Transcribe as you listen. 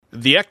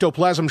The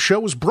Ectoplasm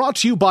Show is brought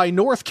to you by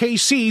North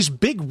KC's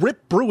Big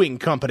Rip Brewing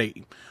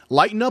Company.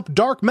 Lighten up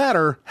dark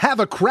matter, have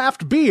a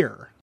craft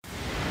beer.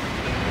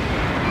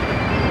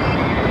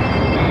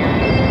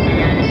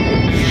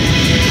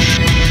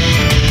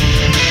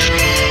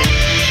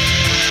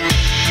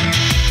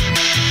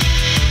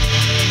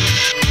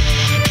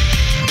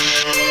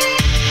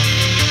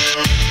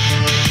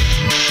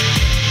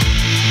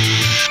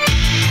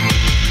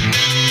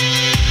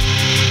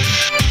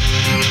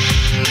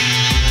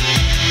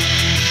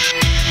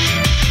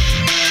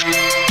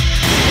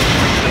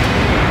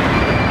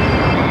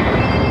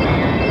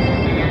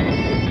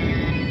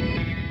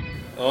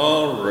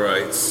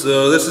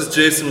 So this is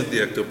Jason with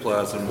the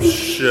Ectoplasm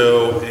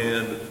Show,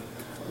 and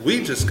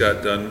we just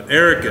got done,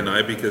 Eric and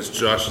I, because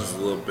Josh is a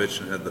little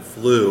bitch and had the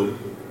flu,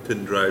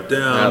 couldn't drive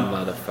down.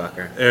 That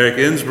motherfucker. Eric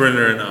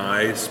Insbrenner and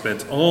I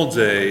spent all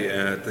day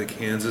at the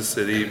Kansas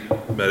City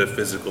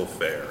Metaphysical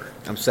Fair.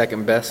 I'm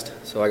second best,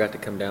 so I got to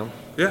come down.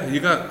 Yeah,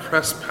 you got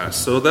press pass,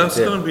 so that's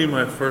going to be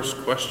my first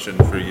question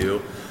for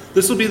you.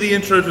 This will be the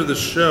intro to the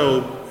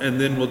show, and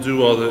then we'll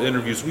do all the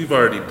interviews we've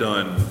already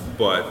done,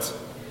 but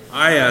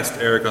I asked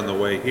Eric on the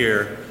way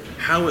here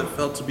how it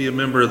felt to be a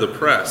member of the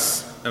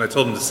press, and I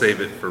told him to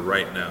save it for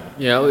right now.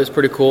 Yeah, it was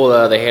pretty cool.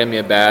 They handed me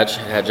a badge.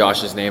 It had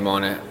Josh's name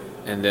on it,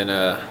 and then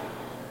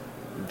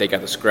they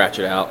got to scratch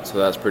it out, so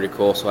that's pretty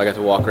cool. So I got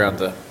to walk around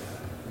the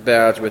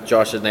badge with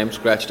Josh's name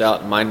scratched out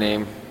and my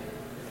name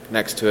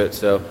next to it.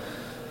 So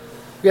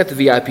we got the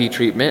VIP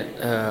treatment.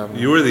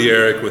 You were the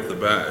Eric with the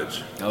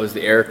badge. I was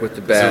the Eric with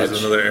the badge. There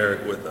was another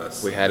Eric with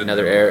us. We had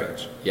another Eric.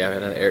 Yeah, we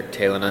had another Eric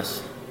tailing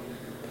us.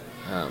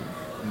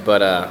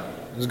 But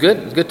it was good.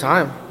 It was a good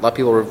time. A lot of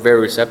people were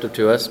very receptive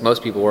to us.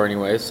 Most people were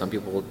anyways. Some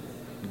people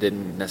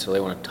didn't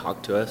necessarily want to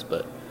talk to us,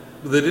 but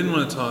they didn't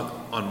want to talk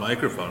on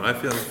microphone. I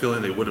feel the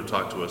feeling they would have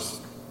talked to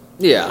us.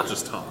 Yeah.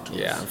 Just talk to us.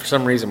 Yeah. For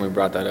some reason we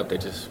brought that up. They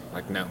just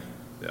no.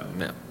 Yeah.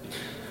 No.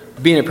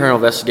 Being a paranormal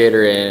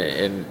investigator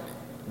and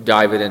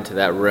diving into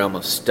that realm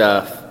of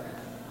stuff,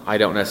 I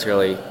don't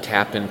necessarily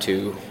tap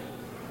into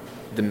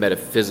the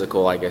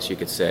metaphysical, I guess you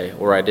could say,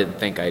 or I didn't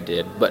think I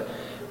did. But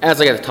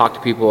as I got to talk to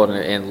people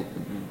and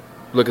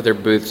look at their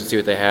booths and see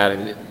what they had,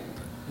 and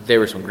they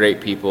were some great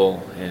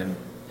people, and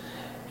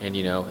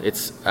you know,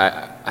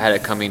 I had a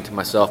coming to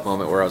myself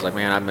moment where I was like,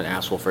 man, I'm an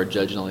asshole for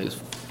judging all these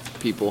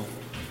people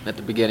at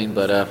the beginning,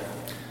 but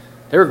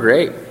they were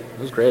great. It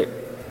was great.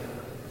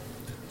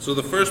 So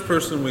the first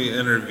person we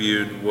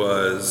interviewed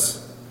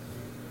was,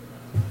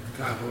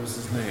 God, what was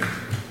his name?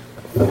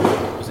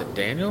 Was it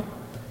Daniel?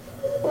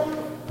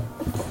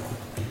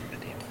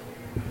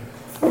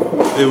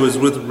 It was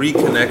with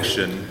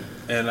Reconnection,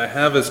 and I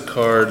have his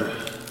card. I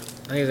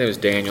think his name was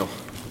Daniel.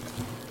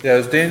 Yeah, it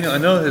was Daniel. I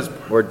know his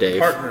or Dave.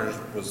 Partner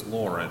was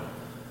Lauren,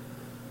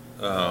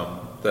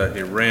 that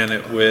he ran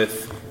it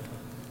with.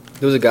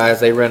 Those are guys,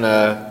 they ran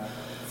a...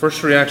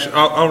 First reaction,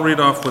 I'll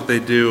read off what they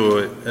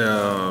do.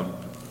 The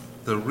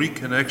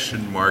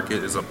Reconnection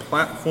Market is a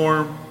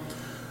platform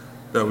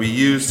that we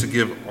use to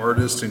give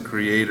artists and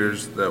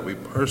creators that we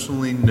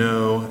personally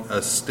know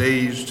a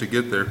stage to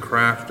get their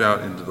craft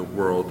out into the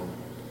world.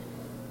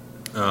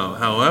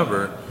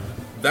 However,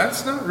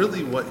 that's not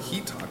really what he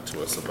talked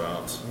to us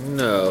about.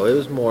 No, it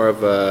was more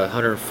of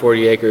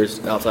 140 acres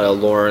outside of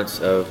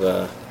Lawrence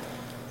of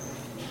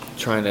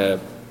trying to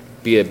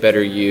be a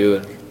better you.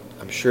 And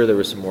I'm sure there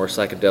was some more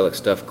psychedelic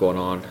stuff going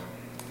on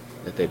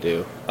that they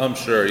do. I'm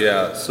sure,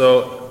 yeah.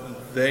 So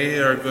they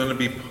are going to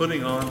be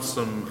putting on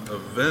some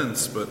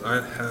events, but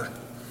I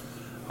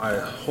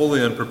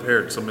wholly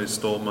unprepared. Somebody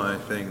stole my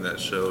thing that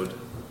showed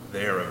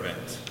their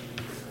event.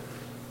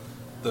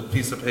 The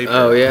piece of paper.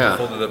 Oh, yeah.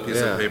 Folded up piece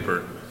of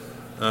paper.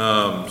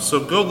 So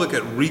go look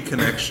at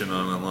Reconnection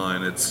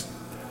online. It's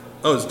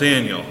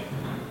Daniel.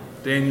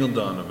 Daniel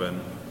Donovan.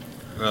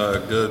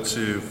 Go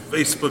to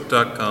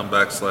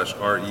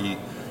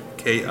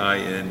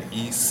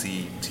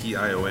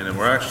facebook.com/REKINECTION. And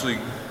we're actually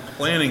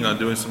planning on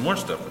doing some more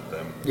stuff with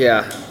them.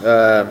 Yeah.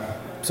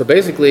 So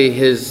basically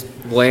his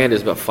land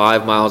is about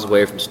 5 miles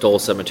away from Stoll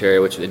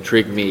Cemetery, which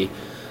intrigued me.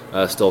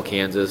 Stoll,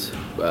 Kansas.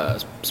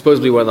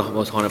 Supposedly one of the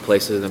most haunted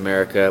places in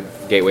America.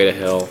 Gateway to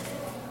hell.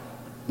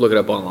 Look it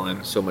up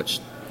online. So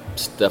much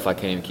stuff I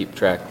can't even keep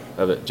track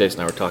of it. Jason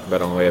and I were talking about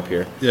it on the way up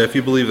here. Yeah, if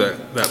you believe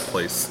that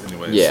place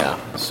anyways. Yeah.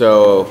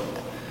 So,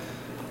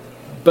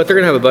 but they're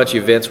going to have a bunch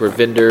of events where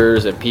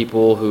vendors and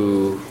people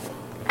who,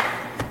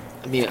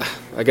 I mean,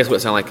 I guess what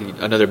it sounds like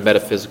another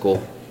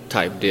metaphysical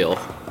type deal,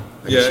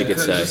 I guess you could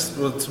say.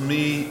 Well, to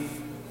me,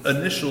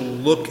 initial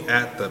look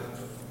at the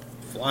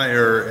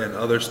flyer and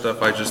other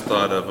stuff, I just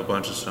thought of a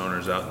bunch of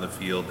stoners out in the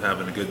field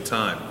having a good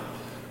time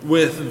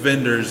with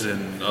vendors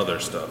and other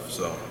stuff.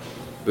 So,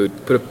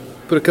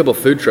 put a couple of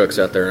food trucks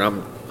out there,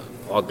 and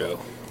I'll go.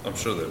 I'm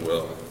sure they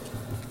will.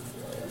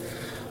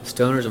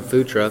 Stoners and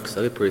food trucks,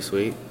 that'd be pretty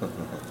sweet.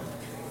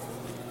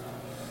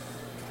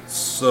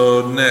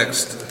 So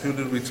next, who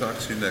did we talk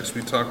to next?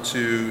 We talked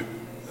to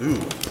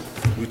Rune.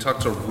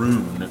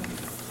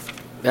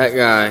 That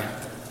guy.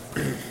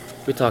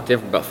 We talked to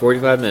him for about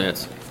 45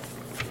 minutes.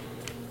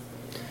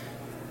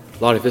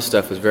 A lot of his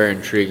stuff was very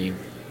intriguing.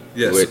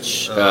 Yes.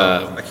 Which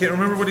I can't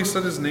remember what he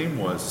said his name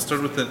was. It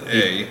started with an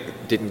A.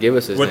 Didn't give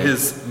us his What name.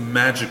 his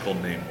magical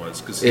name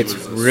was, because he It's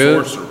was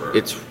a sorcerer.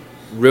 It's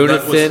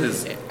That was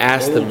his Runathan old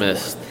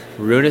Asthemis.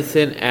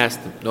 Runathan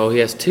Asthemis. No, he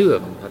has two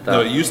of them. I No,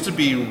 thought. it used to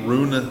be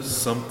Runa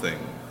something,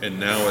 and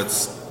now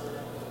it's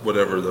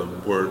whatever the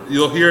word.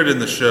 You'll hear it in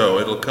the show.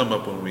 It'll come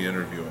up when we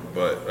interview him,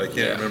 but I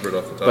can't remember it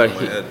off the top of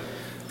my head.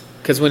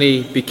 Because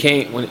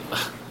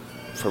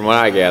from what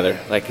I gather,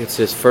 like it's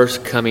his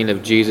first coming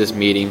of Jesus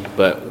meeting,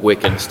 but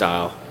Wiccan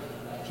style.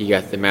 He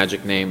got the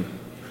magic name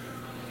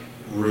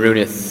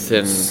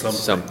Runathan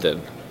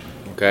something.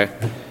 Okay?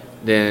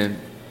 Then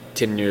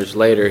 10 years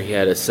later, he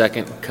had a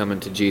second coming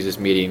to Jesus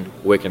meeting,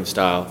 Wiccan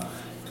style.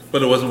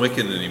 But it wasn't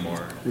Wiccan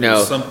anymore. No, It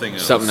was something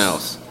else. Something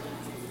else.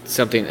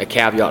 Something, a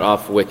caveat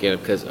off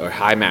Wiccan, or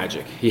high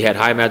magic. He had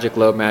high magic,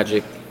 low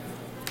magic,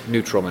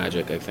 neutral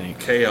magic, I think.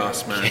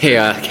 Chaos magic.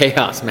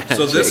 Chaos magic.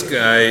 So this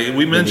guy,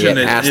 we mentioned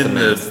it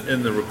Asthemis.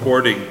 in the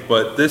recording,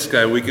 but this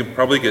guy we could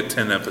probably get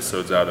 10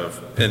 episodes out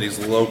of, and he's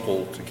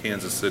local to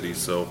Kansas City,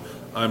 so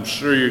I'm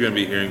sure you're going to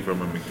be hearing from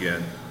him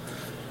again.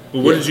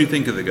 But what did you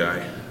think of the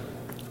guy?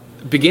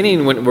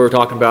 Beginning when we were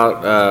talking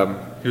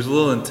about, He was a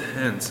little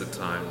intense at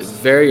times.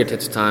 very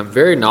intense time,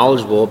 very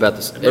knowledgeable about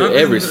this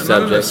every subject.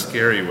 Not in a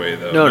scary way,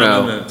 though. No,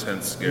 not in an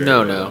intense, scary way.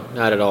 No,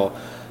 not at all.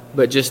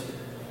 But just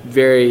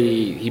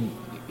he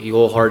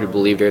wholeheartedly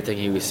believed everything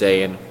he was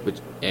saying,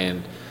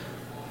 and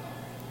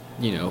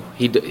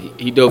he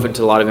dove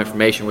into a lot of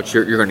information, which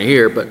you're going to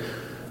hear. But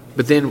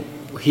then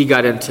he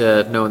got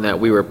into knowing that I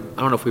don't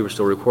know if we were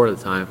still recording at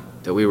the time,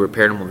 that we were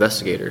paranormal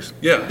investigators.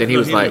 Yeah. Then he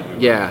was like,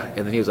 and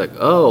then he was like,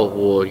 oh,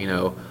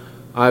 well,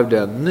 I've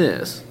done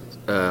this,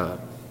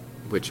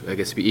 which I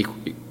guess would be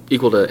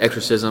equal to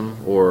exorcism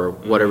or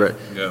whatever.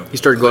 Yeah. He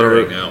started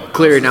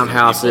clearing out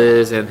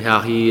houses and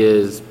how he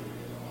is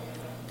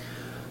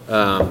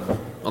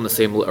on the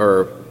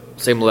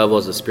same level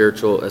as the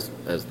spiritual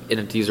as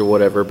entities or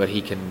whatever, but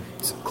he can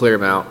clear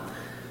them out.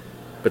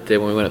 But then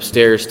when we went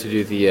upstairs to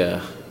do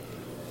the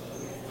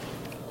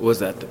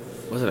wasn't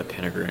a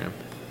pentagram?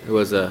 It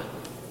was a.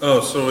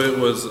 Oh, so it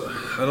was.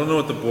 I don't know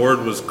what the board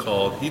was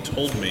called. He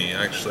told me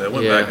actually. I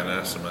went back and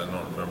asked him. I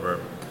don't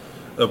remember.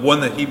 The one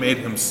that he made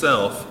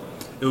himself.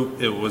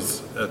 It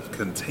was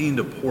contained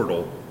a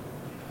portal,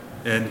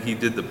 and he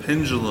did the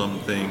pendulum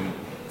thing,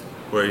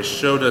 where he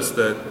showed us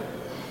that.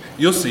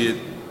 You'll see it.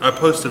 I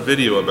posted a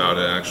video about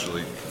it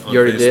actually on You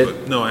already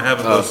Facebook. did? No, I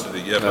haven't posted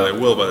it yet, but I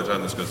will by the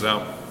time this goes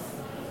out.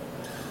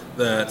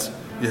 That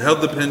you held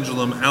the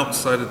pendulum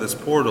outside of this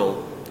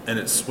portal, and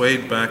it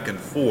swayed back and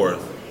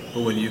forth.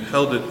 But when you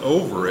held it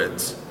over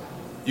it,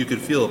 you could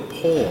feel a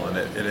pull on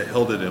it, and it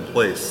held it in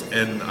place.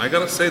 And I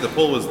gotta say, the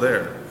pull was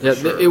there. Yeah,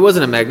 sure. It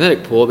wasn't a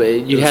magnetic pull,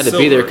 but you had to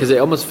be there because it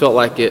almost felt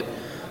like it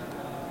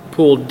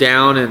pulled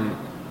down and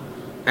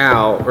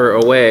out or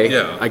away.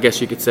 Yeah. I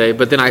guess you could say.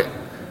 But then I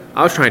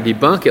was trying to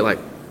debunk it, like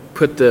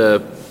put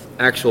the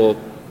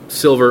actual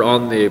silver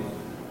on the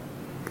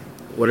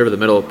whatever the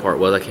middle part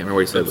was. I can't remember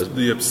what he said. It was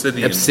the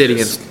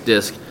obsidian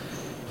disc,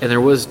 and there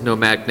was no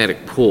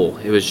magnetic pull.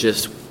 It was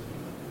just.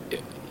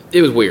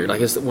 It was weird.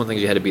 Like it's one of the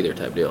things you had to be there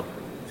type deal.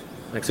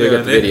 Like so, you got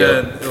the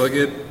video.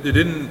 It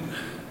didn't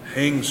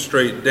hang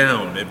straight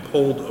down. It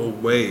pulled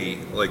away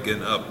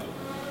and up,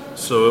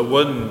 so it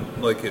wasn't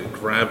like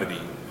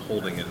gravity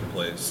holding it in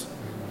place.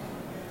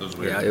 It was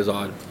weird. Yeah, it was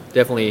odd.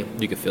 Definitely,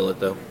 you could feel it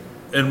though.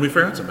 And we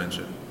forgot to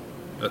mention,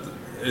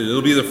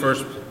 it'll be the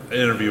first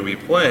interview we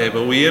play,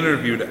 but we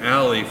interviewed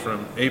Allie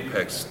from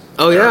Apex.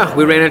 Oh yeah,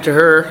 we ran into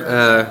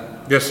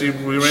her. Yes, we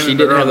ran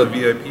into her on the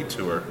VIP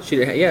tour. She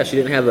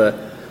didn't have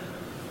a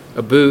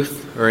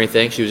booth or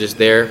anything. She was just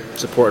there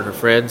supporting her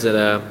friends,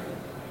 and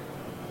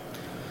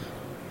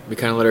we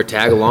kind of let her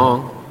tag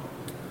along.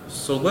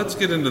 So let's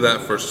get into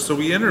that first. So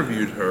we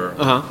interviewed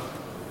her.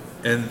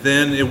 And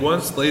then it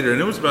was later,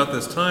 and it was about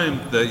this time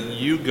that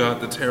you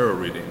got the tarot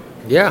reading.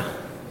 Yeah.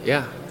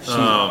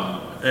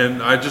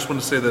 And I just want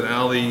to say that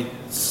Allie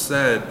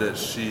said that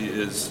she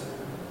is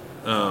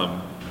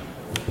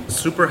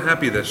super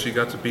happy that she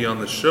got to be on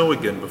the show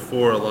again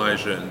before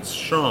Elijah and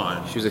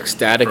Sean. She was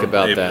ecstatic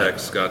about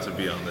Apex got to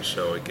be on the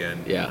show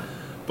again. Yeah.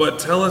 But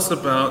tell us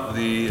about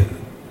it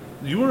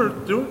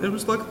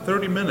was like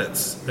 30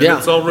 minutes. And yeah.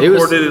 It's all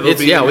recorded.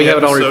 We have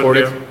it all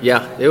recorded. Here.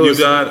 Yeah. It was.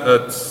 You got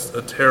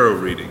a tarot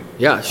reading.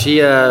 Yeah.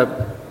 She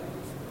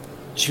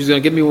was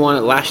going to give me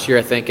one last year,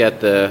 I think,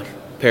 at the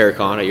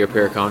Paracon, at your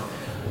Paracon.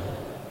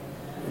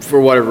 For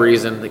whatever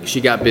reason,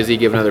 she got busy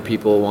giving other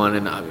people one,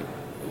 and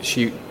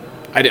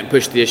I didn't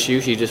push the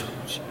issue. She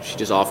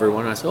just offered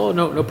one. And I said, "Oh,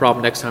 no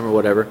problem. Next time or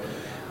whatever."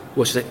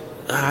 Well, she's like,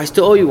 "I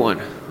still owe you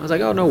one." I was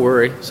like, "Oh, no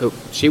worry." So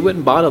she went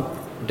and bought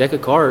a deck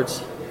of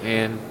cards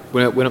and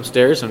went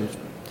upstairs. And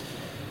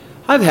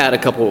I've had a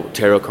couple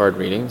tarot card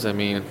readings. I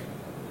mean,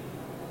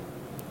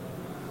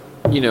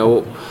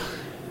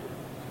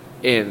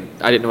 and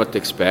I didn't know what to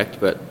expect,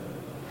 but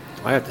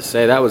I have to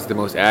say that was the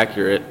most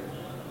accurate.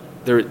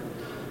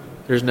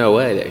 There's no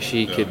way that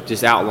she could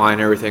just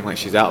outline everything like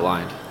she's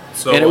outlined.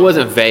 So, and it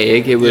wasn't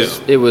vague. It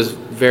was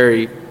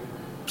very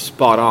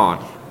spot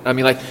on. I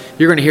mean, like,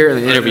 you're going to hear it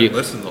in the interview. I didn't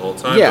listen the whole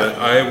time, Yeah. but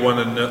I want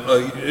to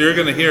know. You're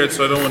going to hear it,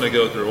 so I don't want to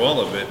go through all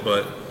of it,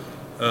 but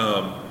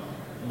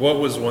what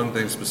was one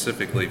thing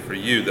specifically for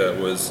you that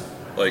was,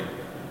 like,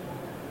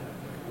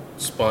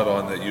 spot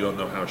on that you don't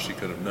know how she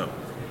could have known?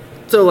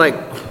 So, like,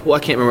 well, I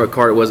can't remember what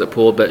card it was that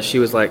pulled, but she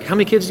was like, how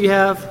many kids do you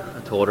have? I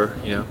told her,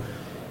 you know.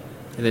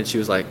 And then she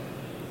was like,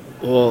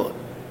 well,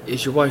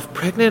 is your wife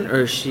pregnant,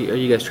 or are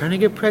you guys trying to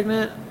get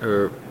pregnant?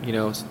 Or, you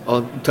know,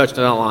 I'll touch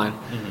that line.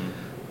 Mm-hmm.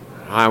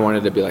 I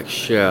wanted to be like,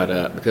 shut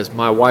up, because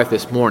my wife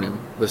this morning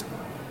was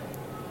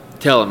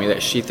telling me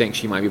that she thinks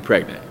she might be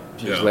pregnant.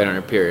 She was late on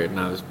her period, and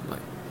I was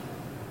like,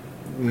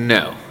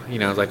 no. You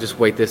know, I was like, just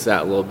wait this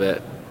out a little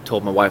bit.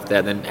 Told my wife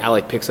that, and then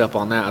Allie picks up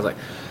on that. I was like,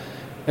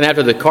 and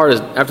after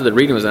the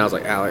reading was done, I was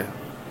like, Allie,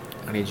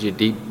 I need you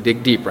to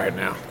dig deep right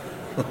now.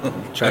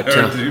 Try to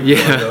tell me.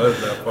 Yeah.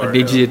 I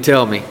need you to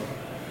tell me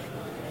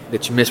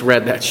that you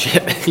misread that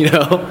shit, you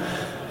know?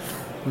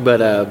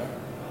 But,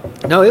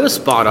 no, it was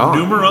spot on.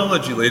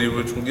 Numerology lady,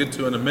 which we'll get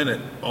to in a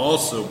minute,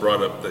 also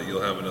brought up that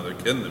you'll have another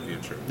kid in the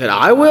future. That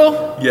I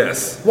will?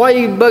 Yes. Why are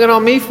you bugging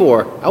on me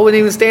for? I wasn't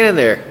even standing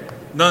there.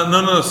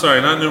 No,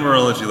 sorry, not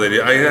numerology lady.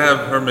 I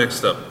have her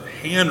mixed up.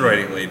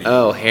 Handwriting lady.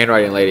 Oh,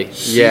 handwriting lady.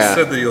 She yeah.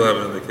 said that you'll have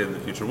another kid in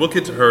the future. We'll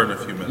get to her in a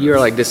few minutes. You're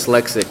like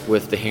dyslexic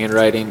with the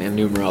handwriting and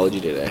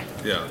numerology today.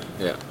 Yeah.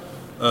 Yeah.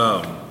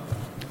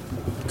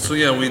 So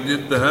yeah, we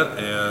did that,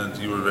 and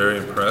you were very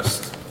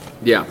impressed.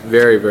 Yeah,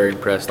 very, very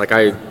impressed. Like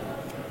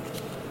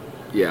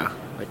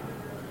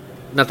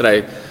not that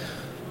I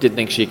didn't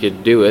think she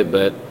could do it,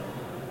 but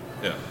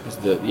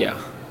yeah,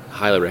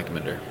 highly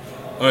recommend her.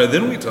 All right,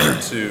 then we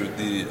talked to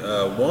the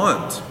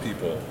wand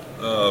people.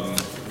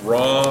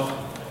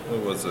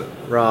 What was it?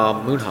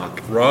 Raw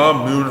Moonhawk. Raw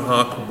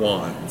Moonhawk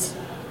wands.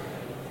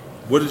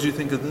 What did you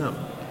think of them?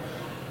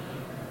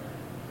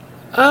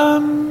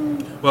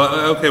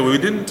 Well, okay, we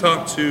didn't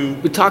talk to...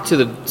 We talked to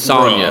the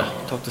Sonya.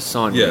 Talked to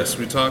Sonya. Yes,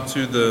 we talked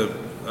to the...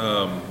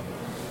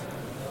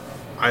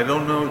 I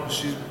don't know,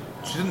 she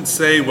didn't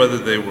say whether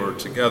they were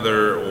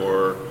together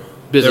or...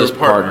 Business they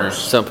were partners.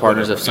 Some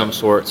partners of some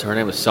sort. So her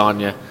name was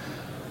Sonya.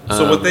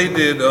 So what they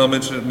did, I'll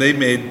mention, they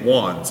made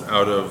wands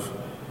out of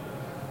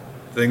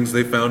things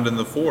they found in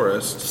the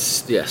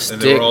forest. Yeah, sticks.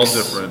 And they were all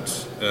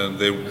different. And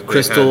they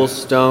crystals,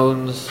 had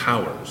stones.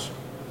 Powers.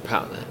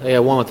 They had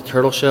one with a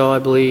turtle shell, I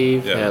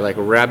believe. Yeah. They had like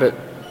a rabbit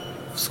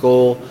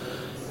skull.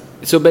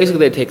 So basically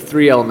they take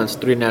three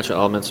natural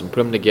elements, and put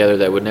them together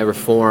that would never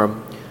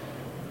form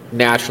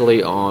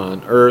naturally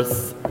on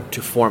Earth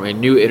to form a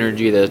new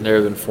energy that has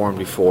never been formed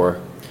before,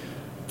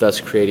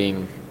 thus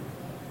creating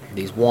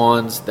these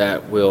wands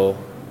that will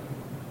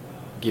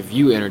give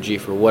you energy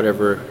for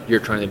whatever you're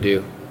trying to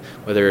do.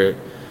 Whether,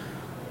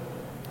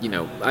 you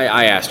know,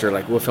 I asked her,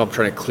 like, what if I'm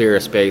trying to clear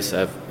a space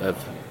of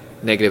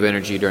negative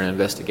energy during an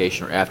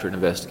investigation or after an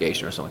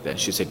investigation or something like that. And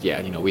she said,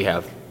 yeah, you know, we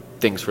have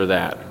things for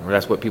that, or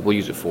that's what people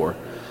use it for.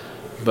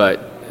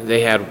 But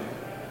they had,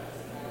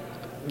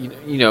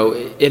 you know,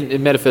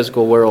 in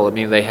metaphysical world, I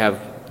mean, they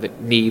have the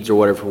needs or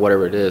whatever for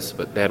whatever it is,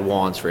 but they had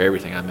wands for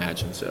everything, I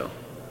imagine, so.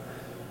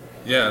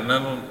 Yeah, and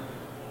then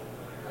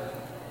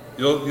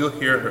you'll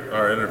hear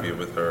our interview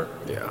with her.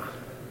 Yeah.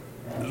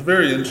 It was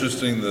very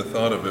interesting, the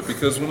thought of it,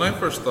 because when I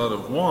first thought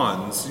of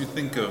wands, you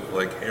think of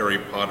like Harry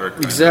Potter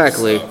kind of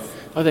stuff.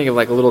 I think of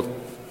like a little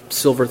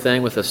silver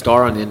thing with a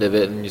star on the end of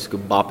it, and you just go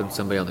bopping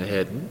somebody on the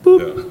head.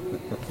 Boop.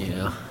 Yeah. You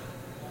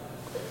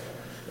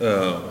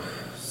know.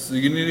 So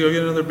you need to go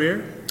get another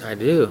beer? I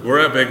do. We're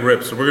at Big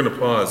Rip, so we're going to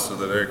pause so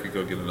that Eric can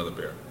go get another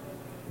beer.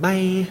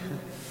 Bye.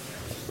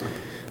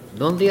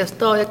 ¿Dónde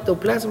está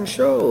Ectoplasm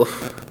Show?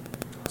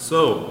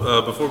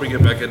 So, before we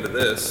get back into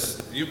this,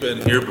 you've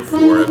been here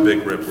before at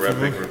Big Rip. We're at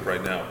Big Rip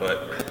right now,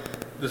 but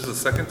this is the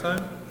second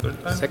time?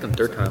 Third time?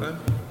 Third time.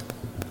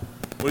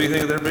 What do you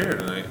think of their beer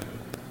tonight?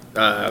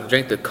 I've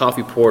drank the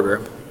coffee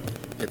porter.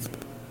 It's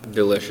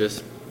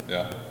delicious.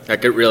 Yeah.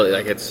 Like, it really,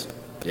 like, it's,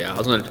 yeah, I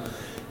was going to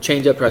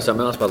change up, try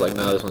something else, but I was like,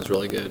 no, this one's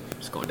really good.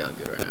 It's going down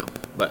good right now.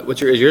 But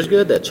is yours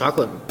good? That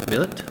chocolate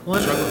mint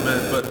one? Chocolate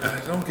mint, but I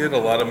don't get a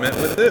lot of mint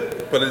with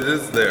it, but it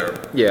is there.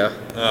 Yeah.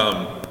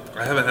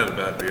 I haven't had a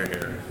bad beer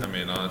here. I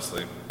mean,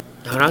 honestly.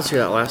 When I was here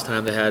that last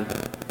time, they had,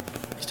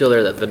 still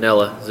there, that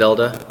vanilla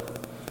Zelda.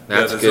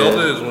 That's good.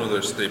 Zelda is one of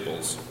their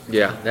staples.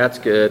 Yeah, that's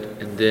good.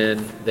 And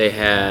then they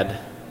had,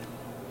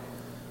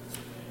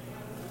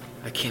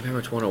 I can't remember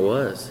which one it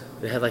was.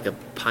 They had like a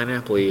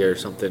pineapple-y or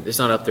something. It's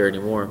not up there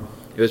anymore.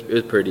 It was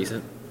pretty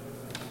decent.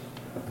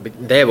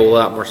 But they have a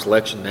lot more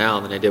selection now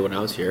than they did when I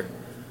was here.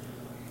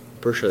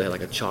 Pretty sure they had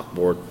like a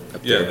chalkboard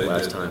up there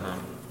last time.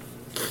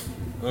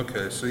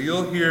 Okay, so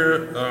you'll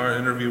hear our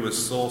interview with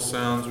Soul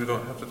Sounds. We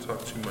don't have to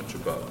talk too much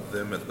about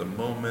them at the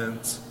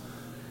moment.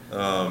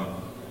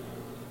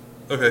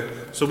 Okay,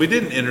 so we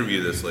didn't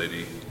interview this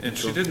lady, and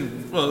she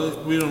didn't,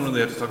 well, we don't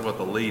really have to talk about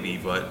the lady,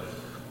 but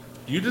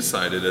you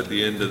decided at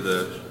the end of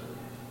the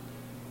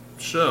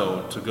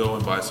show to go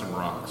and buy some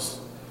rocks.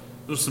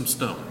 There's some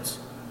stones.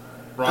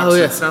 Rocks,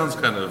 it sounds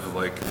kind of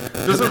like,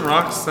 doesn't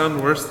rocks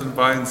sound worse than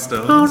buying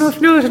stones? Oh,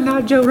 no, it's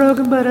not Joe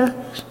Rogan, but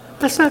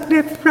I suck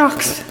dick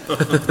rocks.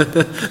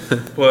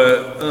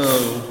 But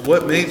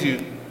what made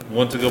you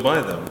want to go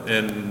buy them?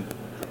 And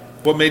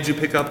what made you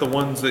pick out the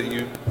ones that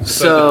you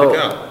decided to pick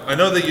out? I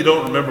know that you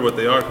don't remember what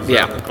they are because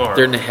they're in the car.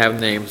 They're going to have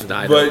names and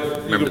I don't remember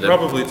them. But you could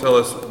probably tell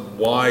us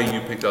why you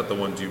picked out the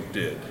ones you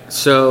did.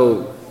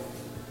 So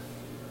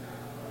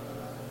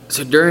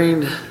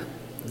during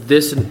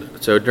this,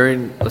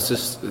 let's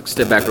just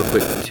step back real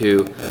quick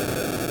to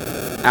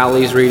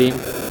Allie's reading.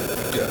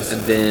 Yes.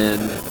 And then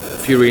a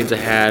few readings I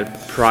had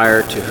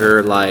prior to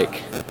her,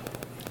 like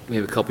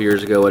maybe a couple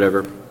years ago,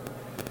 whatever.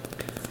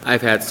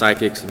 I've had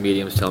psychics and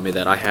mediums tell me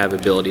that I have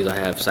abilities, I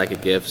have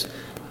psychic gifts,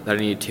 that I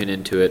need to tune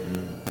into it,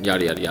 and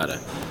yada, yada, yada.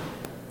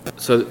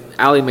 So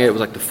Allie Mae was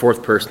like the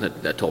fourth person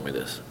that told me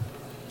this.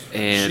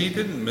 And she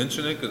didn't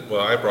mention it because,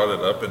 I brought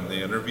it up in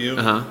the interview.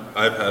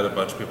 I've had a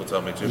bunch of people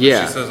tell me too. But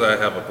yeah. She says I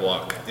have a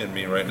block in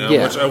me right now,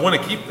 yeah. which I want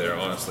to keep there,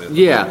 honestly.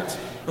 Yeah.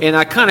 And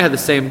I kind of had the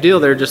same deal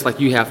there, just like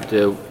you have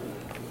to,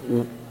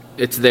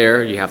 it's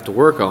there, you have to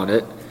work on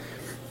it.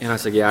 And I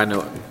said, yeah, I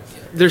know.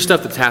 There's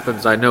stuff that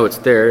happens, I know it's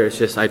there, it's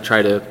just I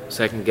try to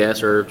second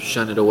guess or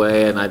shun it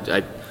away, and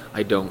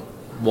I don't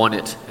want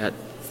it,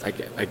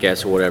 I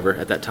guess, or whatever,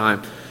 at that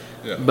time.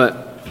 Yeah.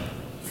 But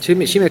she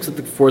makes it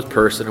the fourth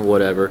person or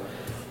whatever.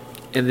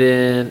 And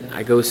then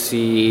I go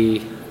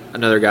see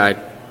another guy,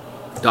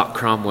 Doc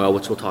Cromwell,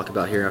 which we'll talk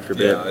about here after a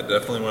bit. Yeah, I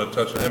definitely want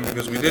to touch on him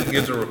because we didn't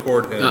get to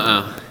record him.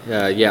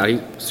 Yeah, he's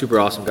a super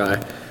awesome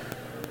guy.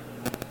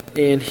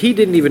 And he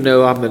didn't even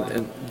know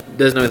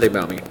doesn't know anything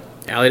about me.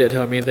 Allie didn't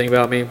tell me anything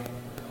about me.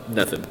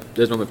 Nothing.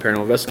 Doesn't know I'm a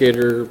paranormal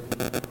investigator.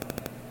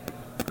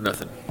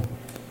 Nothing.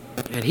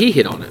 And he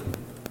hit on it,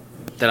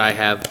 that I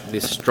have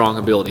these strong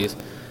abilities.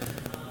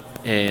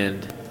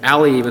 And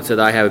Allie even said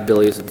I have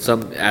abilities in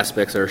some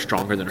aspects that are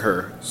stronger than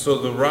her. So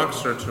the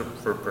rocks are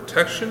for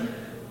protection?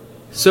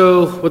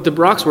 So what the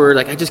rocks were,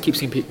 like I just keep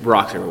seeing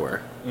rocks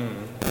everywhere.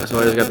 That's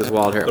why I just got this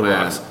wild hair. The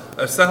rocks.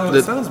 It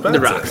sounds bad. The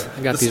rocks.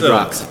 I got these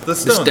rocks. The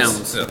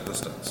stones. Yeah, the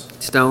stones.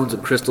 Stones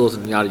and crystals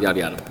and yada, yada,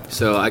 yada.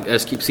 So I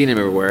just keep seeing them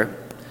everywhere.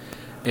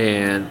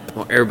 And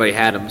everybody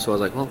had them. So I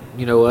was like, well,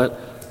 you know what?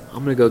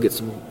 I'm going to go get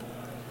some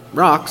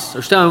rocks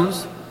or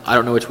stones. I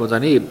don't know which ones I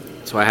need.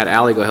 So I had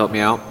Allie go help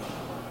me out.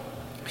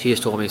 She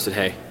just told me, she said,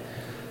 hey,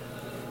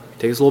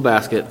 take this little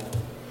basket,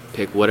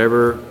 pick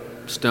whatever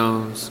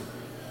stones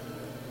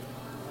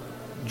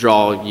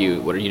draw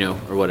you,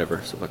 or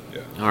whatever. So like,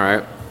 all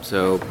right.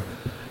 So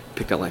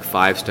picked out like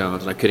 5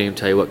 stones, and I couldn't even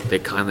tell you what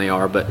kind they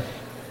are, but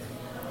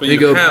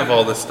you have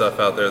all this stuff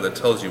out there that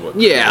tells you what.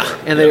 Yeah,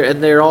 and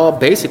they're all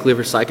basically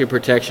for psychic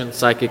protection,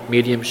 psychic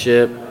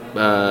mediumship,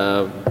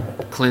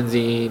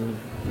 cleansing,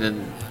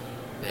 and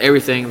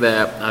everything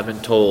that I've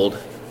been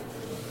told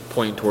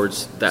pointing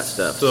towards that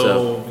stuff.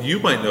 So you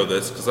might know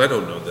this because I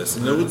don't know this,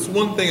 and it was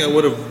one thing I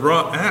would have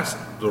asked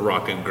the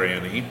Rockin'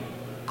 Granny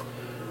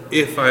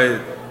if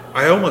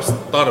I almost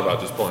thought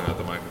about just pulling out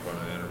the microphone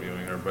and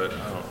interviewing her, but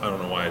I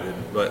don't know why I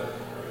didn't. But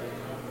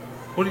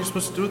what are you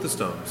supposed to do with the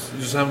stones?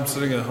 You just have them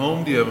sitting at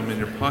home? Do you have them in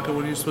your pocket?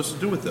 What are you supposed to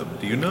do with them?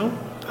 Do you know?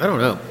 I don't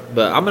know,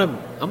 but I'm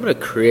gonna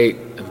create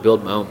and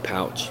build my own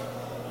pouch.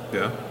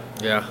 Yeah.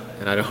 Yeah,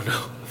 and I don't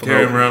know.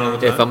 Carry them around all the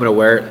time. If I'm gonna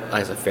wear it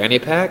as a fanny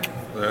pack.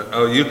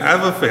 You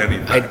have a fanny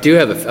pack. I do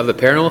have a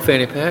paranormal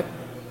fanny pack.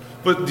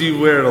 But do you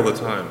wear it all the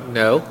time?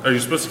 No. Are you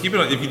supposed to keep it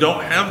on? If you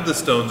don't have the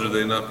stones, are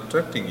they not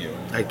protecting you?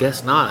 I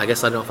guess not. I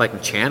guess I don't know if I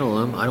can channel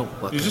them. I don't.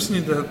 You just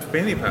need to have the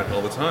fanny pack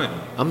all the time.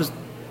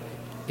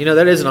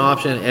 That is an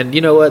option. And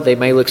you know what? They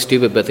may look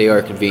stupid, but they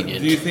are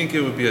convenient. Do you think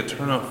it would be a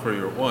turnoff for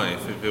your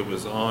wife if it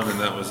was on and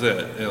that was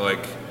it?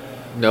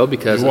 No,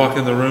 because you walk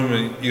in the room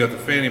and you got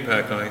the fanny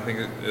pack on. I think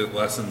it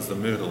lessens the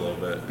mood a little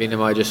bit.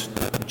 Am I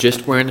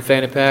just wearing the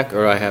fanny pack,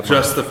 or I have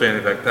just the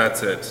fanny pack?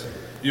 That's it.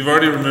 You've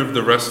already removed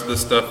the rest of the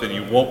stuff, and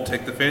you won't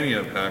take the fanny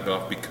pack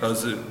off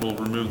because it will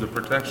remove the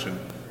protection.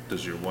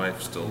 Does your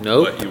wife still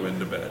let you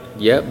into bed?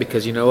 Yep,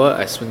 because you know what?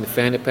 I swing the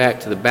fanny pack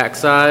to the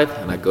backside,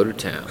 and I go to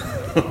town.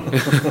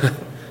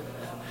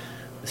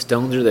 The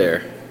stones are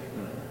there.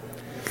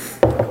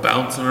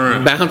 Bouncing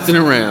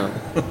around.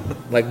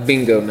 Like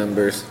bingo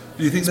numbers.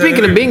 Do you think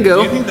Speaking of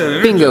bingo,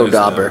 bingo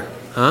dauber.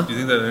 Huh? Do you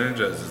think that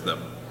energizes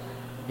them?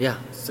 Yeah.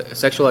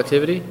 Sexual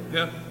activity?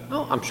 Yeah.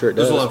 Oh, I'm sure it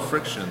does. There's a lot of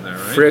friction there,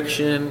 right?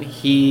 Friction,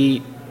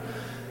 heat,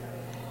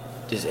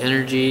 just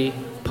energy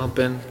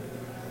pumping.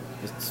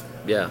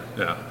 Yeah.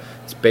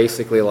 It's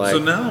basically like... So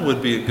now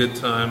would be a good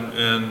time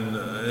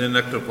in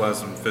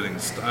ectoplasm fitting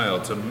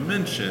style to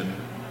mention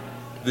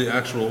the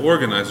actual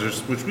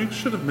organizers, which we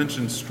should have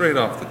mentioned straight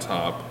off the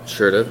top.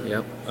 Should have,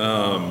 yep.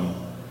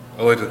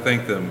 I'd like to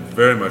thank them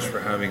very much for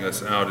having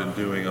us out and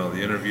doing all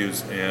the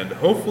interviews, and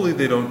hopefully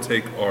they don't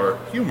take our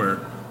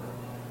humor.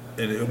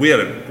 And we had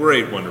a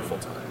great, wonderful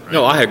time. Right?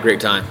 No, I had a great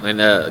time, and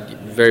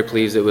very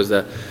pleased. It was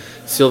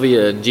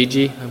Sylvia and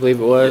Gigi, I believe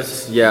it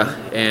was. Yes.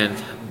 Yeah, and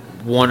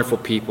wonderful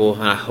people,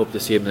 and I hope to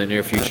see them in the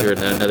near future at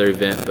another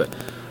event. But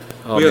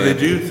they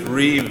do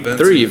 3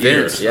 events. 3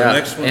 events, year. yeah. The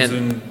next one's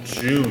in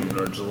June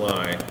or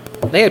July.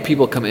 They had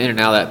people come in and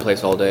out of that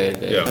place all day.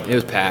 Yeah. It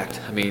was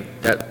packed. I mean,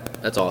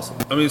 that's awesome.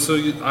 I mean, so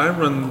I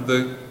run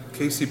the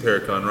Casey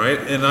Paracon, right?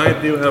 And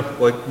I do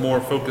have like more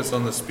focus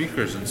on the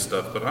speakers and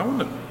stuff, but I want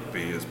to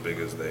be as big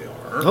as they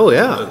are. Oh,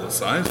 yeah. The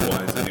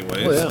size-wise,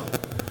 anyways. Oh, yeah.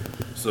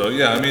 So,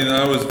 yeah, I mean,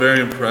 I was very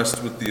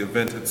impressed with the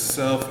event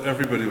itself.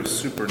 Everybody was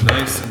super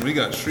nice, and we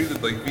got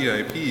treated like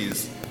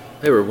VIPs.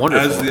 They were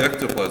wonderful. As the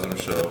Ectoplasm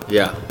show.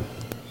 Yeah.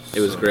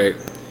 It was great.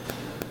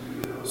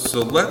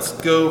 So let's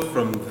go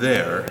from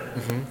there.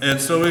 Mm-hmm.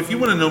 And so if you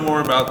want to know more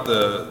about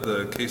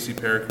the Casey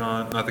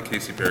Paracon, not the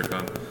Casey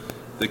Paracon,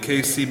 the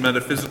KC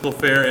Metaphysical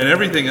Fair, and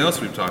everything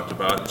else we've talked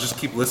about, just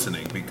keep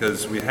listening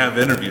because we have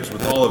interviews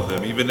with all of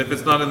them. Even if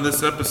it's not in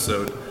this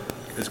episode,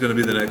 it's going to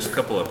be the next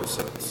couple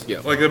episodes.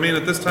 Yeah. Like, I mean,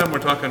 at this time we're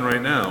talking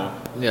right now.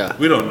 Yeah.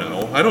 We don't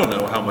know. I don't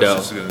know how much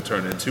this is going to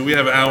turn into. We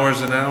have hours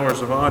and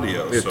hours of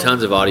audio. We have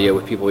tons of audio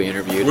with people we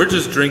interviewed. We're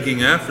just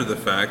drinking after the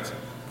fact,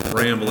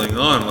 rambling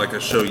on like a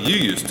show you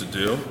used to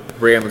do.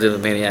 Rambling to the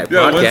Maniac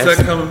Yeah, podcast. when's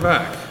that coming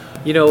back?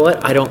 You know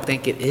what? I don't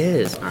think it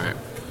is. All right.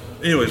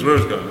 Anyways, where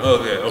was it going? Oh,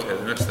 okay,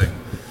 the next thing.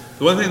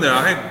 The one thing that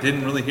I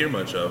didn't really hear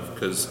much of,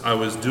 because I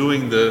was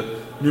doing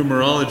the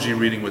numerology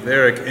reading with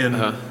Eric, and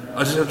I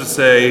just have to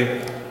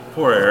say,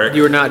 poor Eric.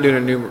 You were not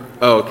doing a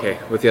Oh, okay.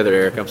 With the other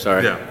Eric. I'm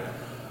sorry. Yeah.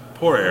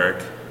 Poor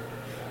Eric.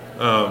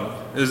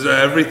 Is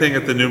everything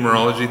at the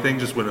numerology thing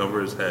just went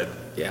over his head?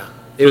 Yeah.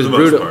 It was the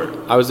most brutal.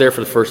 part. I was there for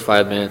the first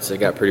 5 minutes. It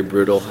got pretty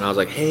brutal, and I was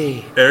like,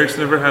 "Hey." Eric's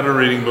never had a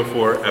reading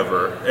before,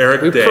 ever.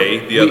 Eric Day,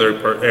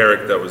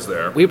 Eric that was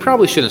there. We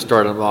probably shouldn't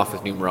start him off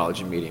with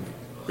numerology reading.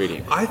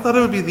 I thought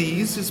it would be the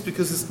easiest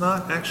because it's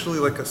not actually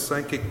like a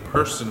psychic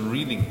person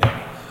reading him.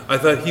 I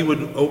thought he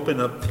would open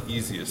up the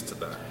easiest to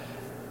that.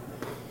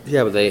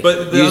 Yeah, but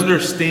the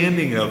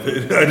understanding of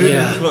it, I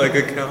didn't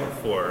account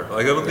for.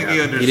 Like, I don't think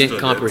he understood. He didn't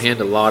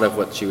comprehend a lot of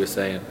what she was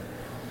saying.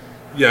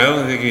 Yeah, I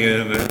don't think he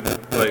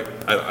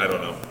I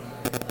don't know.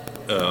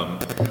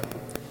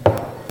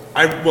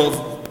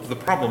 The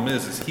problem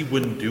is he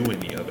wouldn't do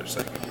any other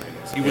psychic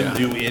readings. He wouldn't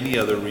do any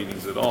other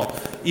readings at all.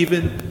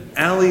 Even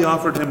Allie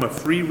offered him a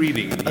free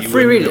reading. A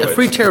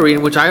free tarot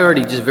reading, which I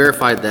already just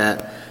verified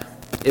that.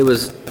 It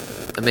was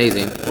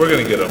amazing. We're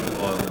gonna get him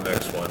on the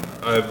next one.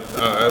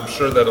 I'm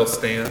sure that'll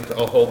stand.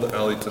 I'll hold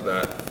Allie to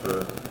that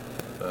for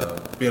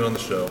being on the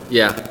show.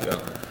 Yeah.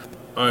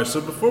 All right. So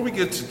before we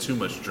get to too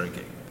much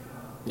drinking.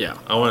 Yeah.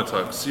 I want to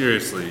talk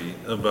seriously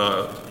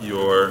about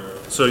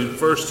so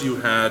first you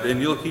had,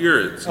 and you'll hear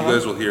it, so you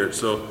guys will hear it,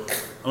 so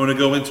I want to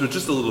go into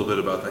just a little bit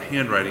about the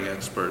handwriting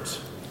experts.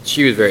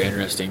 She was very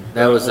interesting.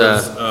 That was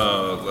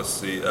let's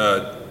see,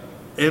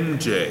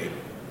 MJ,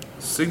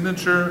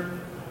 signature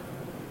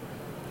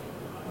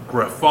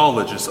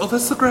graphologist. Oh,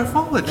 that's the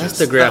graphologist. That's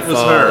the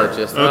graphologist.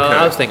 graphologist. That was her. Okay.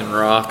 I was thinking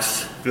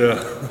rocks.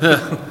 Yeah.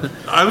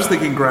 I was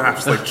thinking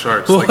graphs, like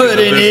charts. What like an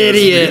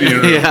idiot.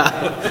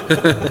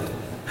 Yeah.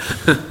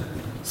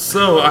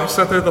 So I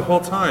sat there the whole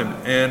time,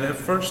 and at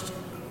first,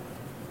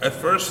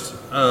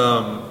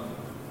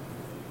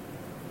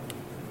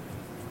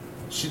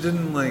 she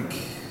didn't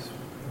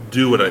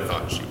do what I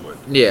thought she would.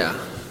 Yeah.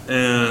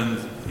 And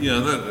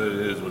that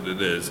is what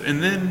it is.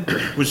 And then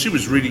when she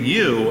was reading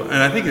you,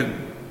 and I think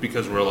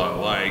because we're a lot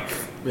alike,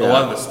 a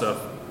lot of the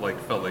stuff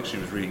felt like she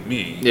was reading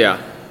me.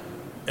 Yeah.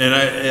 And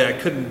I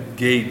couldn't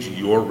gauge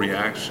your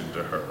reaction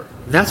to her.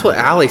 That's what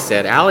Allie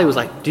said. Allie was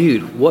like,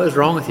 "Dude, what is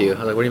wrong with you?" I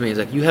was like, "What do you mean?" He's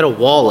like, "You had a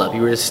wall up. You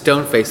were just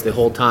stone-faced the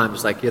whole time.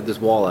 Just like you had this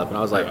wall up." And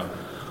I was like,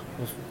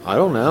 "I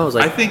don't know." I was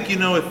like, I think,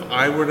 if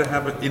I were to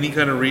have any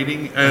kind of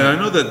reading, and I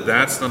know that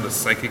that's not a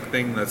psychic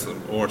thing, that's a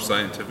more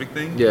scientific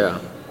thing. Yeah.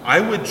 I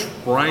would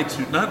try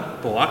to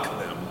not block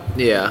them.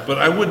 Yeah. But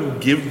I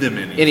wouldn't give them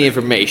any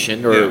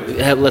information or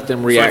let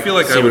them react. So I feel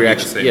like I would be the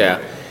same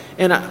way.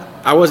 And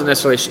I wasn't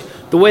necessarily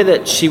the way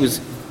that she was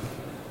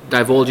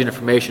divulging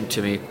information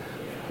to me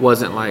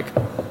wasn't like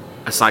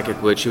a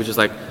psychic would. She was just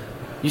like,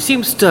 "You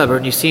seem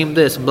stubborn. You seem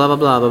this, and blah blah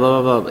blah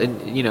blah blah blah,"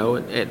 and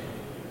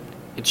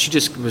and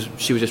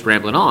she was just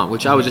rambling on,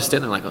 which I was just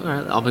sitting there like, "All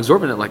right, I'm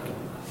absorbing it." And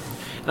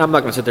I'm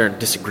not going to sit there and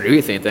disagree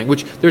with anything.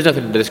 Which there's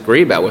nothing to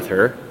disagree about with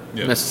her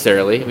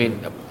necessarily. I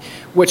mean,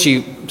 what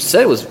she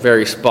said was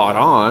very spot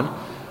on.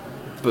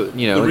 But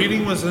the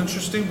reading was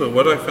interesting. But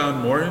what I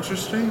found more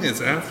interesting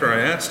is after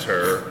I asked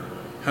her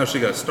how she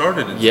got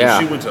started, and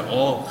she went to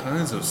all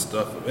kinds of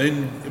stuff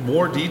in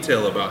more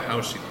detail about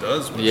how she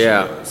does what she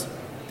does,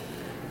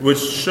 which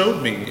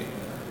showed me,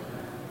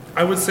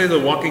 I would say that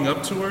walking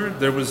up to her,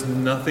 there was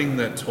nothing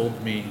that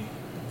told me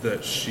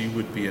that she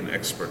would be an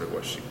expert at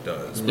what she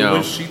does. But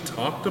when she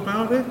talked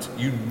about it,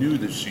 you knew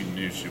that she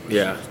knew she was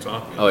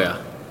talking about. Oh, yeah.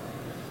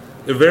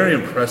 They're very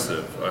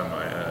impressive, I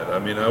might add. I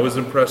mean, I was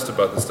impressed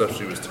about the stuff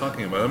she was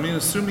talking about. I mean,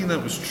 assuming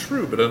that was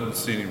true, but I don't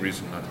see any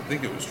reason not to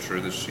think it was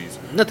true that she's...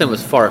 Nothing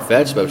was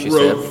far-fetched about what she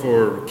said. Wrote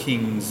for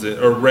kings,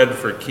 or read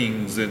for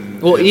kings, and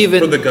for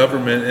the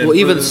government. And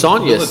even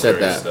Sonia said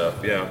that.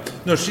 Stuff. Yeah.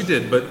 No, she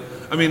did, but,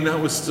 I mean,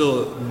 that was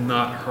still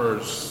not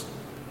hers.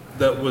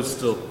 That was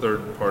still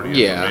third-party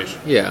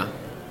information. Yeah.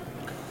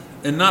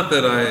 And not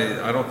that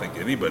I don't think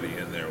anybody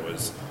in there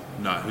was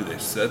not who they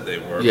said they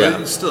were. Yeah.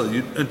 But still,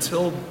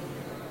 until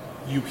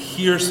you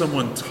hear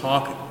someone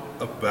talk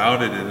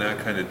about it in that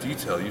kind of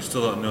detail, you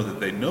still don't know that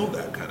they know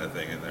that kind of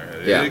thing in their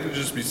head. Yeah. They could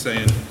just be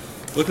saying,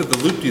 look at the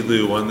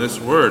loop-de-loo on this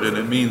word, and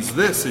it means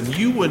this, and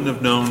you wouldn't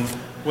have known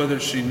whether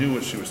she knew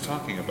what she was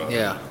talking about.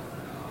 Yeah.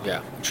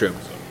 Yeah, true.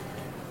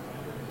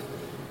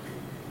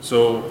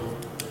 So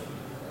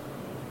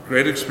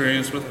great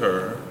experience with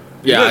her.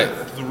 Yeah, You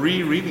had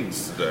 3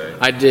 readings today.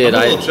 I did.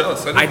 I'm a little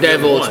jealous. I didn't get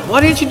divulged. one.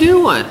 Why didn't you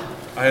do one?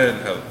 I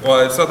didn't have.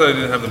 Well, it's not that I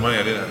didn't have the money.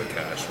 I didn't have the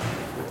cash.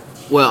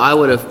 Well, I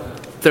would have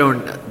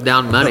thrown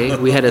down money.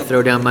 We had to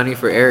throw down money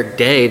for Eric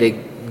Day to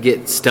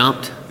get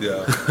stumped.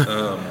 Yeah.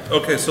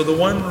 Okay. So the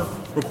one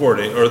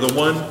recording or the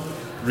one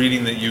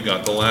reading that you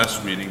got, the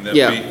last reading that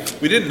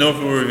we didn't know if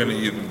we were going to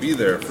even be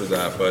there for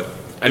that, but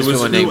I just put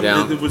my name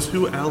down. It was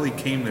who Allie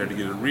came there to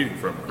get a reading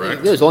from,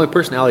 correct? Yeah, it was the only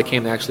person Allie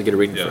came to actually get a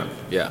reading from.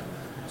 Yeah.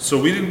 So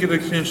we didn't get a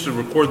chance to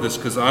record this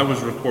because I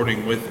was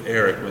recording with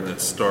Eric when it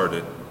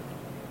started.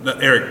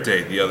 Not Eric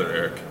Day, the other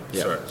Eric.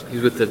 Yeah. Sorry. He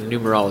was with the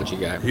numerology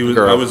guy.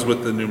 I was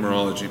with the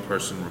numerology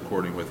person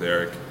recording with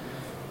Eric.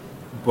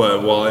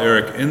 But while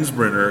Eric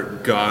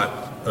Insbrenner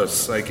got a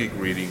psychic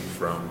reading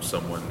from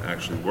someone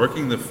actually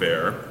working the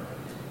fair,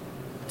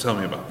 tell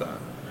me about that.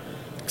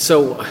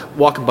 So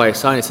walking by a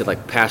sign, it said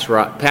like past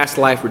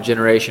life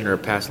regeneration or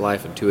past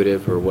life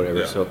intuitive or whatever.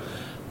 Yeah. So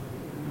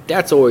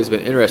that's always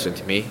been interesting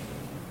to me.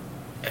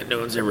 And no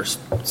one's ever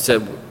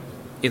said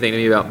anything to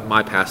me about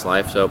my past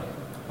life. So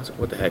I was like,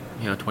 what the heck?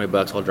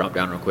 $20, I'll drop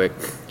down real quick.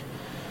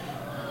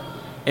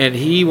 And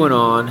he went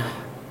on.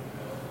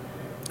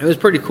 It was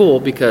pretty cool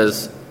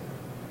because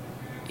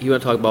he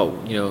went to talk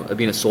about,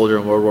 being a soldier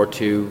in World War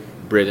II,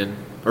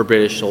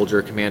 British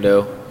soldier,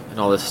 commando, and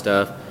all this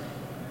stuff.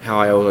 How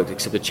I always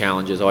accept the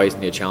challenges, always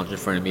need a challenge in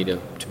front of me to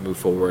move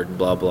forward and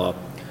blah, blah.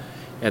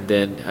 And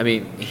then,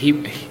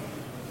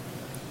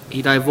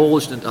 he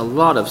divulged a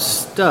lot of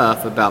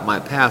stuff about my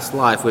past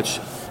life, which,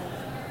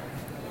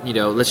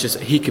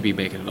 he could be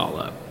making it all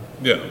up.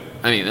 Yeah.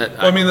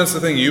 That's the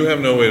thing. You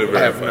have no way to verify.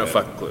 I have no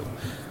fucking clue.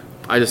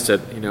 I just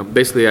said,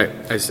 basically,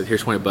 I said,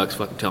 here's $20,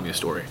 fucking tell me a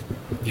story.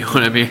 You know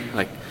what I mean?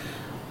 Like,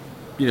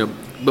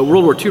 but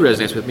World War II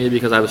resonates with me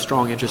because I have a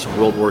strong interest in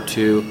World War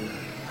II,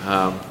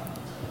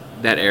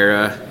 that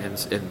era, and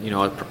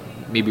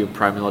maybe a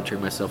prime military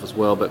myself as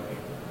well. But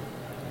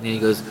then he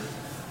goes,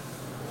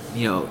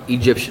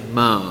 Egyptian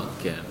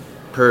monk and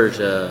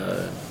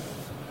Persia,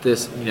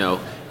 this, and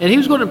he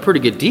was going into pretty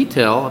good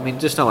detail.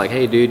 Just not like,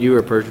 hey, dude, you were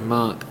a Persian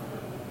monk,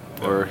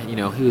 or he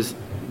was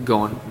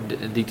going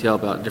in detail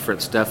about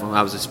different stuff. When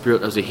I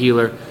was a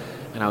healer,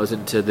 and I was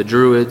into the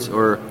Druids,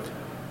 or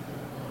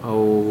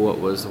what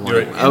was the one?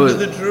 You're into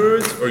the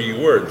Druids, or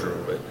you were a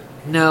Druid?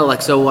 No,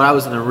 when I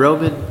was in the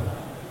Roman.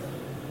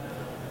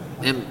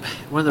 In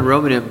one of the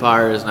Roman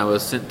empires, and I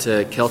was sent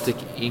to Celtic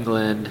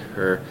England,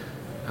 or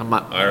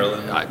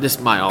Ireland. This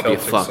might all Celtic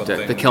be fucked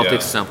up. The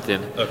Celtic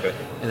something. Okay.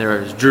 And there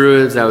was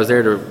Druids. I was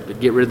there to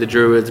get rid of the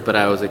Druids, but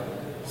I was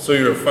So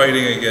you were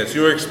fighting against.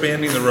 You were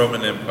expanding the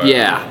Roman Empire.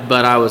 Yeah,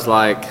 but I was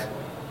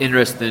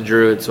interested in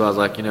Druids, so I was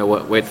like, you know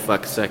what? Wait the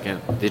fuck a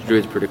second. These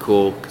Druids pretty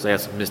cool because they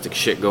have some mystic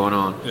shit going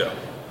on. Yeah.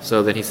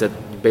 So then he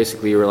said,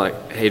 basically, you were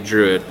like, hey,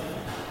 Druid,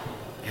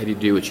 how do you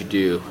do what you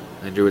do?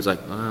 And Druid's like,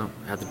 well,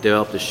 I have to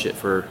develop this shit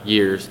for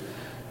years,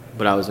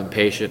 but I was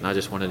impatient and I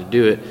just wanted to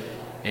do it,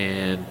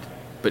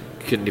 but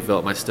couldn't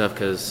develop my stuff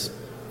because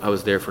I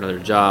was there for another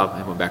job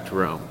and went back to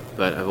Rome.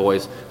 But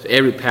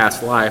every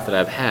past life that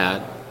I've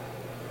had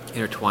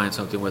intertwined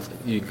something with,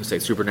 you can say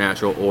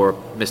supernatural or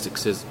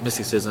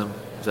mysticism.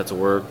 If that's a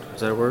word.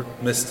 Is that a word?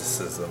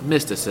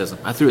 Mysticism.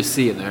 I threw a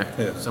C in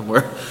there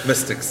somewhere.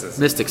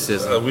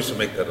 Mysticism. We should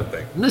make that a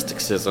thing.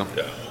 Mysticism.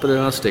 Yeah. Put it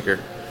on a sticker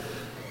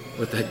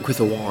with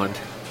a wand.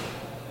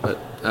 But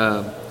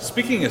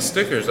speaking of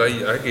stickers,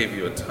 I gave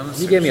you a ton of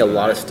stickers. You gave me a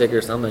lot of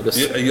stickers. I'm gonna go.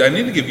 I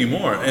need to give you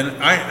more, and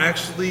I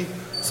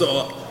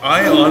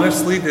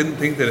honestly didn't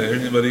think that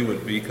anybody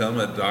would become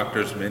a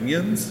Doctor's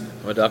Minions.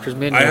 A Doctor's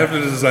Minion. I have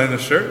to design a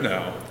shirt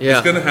now. Yeah.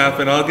 It's gonna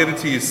happen. I'll get it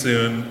to you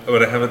soon,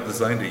 but I haven't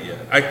designed it yet.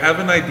 I have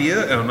an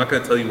idea, and I'm not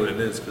gonna tell you what it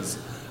is because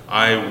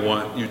I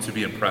want you to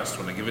be impressed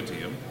when I give it to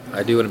you.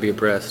 I do want to be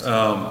impressed.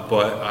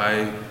 But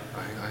I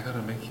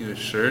gotta make you a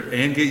shirt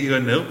and get you a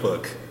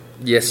notebook.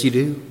 Yes, you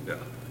do. Yeah.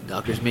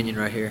 Doctor's Minion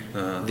right here.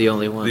 The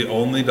only one. The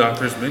only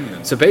Doctor's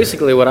Minion. So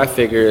basically what I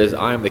figure is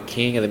I'm the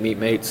king of the meat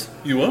mates.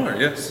 You are,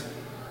 yes.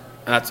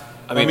 Josh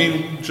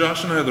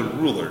and I are the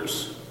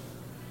rulers.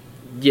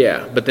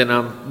 Yeah, but then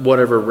I'm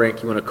whatever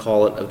rank you want to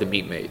call it of the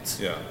meat mates.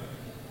 Yeah.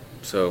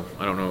 So,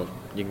 I don't know.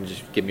 You can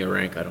just give me a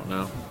rank. I don't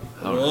know.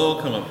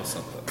 We'll come up with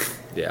something.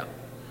 Yeah.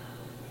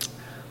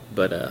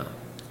 But, I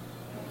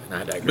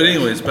digress. But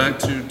anyways, back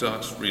to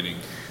Doc's reading.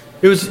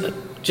 It was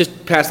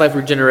just past life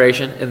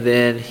regeneration, and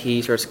then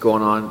he starts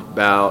going on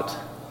about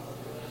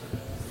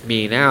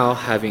me now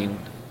having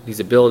these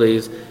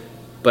abilities,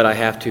 but I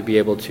have to be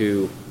able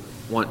to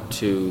want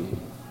to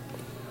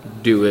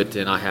do it,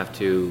 and I have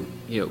to,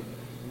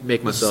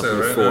 make myself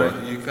move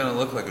forward. You kind of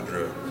look like a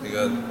druid. You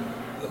got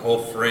the whole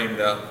framed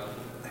out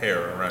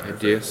hair around your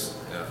face.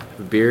 I do. Yeah.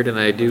 A beard, and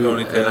I do,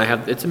 Ponytail. and I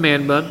have. It's a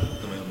man bun.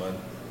 The man bun.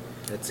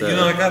 It's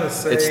I gotta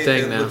say,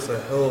 it now. Looks a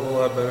hell of a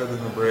lot better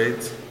than the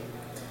braids.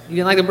 You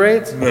didn't like the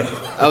braids? No.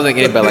 I don't think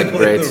anybody liked the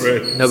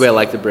braids. Nobody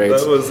liked the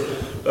braids.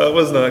 That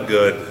was not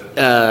good.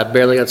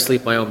 Barely got to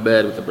sleep in my own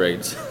bed with the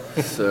braids.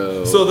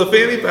 So the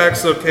fanny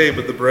pack's okay,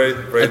 but the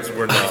braids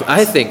were not.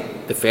 I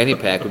think the fanny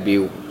pack would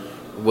be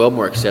well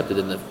more accepted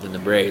than the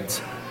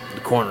braids. The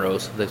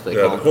cornrows. The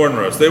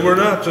cornrows. They were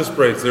not just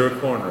braids, they were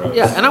cornrows.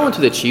 Yeah, and I went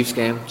to the Chiefs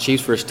game,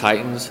 Chiefs versus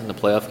Titans in the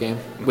playoff game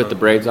with the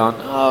braids on.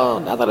 Oh,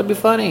 I thought it'd be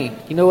funny.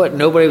 You know what?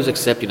 Nobody was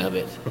accepting of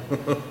it.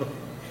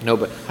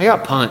 Nobody. I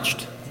got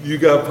punched. You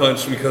got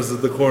punched because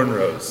of the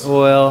cornrows.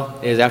 Well,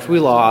 it was after we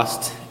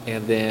lost,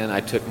 and then I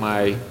took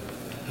my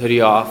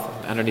hoodie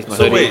off underneath my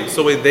hoodie.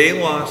 So wait,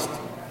 they lost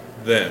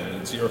then.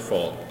 It's your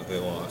fault that they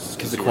lost.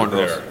 Because the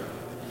cornrows.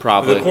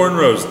 Probably. The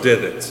cornrows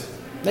did it.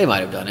 They might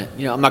have done it.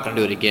 I'm not going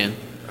to do it again.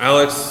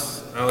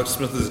 Alex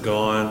Smith is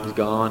gone. He's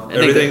gone.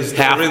 Everything's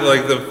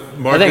like the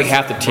Marcus, I think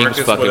half the team's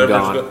fucking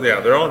gone.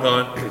 Yeah, they're all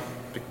gone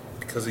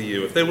because of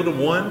you. If they would have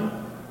won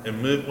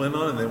and went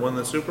on and they won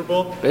the Super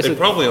Bowl, they'd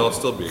probably all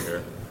still be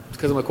here. It's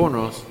because of my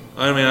cornrows.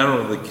 I mean, I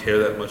don't really care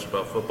that much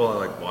about football.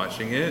 I like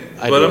watching it.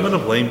 But I'm going to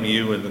blame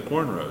you and the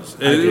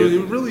cornrows.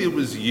 It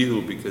was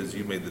you because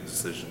you made the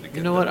decision to get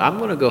You know what? I'm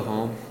going to go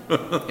home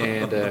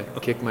and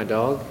kick my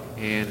dog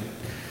and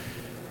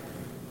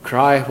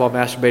cry while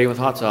masturbating with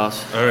hot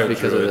sauce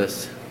because of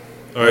this.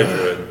 All right,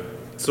 Druid.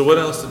 So what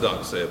else did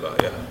Doc say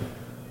about you?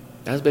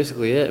 That's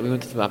basically it. We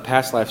went to my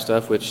past life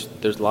stuff, which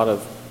there's a lot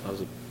of. I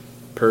was a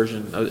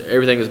Persian.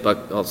 Everything is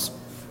about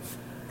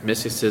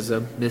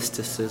mysticism,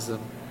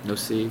 no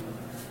C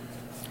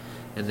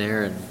in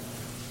there, and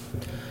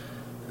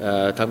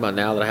talking about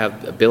now that I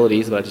have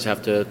abilities, but I just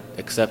have to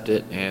accept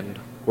it and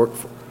work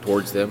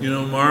towards them.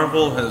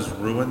 Marvel has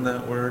ruined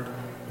that word.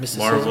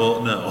 Mysticism?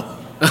 Marvel, no.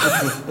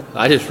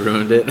 I just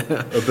ruined it.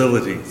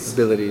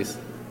 Abilities.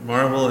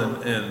 Marvel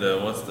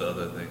and what's the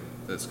other thing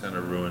that's kind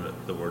of ruined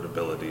the word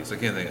abilities? I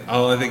can't think.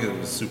 I think it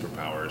was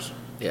superpowers.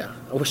 Yeah,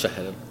 I wish I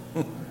had them.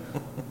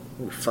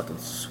 Ooh, fucking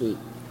sweet.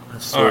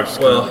 All right,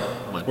 well,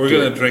 we're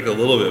going to drink a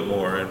little bit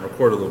more and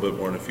record a little bit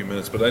more in a few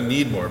minutes, but I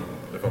need more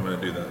if I'm going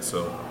to do that,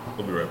 so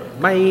we'll be right back.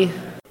 Bye.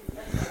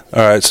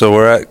 All right, so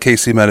we're at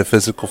KC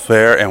Metaphysical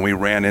Fair, and we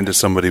ran into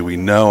somebody we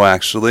know,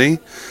 actually.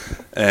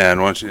 And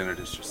why don't you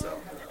introduce yourself?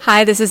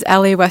 Hi, this is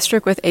Ellie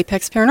Westrick with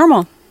Apex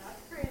Paranormal.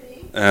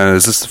 And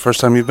is this the first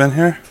time you've been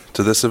here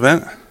to this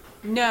event?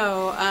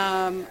 No,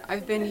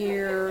 I've been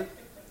here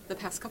the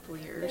past couple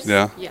of years.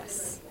 Yeah?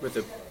 Yes.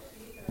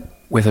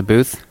 With a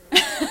booth?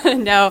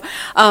 No,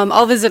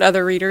 I'll visit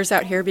other readers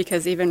out here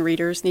because even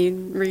readers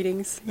need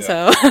readings.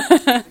 Yeah.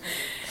 So.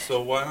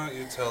 So why don't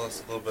you tell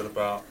us a little bit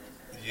about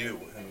you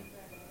and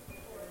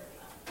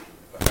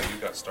how you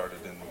got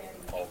started in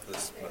all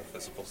this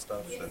metaphysical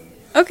stuff and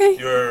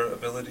your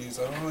abilities.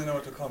 I don't really know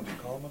what to call them. Do you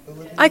call them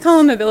abilities? I call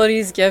them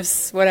abilities,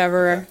 gifts,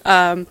 whatever.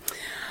 I'm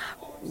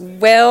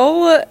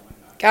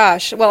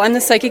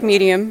the psychic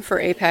medium for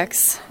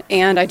Apex,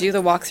 and I do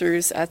the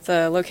walkthroughs at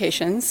the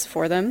locations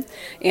for them,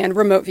 and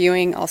remote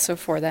viewing also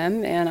for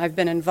them, and I've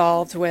been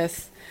involved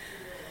with,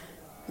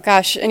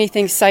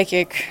 anything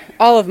psychic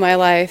all of my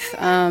life.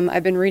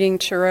 I've been reading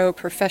tarot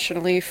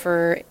professionally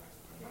for 8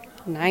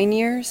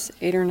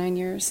 or 9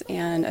 years,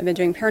 and I've been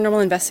doing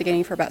paranormal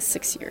investigating for about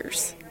 6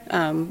 years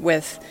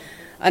with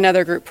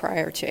another group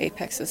prior to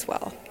Apex as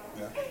well.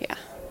 Yeah.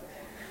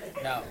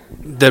 Now,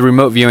 the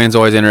remote viewing's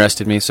always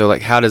interested me. So,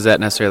 how does that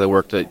necessarily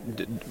work?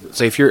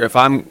 So, if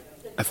I'm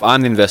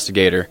the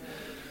investigator,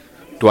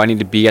 do I need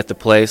to be at the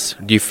place?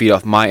 Do you feed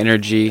off my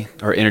energy,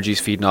 or energy's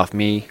feeding off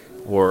me,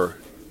 or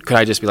could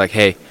I just be like,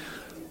 hey,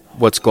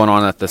 what's going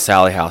on at the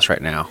Sally house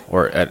right now,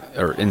 or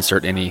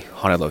insert any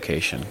haunted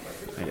location?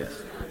 I guess.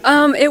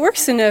 It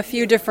works in a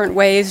few different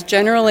ways.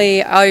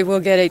 Generally, I will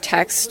get a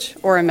text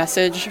or a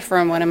message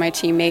from one of my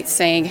teammates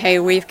saying, hey,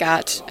 we've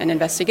got an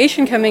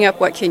investigation coming up.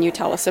 What can you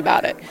tell us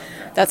about it?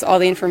 That's all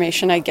the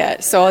information I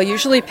get. So I'll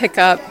usually pick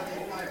up,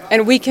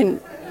 and we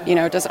can,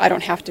 I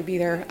don't have to be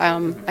there.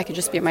 I could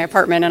just be at my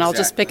apartment, and I'll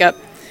just pick up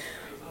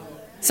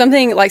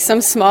something like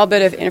some small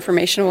bit of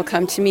information will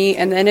come to me,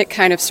 and then it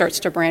kind of starts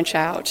to branch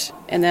out.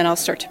 And then I'll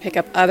start to pick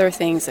up other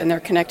things, and they're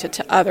connected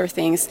to other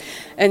things.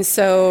 And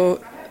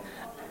so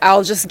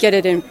I'll just get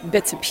it in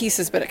bits and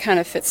pieces, but it kind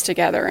of fits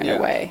together in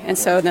a way. And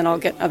so then I'll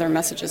get other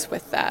messages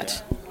with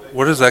that.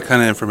 Where does that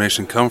kind of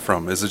information come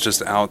from? Is it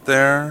just out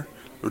there?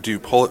 Or do you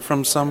pull it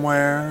from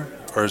somewhere?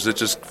 Or does it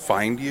just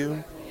find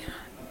you?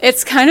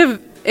 It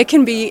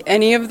can be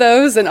any of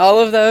those and all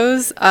of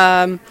those.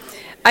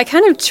 I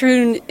kind of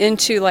tune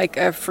into like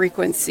a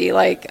frequency,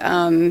 it's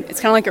kind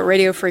of like a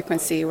radio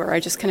frequency where I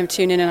just kind of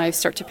tune in and I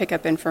start to pick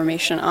up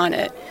information on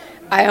it.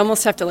 I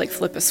almost have to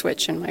flip a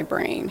switch in my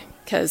brain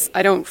because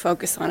I don't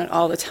focus on it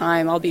all the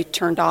time. I'll be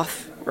turned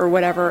off or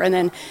whatever, and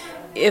then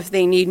if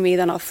they need me,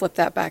 then I'll flip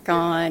that back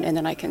on, and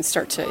then I can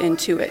start to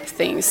intuit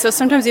things. So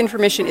sometimes the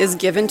information is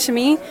given to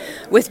me.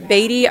 With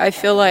Beatty, I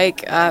feel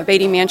like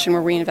Beatty Mansion,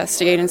 where we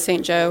investigate in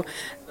St. Joe,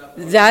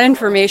 that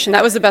information,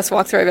 that was the best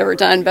walkthrough I've ever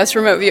done, best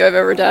remote view I've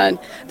ever done.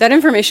 That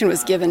information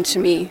was given to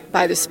me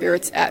by the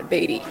spirits at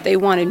Beatty. They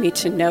wanted me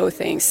to know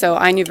things, so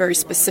I knew very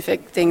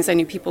specific things. I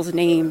knew people's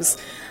names,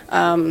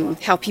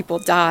 how people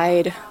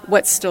died,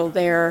 what's still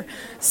there.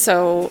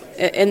 So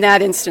in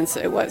that instance,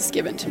 it was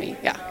given to me,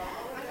 yeah.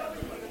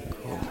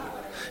 Cool.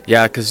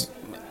 Yeah, because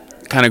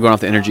kind of going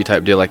off the energy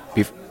type deal, like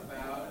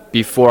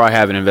before I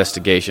have an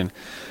investigation,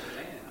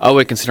 I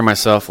would consider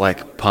myself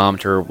like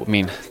pumped, or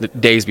the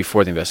days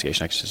before the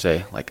investigation, I should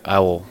say. Like I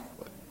will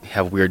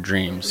have weird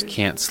dreams,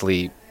 can't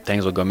sleep,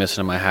 things will go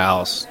missing in my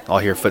house. I'll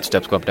hear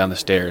footsteps go up down the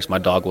stairs. My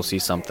dog will see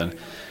something.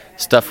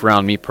 Stuff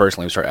around me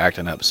personally will start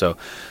acting up. So,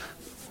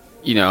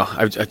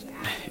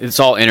 it's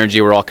all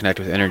energy. We're all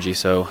connected with energy.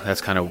 So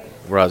that's kind of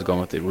where I was going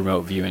with the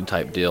remote viewing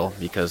type deal.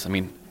 Because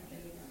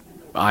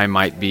I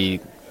might be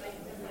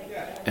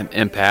an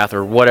empath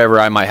or whatever.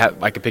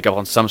 I could pick up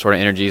on some sort of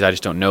energies. I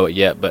just don't know it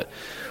yet, but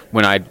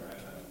when I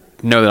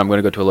know that I'm going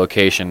to go to a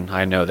location,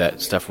 I know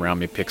that stuff around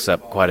me picks up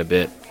quite a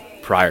bit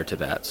prior to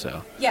that.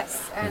 So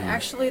yes, and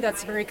actually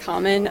that's very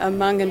common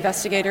among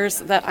investigators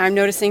that I'm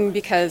noticing,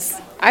 because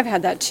I've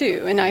had that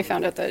too, and I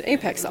found out that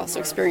Apex also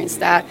experienced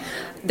that.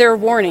 There are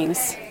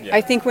warnings. Yeah. I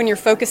think when you're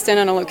focused in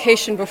on a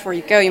location before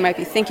you go, you might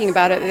be thinking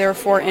about it,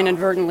 therefore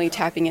inadvertently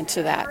tapping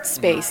into that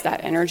space,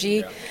 that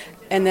energy.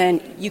 And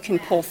then you can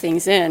pull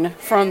things in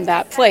from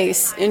that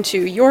place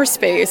into your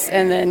space,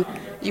 and then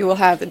you will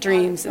have the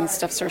dreams and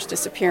stuff starts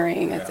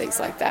disappearing and things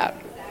like that.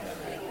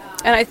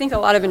 And I think a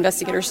lot of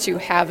investigators, too,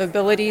 have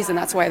abilities, and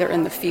that's why they're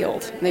in the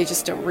field. They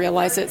just don't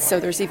realize it, so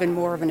there's even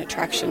more of an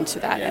attraction to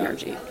that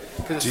energy.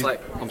 Because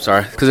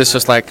it's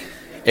just like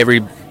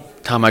every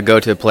time I go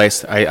to a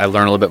place, I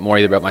learn a little bit more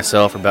either about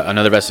myself or about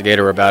another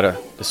investigator or about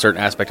a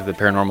certain aspect of the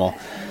paranormal.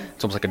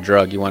 It's almost like a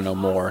drug. You want to know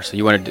more. So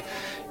you want to,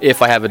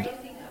 if I have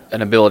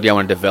an ability, I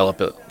want to develop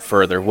it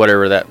further,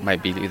 whatever that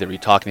might be, either be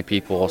talking to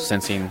people,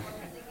 sensing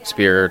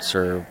spirits,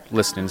 or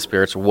listening to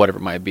spirits, or whatever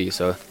it might be.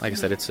 So like I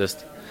said, it's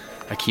just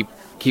got to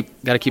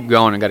keep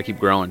going and got to keep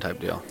growing type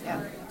deal.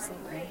 Yeah,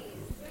 absolutely.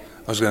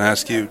 I was going to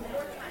ask you,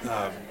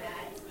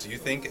 do you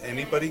think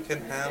anybody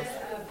can have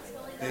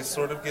these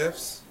sort of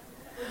gifts,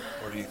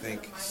 or do you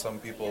think some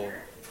people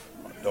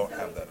don't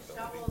have that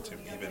ability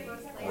to even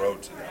grow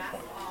to that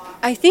point?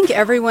 I think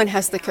everyone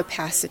has the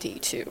capacity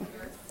to.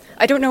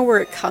 I don't know where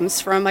it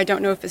comes from. I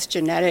don't know if it's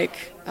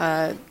genetic.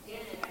 I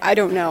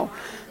don't know.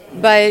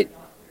 But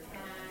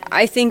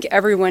I think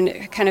everyone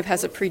kind of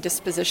has a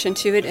predisposition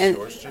to it. Is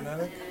yours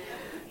genetic?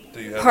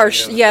 Do you have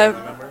family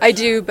members? I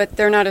do, but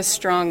they're not as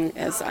strong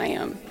as I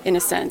am, in a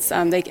sense.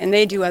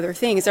 They do other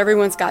things.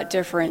 Everyone's got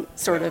different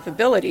sort of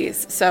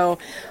abilities. So,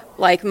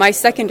 like, my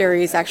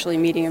secondary is actually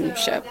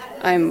mediumship.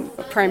 I'm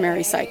a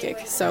primary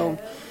psychic. So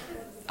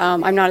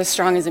I'm not as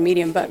strong as a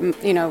medium, but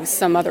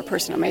some other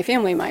person in my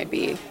family might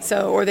be.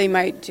 So, or they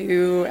might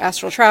do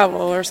astral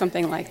travel or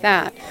something like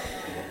that.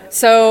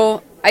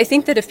 So I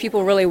think that if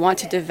people really want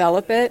to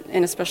develop it,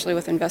 and especially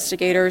with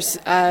investigators,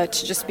 to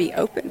just be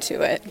open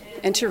to it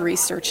and to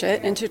research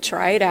it and to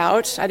try it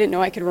out. I didn't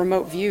know I could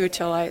remote view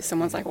till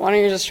someone's like, "Why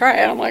don't you just try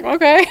it?" I'm like,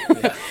 "Okay."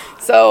 Yeah.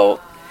 So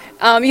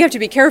you have to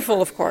be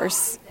careful, of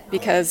course,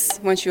 because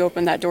once you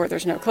open that door,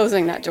 there's no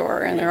closing that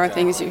door, and there are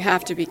things you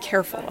have to be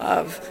careful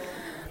of.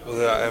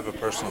 Well, I have a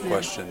personal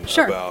question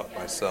about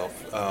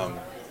myself.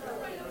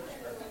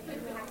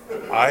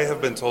 I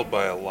have been told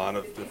by a lot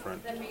of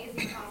different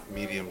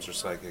mediums or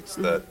psychics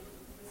that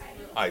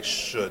I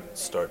should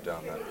start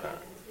down that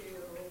path,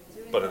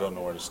 but I don't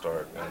know where to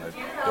start, and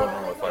I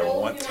don't know if I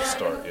want to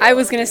start yet. I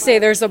was going to say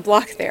there's a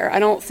block there. I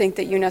don't think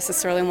that you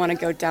necessarily want to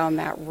go down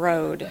that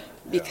road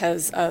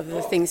because of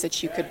the things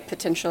that you could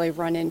potentially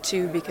run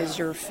into, because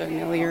you're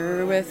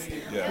familiar with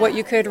what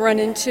you could run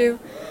into.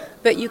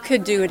 But you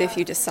could do it if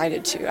you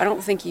decided to. I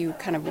don't think you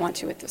kind of want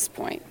to at this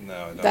point.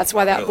 No, that's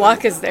why that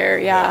block is there,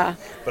 yeah.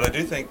 But I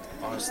do think,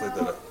 honestly,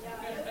 that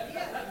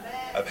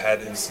I've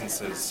had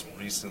instances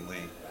recently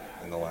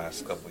in the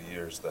last couple of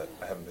years that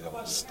I haven't been able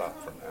to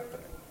stop from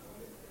happening.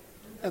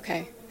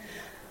 Okay.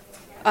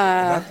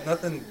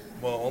 Nothing,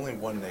 well, only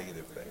one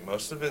negative thing.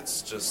 Most of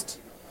it's just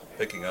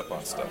picking up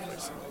on stuff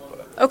recently.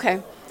 But.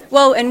 Okay.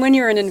 Well, and when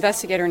you're an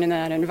investigator in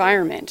that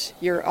environment,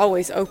 you're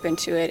always open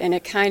to it, and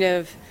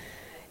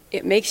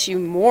it makes you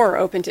more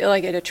open to it,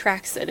 like it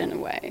attracts it in a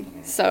way.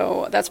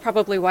 So that's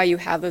probably why you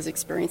have those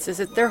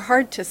experiences. They're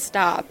hard to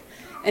stop,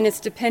 and it's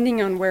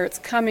depending on where it's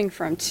coming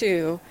from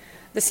too.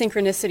 The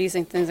synchronicities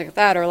and things like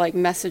that are like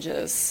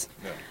messages,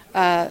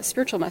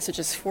 spiritual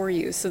messages for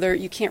you. So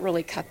you can't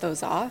really cut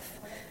those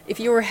off. If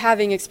you were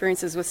having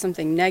experiences with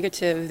something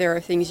negative, there are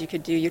things you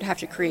could do. You'd have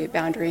to create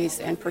boundaries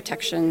and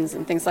protections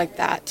and things like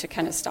that to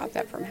kind of stop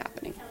that from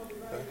happening.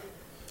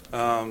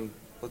 Okay.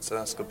 Let's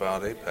ask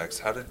about Apex.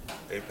 How did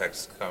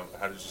Apex come?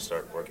 How did you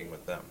start working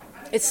with them?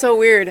 It's so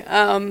weird.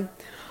 I've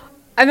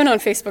been on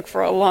Facebook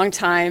for a long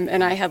time,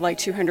 and I had like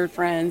 200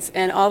 friends,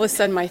 and all of a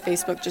sudden my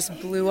Facebook just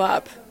blew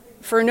up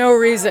for no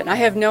reason. I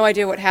have no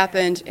idea what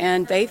happened,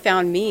 and they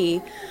found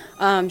me.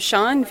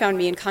 Sean found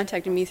me and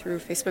contacted me through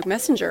Facebook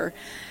Messenger,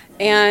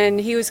 And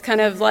he was kind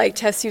of like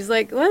testing. He was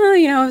like,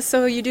 well,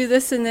 so you do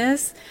this and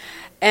this.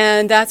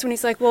 And that's when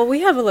he's like, well,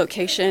 we have a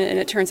location. And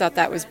it turns out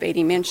that was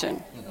Beatty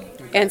Mansion.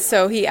 And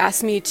so he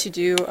asked me to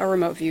do a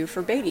remote view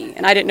for Beatty.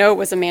 And I didn't know it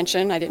was a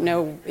mansion. I didn't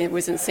know it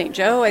was in St.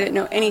 Joe. I didn't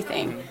know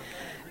anything.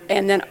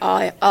 And then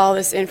all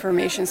this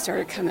information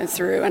started coming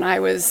through. And I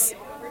was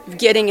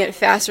getting it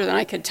faster than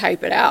I could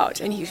type it out.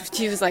 And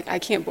he was like, I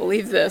can't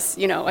believe this.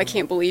 I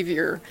can't believe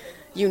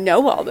you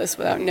know all this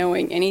without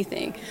knowing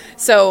anything.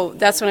 So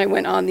that's when I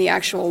went on the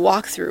actual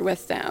walkthrough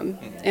with them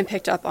and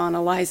picked up on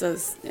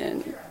Eliza's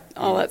and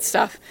all that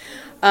stuff.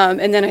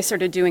 And then I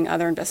started doing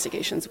other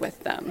investigations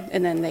with them,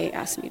 and then they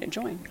asked me to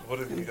join. What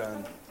have you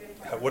done?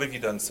 What have you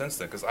done since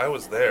then? Because I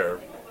was there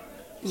for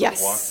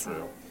Yes. the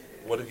walkthrough.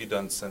 What have you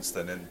done since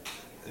then? And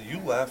you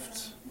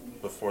left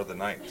before the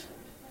night.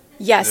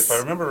 Yes. And if I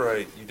remember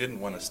right, you didn't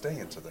want to stay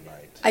into the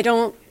night. I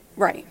don't.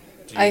 Right.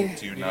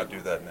 Do you not do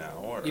that now?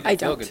 Or? You didn't I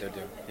feel don't. good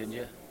though, didn't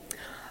you?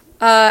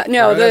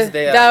 No, Or that was the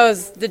day that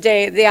was the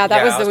day. Yeah, that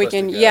Yeah, was I the was supposed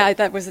weekend. to go. Yeah,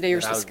 that was the day you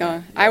were But I supposed to was go.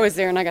 there, I yeah. was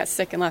there and I got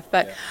sick and left.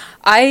 But Yeah.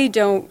 I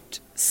don't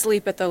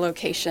sleep at the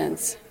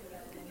locations.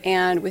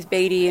 And with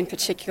Beatty in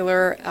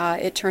particular,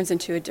 it turns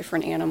into a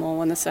different animal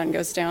when the sun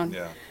goes down.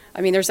 Yeah. I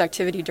mean, there's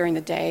activity during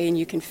the day and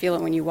you can feel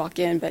it when you walk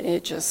in, but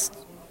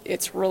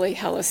it's really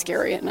hella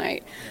scary at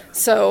night.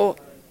 So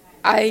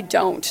I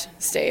don't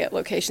stay at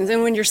locations.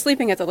 And when you're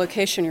sleeping at the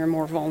location, you're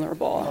more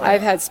vulnerable.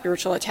 I've had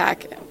spiritual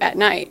attack at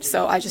night,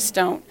 so I just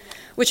don't.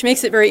 Which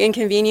makes it very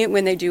inconvenient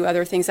when they do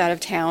other things out of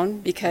town,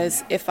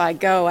 because if I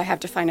go, I have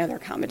to find other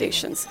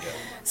accommodations.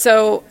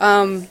 So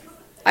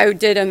I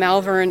did a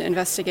Malvern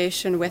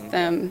investigation with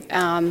them.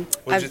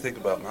 What did you think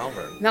about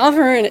Malvern?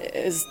 Malvern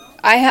is...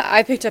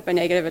 I picked up a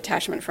negative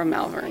attachment from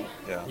Malvern.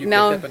 Yeah. You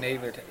Mal- picked up a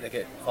neighbor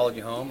that followed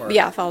you home? Or?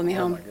 Yeah, followed me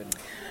Oh, home. my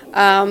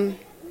goodness.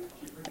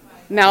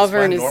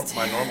 Malvern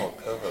My normal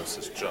co-host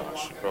is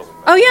Josh. You probably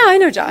know Oh, him. yeah, I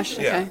know Josh.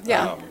 Okay,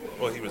 yeah.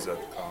 Well, he was at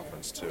the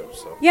conference too,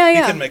 so Yeah, he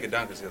yeah. couldn't make it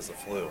down because he has the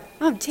flu.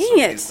 Oh, dang So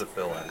it. he's the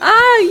fill-in.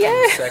 Ah,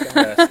 yeah. Second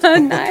best.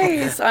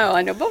 Nice. Oh,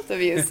 I know both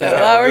of you, so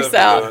that works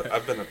out.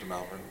 I've been up to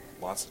Malvern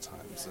lots of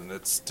times, and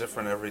it's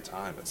different every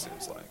time, it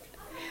seems like.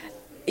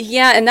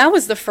 Yeah, and that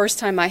was the first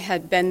time I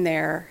had been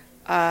there,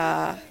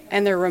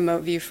 and the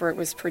remote view for it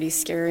was pretty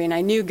scary. And I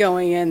knew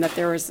going in that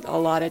there was a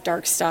lot of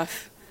dark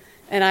stuff,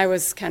 and I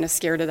was kind of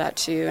scared of that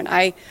too. And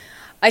I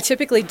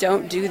typically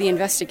don't do the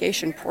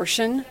investigation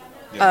portion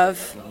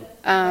of,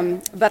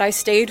 but I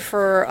stayed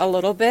for a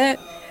little bit,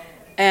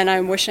 and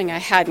I'm wishing I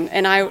hadn't.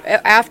 And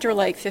after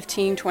like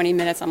 15, 20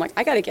 minutes, I'm like,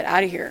 I got to get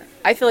out of here.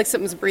 I feel like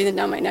something's breathing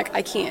down my neck.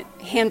 I can't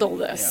handle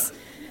this. Yeah.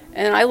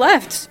 And I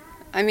left.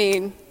 I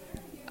mean,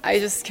 I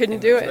just couldn't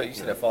do So it. you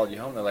said I followed you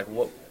home. They're like,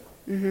 what?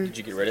 Did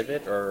you get rid of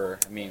it, or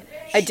I mean?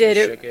 I did.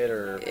 You shook it,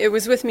 or? It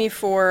was with me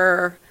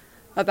for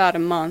about a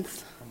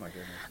month. Oh my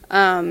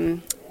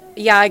goodness.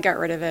 Yeah, I got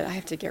rid of it. I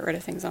have to get rid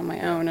of things on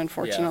my own,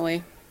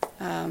 unfortunately.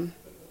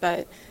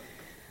 But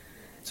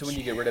So when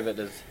you get rid of it,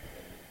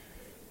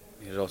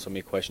 there's also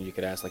a question you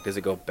could ask, like, does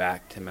it go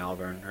back to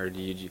Malvern, or do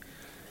you?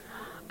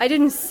 I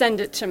didn't send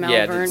it to Yeah,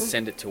 Malvern. just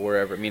send it to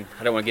wherever. I mean,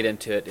 I don't want to get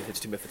into it if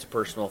it's a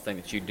personal thing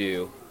that you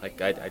do.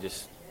 Like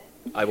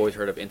I've always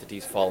heard of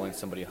entities following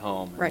somebody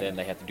home, and Right. then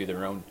they have to do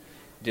their own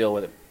deal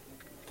with it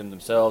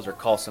themselves, or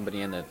call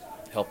somebody in to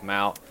help them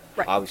out.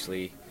 Right.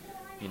 Obviously,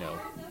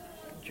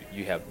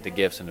 you have the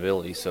gifts and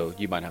abilities, so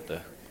you might have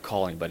to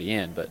call anybody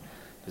in. But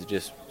does it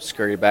just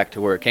scurry back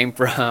to where it came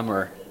from,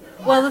 or?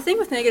 Well, the thing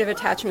with negative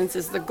attachments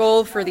is the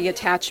goal for the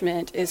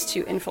attachment is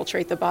to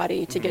infiltrate the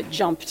body, to get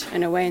jumped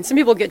in a way. And some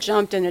people get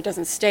jumped and it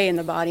doesn't stay in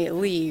the body, it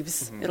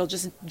leaves. It'll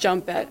just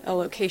jump at a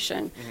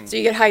location. So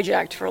you get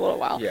hijacked for a little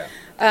while. Yeah.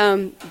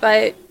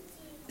 But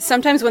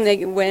sometimes when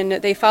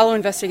they follow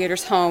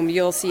investigators home,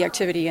 you'll see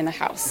activity in the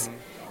house.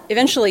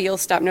 Eventually you'll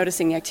stop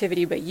noticing the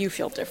activity, but you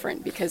feel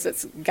different because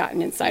it's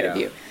gotten inside of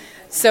Yeah. you.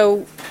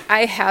 So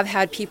I have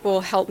had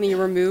people help me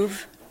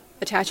remove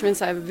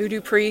attachments. I have a voodoo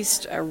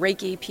priest,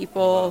 Reiki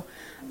people,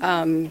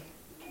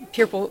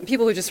 people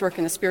who just work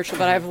in the spiritual,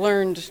 but I've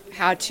learned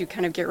how to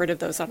kind of get rid of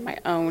those on my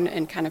own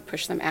and kind of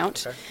push them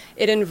out. Okay.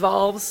 It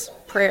involves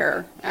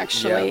prayer,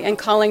 actually, Yeah. and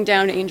calling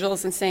down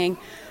angels and saying,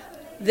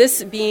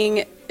 this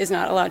being is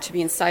not allowed to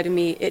be inside of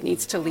me. It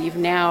needs to leave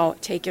now.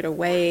 Take it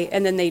away.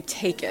 And then they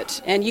take it.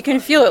 And you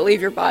can feel it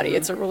leave your body.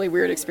 It's a really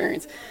weird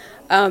experience.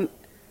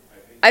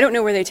 I don't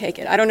know where they take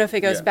it. I don't know if it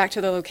goes Yeah. back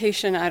to the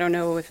location. I don't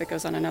know if it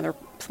goes on another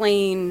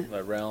plane.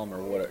 The realm or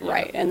whatever. Yeah.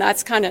 Right. And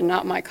that's kind of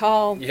not my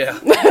call. Yeah.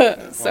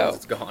 So as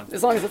it's gone.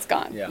 as long as it's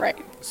gone. Yeah. Right.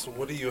 So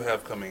what do you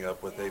have coming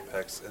up with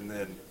Apex? And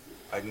then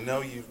I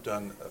know you've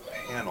done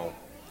a panel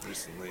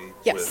recently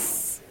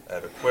Yes.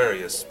 at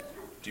Aquarius.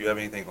 Do you have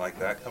anything like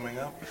that coming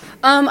up?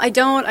 I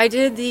don't. I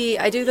do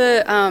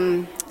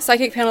the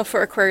psychic panel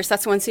for Aquarius.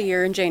 That's once a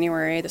year in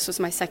January. This was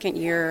my second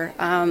year.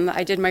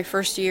 I did my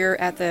first year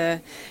at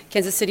the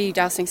Kansas City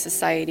Dowsing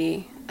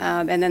Society,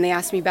 and then they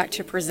asked me back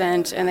to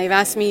present, and they've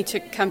asked me to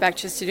come back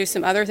just to do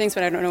some other things,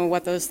 but I don't know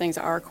what those things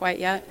are quite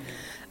yet.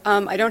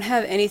 I don't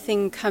have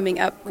anything coming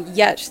up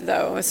yet,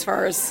 though, as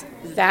far as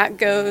that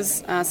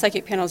goes.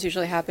 Psychic panels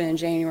usually happen in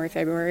January,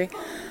 February.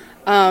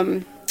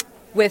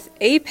 With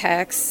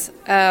Apex,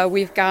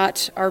 we've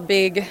got our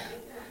big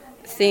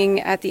thing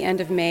at the end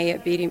of May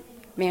at Beatty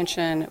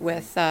Mansion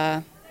with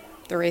the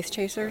Wraith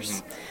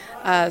Chasers.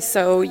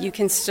 So you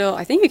can still,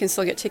 I think you can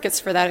still get tickets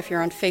for that if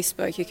you're on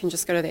Facebook. You can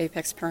just go to the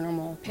Apex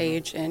Paranormal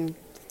page and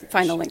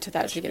find the link to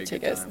that to get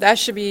tickets. That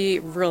should be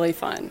really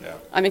fun. Yeah.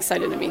 I'm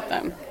excited to meet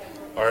them.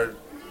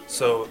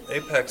 So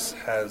Apex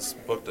has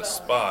booked a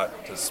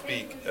spot to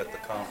speak at the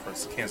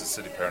conference, Kansas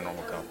City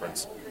Paranormal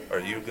Conference. Are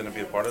you going to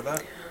be a part of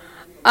that?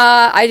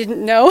 I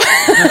didn't know.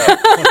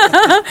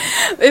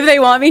 If they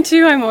want me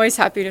to, I'm always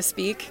happy to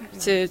speak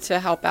to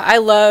help out. I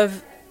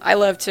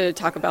love to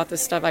talk about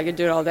this stuff. I could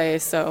do it all day.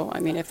 So I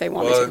mean, if they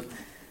want me to,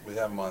 we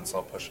have months.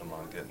 I'll push them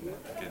on getting you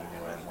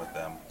in with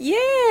them.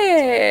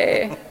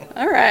 Yay!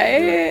 All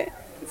right.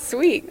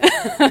 Sweet. All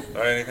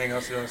right, anything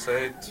else you want to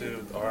say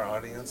to our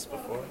audience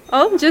before?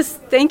 Oh,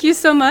 just thank you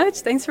so much.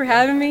 Thanks for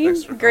having me.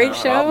 Thanks for Great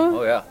coming show.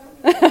 Oh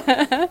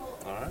yeah.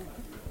 All right.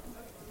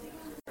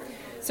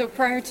 So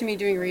prior to me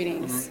doing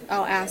readings,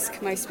 I'll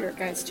ask my spirit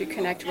guides to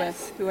connect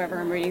with whoever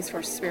I'm reading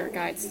for spirit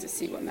guides to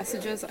see what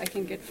messages I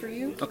can get for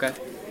you. Okay.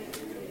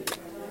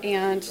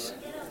 And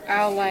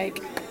I'll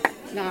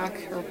knock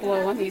or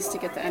blow on these to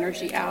get the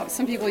energy out.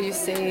 Some people use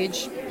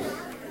sage,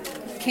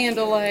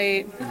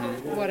 candlelight,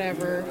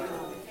 whatever.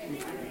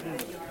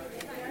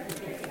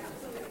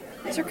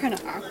 These are kind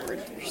of awkward.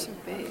 They're so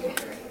big.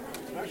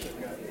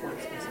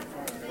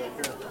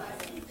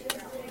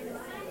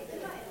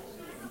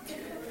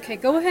 Okay,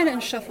 go ahead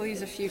and shuffle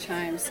these a few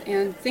times.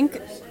 And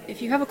think,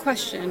 if you have a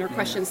question or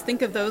questions,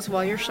 think of those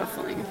while you're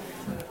shuffling.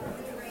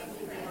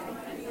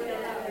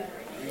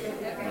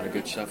 Not a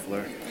good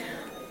shuffler.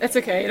 That's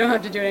okay. You don't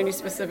have to do it any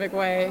specific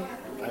way.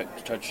 I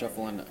tried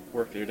shuffling at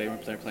work the other day when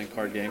they were playing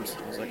card games.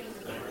 I was like,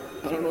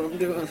 I don't know what I'm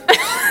doing.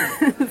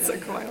 It's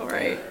like a while,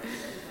 right?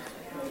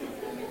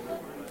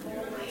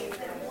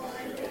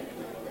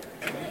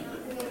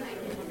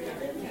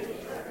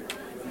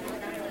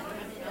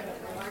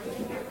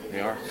 They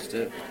are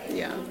stiff.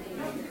 Yeah.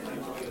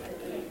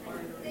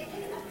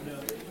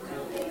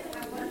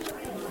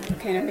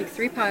 Okay, now make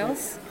 3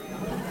 piles.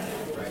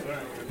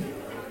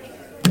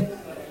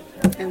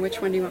 And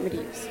which one do you want me to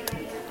use?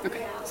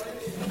 Okay.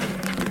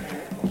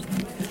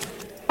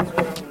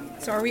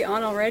 So are we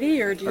on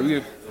already, or do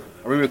you...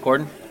 Are we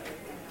recording?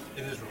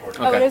 It is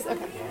recording. Oh, it is?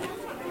 Okay.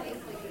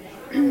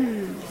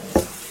 I'm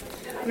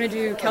going to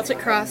do Celtic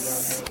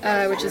Cross,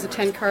 which is a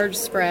 10-card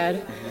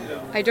spread.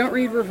 I don't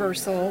read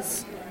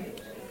reversals.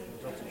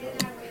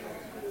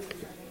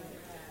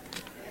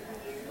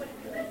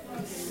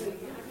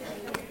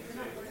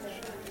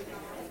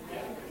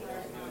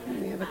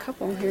 We have a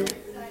couple here.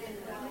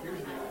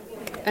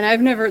 And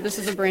I've never, this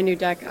is a brand new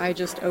deck. I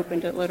just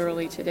opened it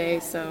literally today,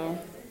 so...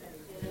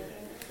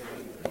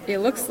 It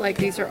looks like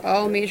these are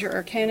all major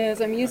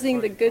arcanas. I'm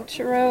using the Good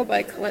Tarot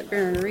by Colette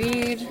Baron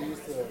Reed.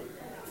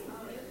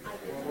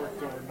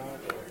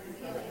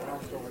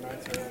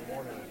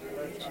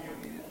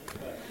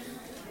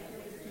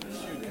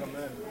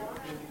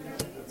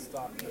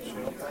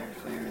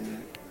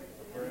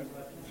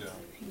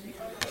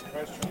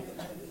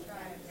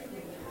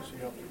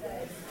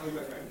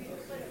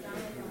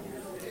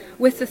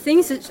 With the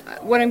things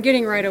that, what I'm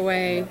getting right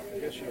away,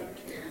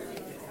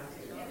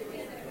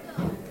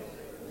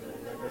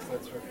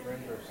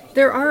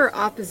 there are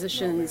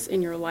oppositions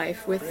in your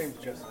life with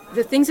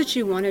the things that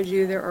you want to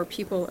do. There are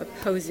people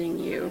opposing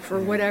you for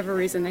whatever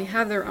reason. They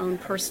have their own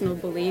personal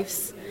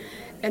beliefs,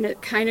 and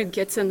it kind of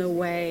gets in the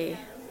way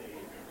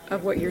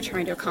of what you're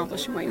trying to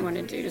accomplish and what you want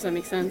to do. Does that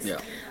make sense? Yeah.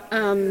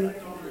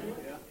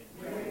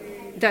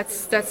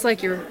 That's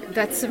like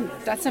that's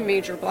a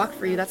major block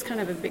for you. That's kind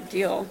of a big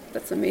deal.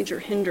 That's a major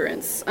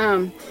hindrance.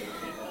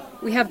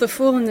 We have the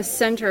Fool in the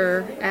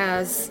center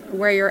as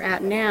where you're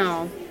at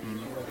now.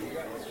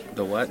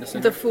 The what?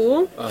 The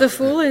Fool. Oh. The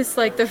Fool is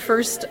like the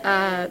first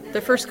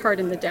card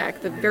in the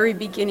deck. The very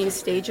beginning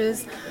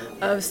stages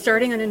of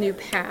starting on a new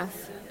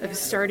path, of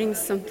starting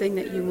something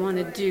that you want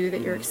to do,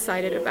 that you're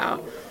excited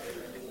about.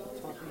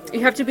 You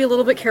have to be a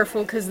little bit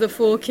careful because the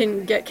Fool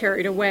can get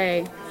carried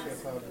away.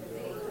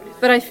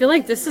 But I feel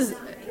like this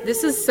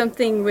is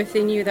something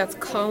within you that's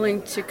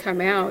calling to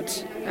come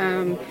out,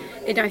 and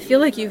I feel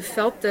like you've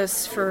felt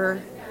this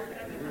for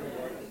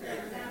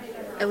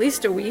at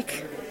least a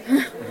week.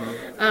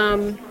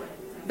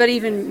 But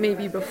even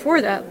maybe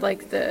before that,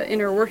 like the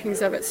inner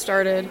workings of it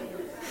started.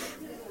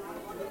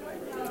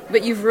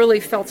 But you've really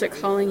felt it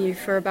calling you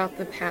for about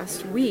the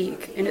past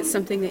week, and it's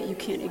something that you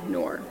can't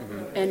ignore,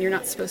 and you're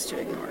not supposed to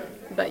ignore.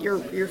 But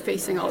you're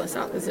facing all this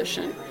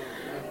opposition.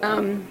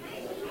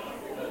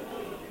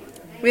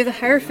 We have the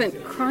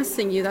Hierophant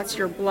crossing you. That's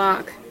your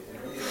block.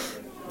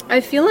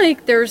 I feel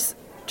like there's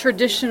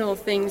traditional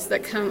things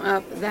that come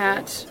up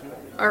that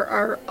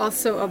are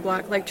also a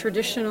block, like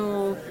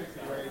traditional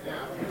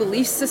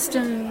belief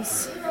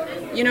systems.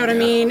 You know what I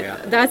mean? Yeah.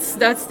 That's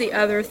the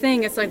other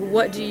thing. It's like,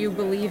 what do you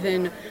believe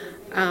in?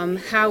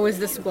 How is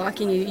this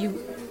blocking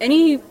you?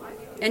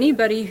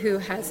 Anybody who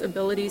has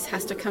abilities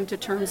has to come to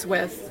terms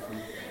with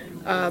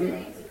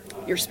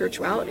your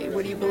spirituality.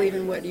 What do you believe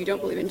in? What you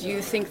don't believe in? Do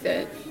you think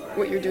that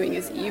what you're doing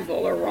is evil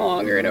or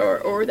wrong,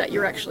 or that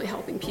you're actually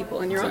helping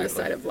people and you're on the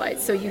side of light?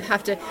 So you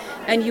have to,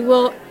 and you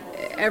will,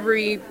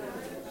 every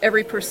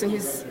person who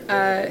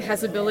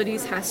has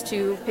abilities has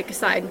to pick a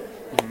side,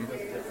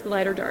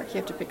 light or dark. You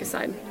have to pick a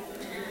side.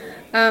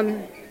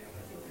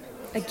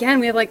 Again,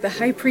 we have like the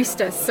high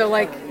priestess. So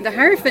like the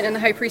Hierophant and the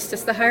high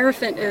priestess. The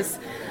Hierophant is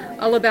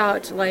all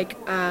about like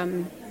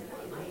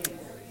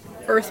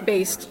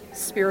earth-based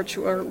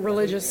spiritual or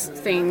religious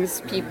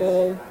things,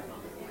 people,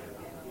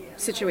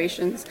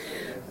 situations.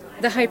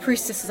 The high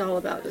priestess is all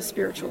about the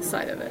spiritual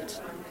side of it.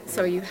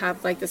 So you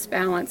have like this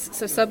balance.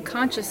 So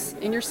subconscious,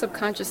 in your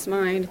subconscious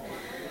mind,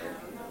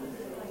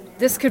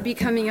 this could be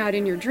coming out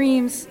in your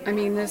dreams. I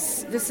mean,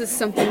 this is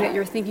something that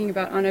you're thinking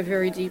about on a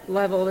very deep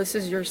level. This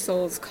is your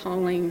soul's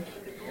calling.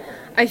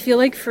 I feel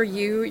like for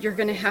you, you're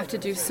going to have to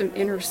do some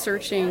inner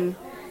searching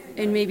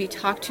and maybe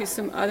talk to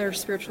some other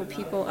spiritual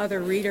people, other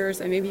readers,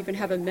 and maybe even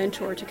have a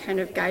mentor to kind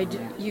of guide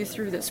you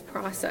through this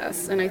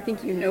process. And I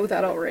think you know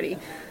that already.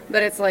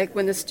 But it's like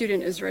when the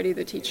student is ready,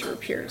 the teacher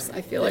appears.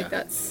 I feel like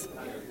that's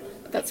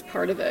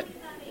part of it.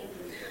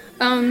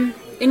 In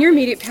your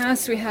immediate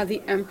past, we have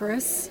the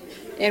Empress,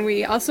 and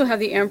we also have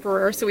the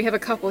Emperor. So we have a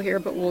couple here,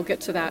 but we'll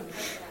get to that.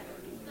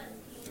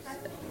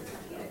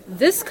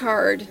 This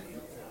card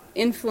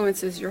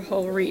influences your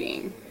whole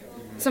reading.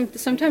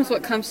 Sometimes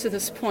what comes to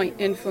this point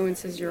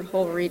influences your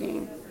whole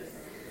reading.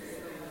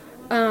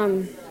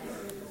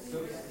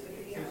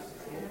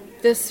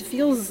 This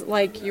feels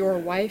like your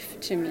wife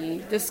to me.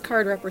 This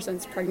card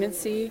represents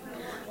pregnancy,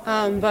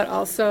 but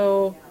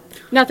also,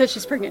 not that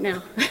she's pregnant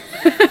now.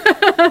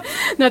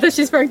 Not that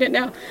she's pregnant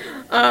now.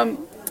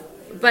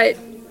 But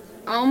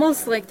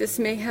almost like this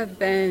may have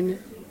been,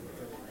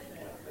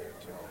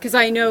 because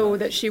I know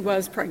that she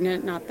was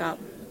pregnant not that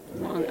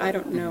long, I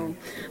don't know.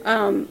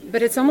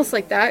 But it's almost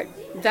like that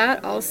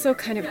also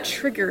kind of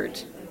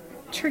triggered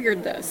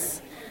this.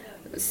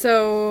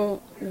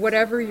 So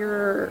whatever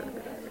you're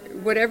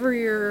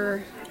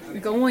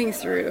going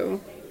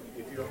through,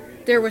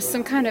 there was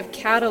some kind of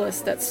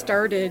catalyst that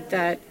started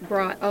that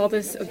brought all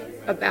this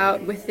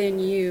about within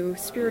you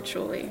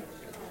spiritually.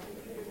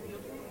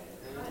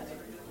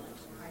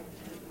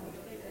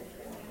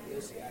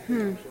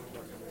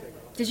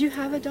 Did you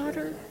have a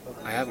daughter?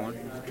 I have one.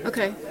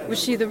 Okay.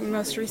 Was she the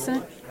most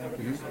recent?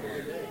 Mm-hmm.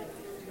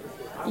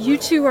 You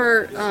two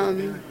are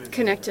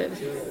connected.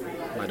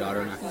 My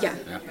daughter and I? Yeah,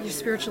 you're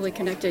spiritually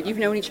connected. You've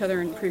known each other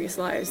in previous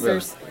lives.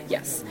 Really?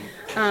 Yes.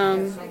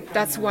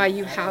 That's why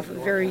you have a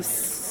very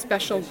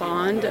special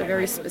bond, a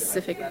very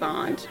specific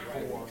bond.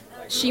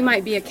 She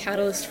might be a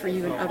catalyst for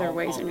you in other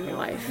ways in your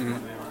life.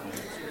 Mm-hmm.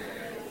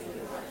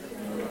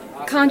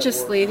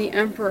 Consciously, the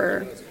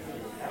Emperor.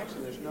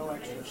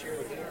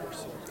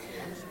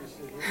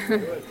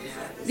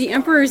 The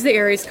Emperor is the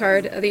Aries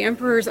card. The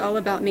Emperor is all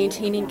about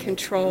maintaining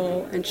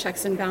control and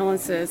checks and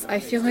balances. I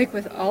feel like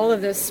with all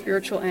of this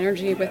spiritual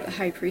energy with the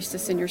High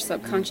Priestess in your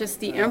subconscious,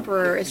 the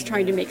Emperor is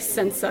trying to make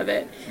sense of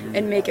it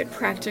and make it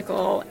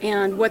practical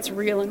and what's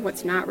real and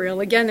what's not real.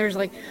 Again, there's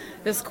like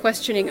this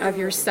questioning of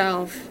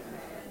yourself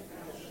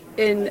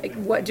in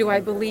what do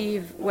I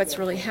believe, what's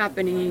really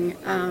happening,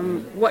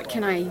 what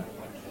can I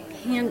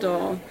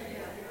handle?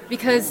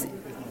 Because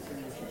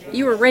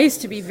you were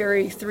raised to be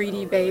very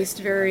 3D based,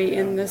 very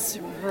in this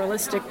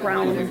realistic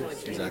realm.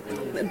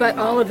 Exactly. But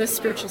all of this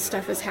spiritual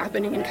stuff is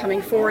happening and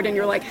coming forward, and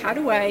you're like, how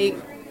do I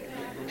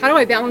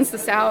balance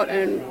this out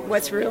and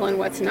what's real and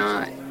what's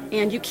not?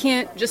 And you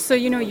can't, just so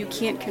you know, you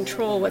can't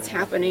control what's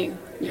happening.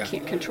 You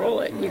can't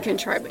control it. You can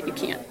try, but you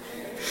can't.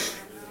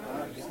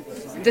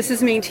 This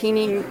is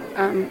maintaining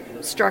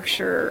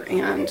structure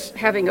and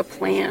having a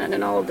plan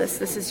and all of this.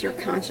 This is your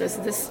conscious.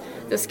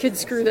 This could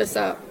screw this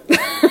up.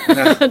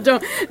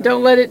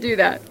 Don't let it do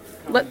that.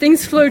 Let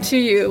things flow to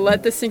you.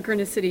 Let the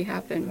synchronicity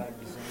happen.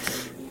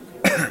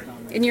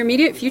 In your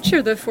immediate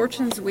future, the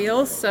Fortune's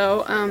wheel.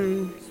 So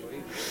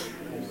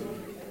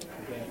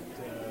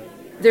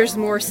there's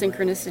more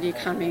synchronicity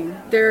coming.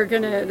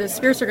 The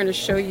spirits are gonna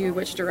show you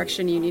which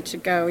direction you need to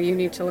go. You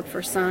need to look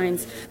for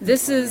signs.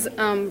 This is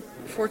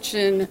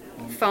fortune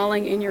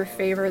falling in your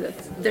favor.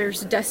 That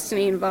there's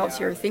destiny involved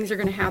here. Things are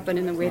gonna happen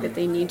in the way that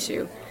they need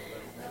to.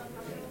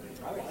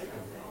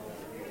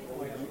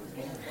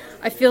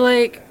 I feel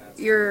like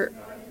you're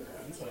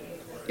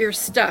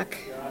stuck.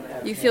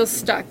 You feel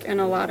stuck in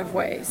a lot of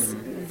ways.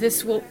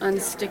 This will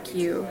unstick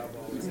you.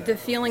 That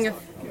feeling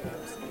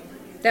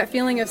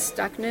of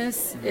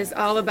stuckness is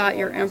all about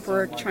your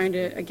Emperor trying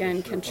to,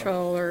 again,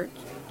 control or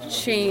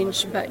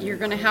change, but you're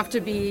going to have to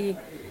be,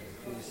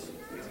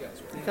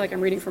 I feel like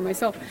I'm reading for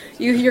myself,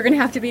 you're going to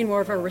have to be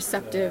more of a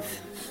receptive,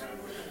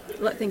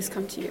 let things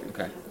come to you.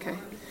 Okay.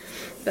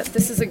 But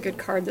this is a good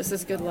card. This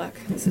is good luck.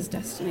 This is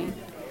destiny.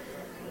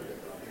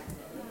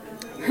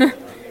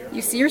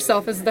 You see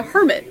yourself as the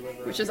Hermit,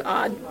 which is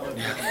odd.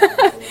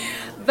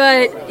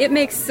 But it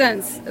makes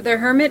sense. The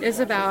Hermit is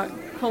about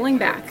pulling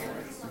back,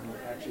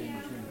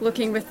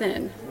 looking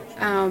within.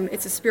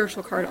 It's a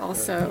spiritual card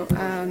also.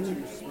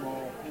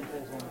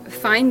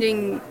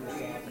 Finding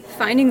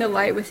finding the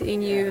light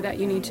within you that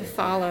you need to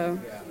follow.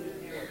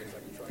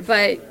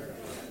 But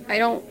I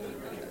don't,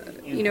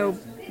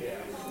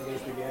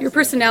 your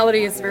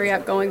personality is very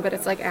outgoing, but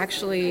it's like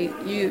actually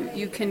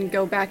you can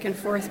go back and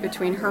forth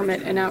between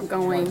hermit and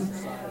outgoing,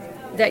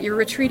 that you're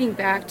retreating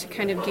back to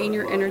kind of gain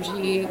your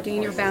energy,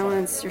 gain your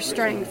balance, your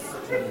strength.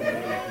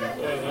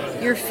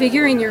 You're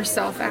figuring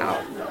yourself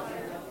out.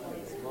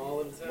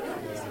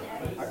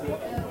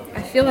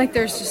 I feel like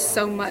there's just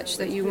so much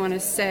that you want to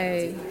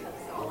say.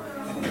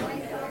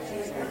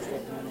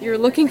 You're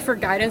looking for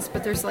guidance,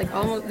 but there's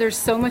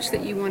so much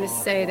that you want to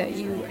say that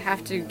you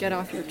have to get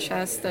off your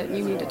chest, that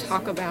you need to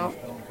talk about.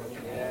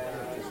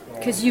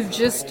 Because you've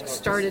just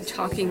started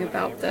talking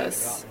about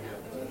this,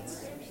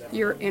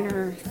 your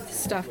inner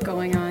stuff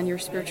going on, your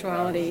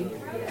spirituality.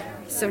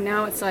 So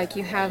now it's like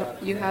you have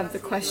the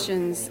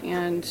questions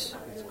and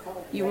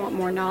you want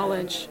more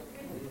knowledge.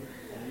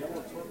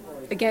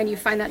 Again, you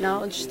find that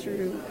knowledge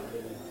through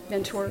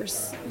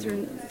mentors,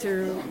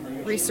 through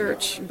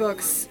research,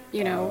 books,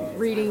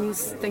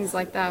 readings, things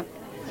like that.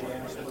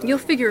 You'll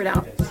figure it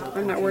out.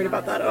 I'm not worried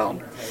about that at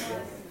all.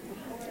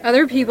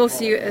 Other people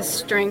see you as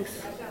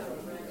strength.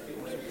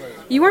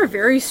 You are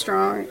very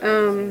strong.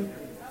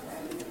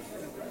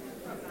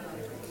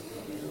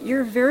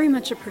 You're very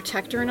much a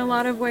protector in a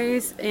lot of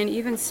ways, and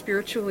even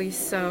spiritually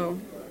so.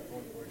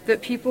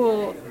 That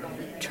people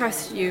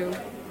trust you.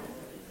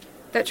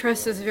 That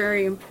trust is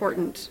very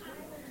important.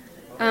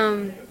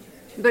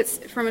 But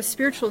from a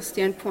spiritual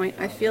standpoint,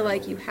 I feel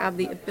like you have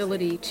the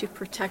ability to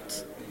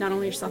protect not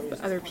only yourself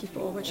but other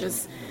people, which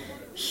is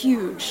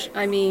huge.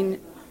 I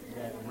mean,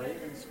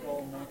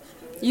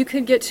 you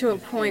could get to a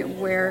point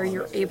where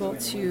you're able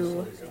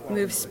to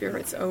move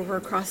spirits over,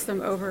 cross them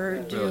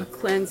over, do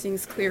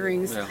cleansings,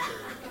 clearings. Yeah.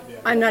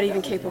 I'm not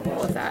even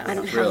capable of that. I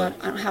don't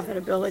have that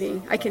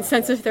ability. I can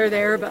sense if they're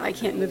there, but I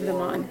can't move them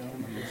on.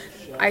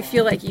 I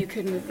feel like you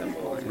could move them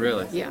on.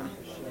 Really? Yeah.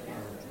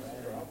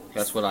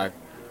 That's what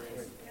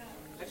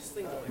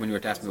when you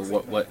were asking me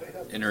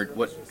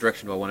what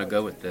direction do I want to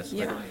go with this?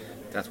 Yeah.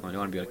 That's when I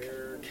want to be able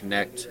to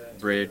connect,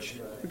 bridge,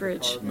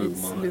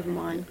 move them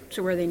on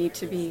to where they need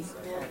to be.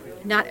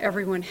 Not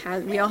everyone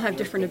has. We all have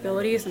different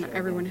abilities, and not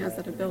everyone has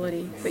that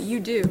ability. But you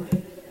do.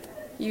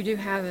 You do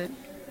have it.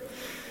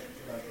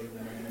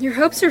 Your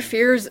hopes or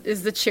fears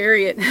is the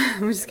Chariot,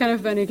 which is kind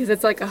of funny because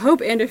it's like a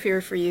hope and a fear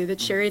for you. The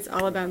Chariot's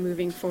all about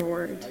moving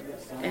forward,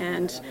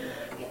 and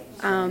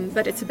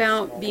but it's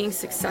about being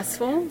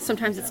successful.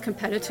 Sometimes it's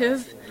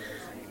competitive,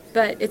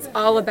 but it's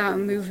all about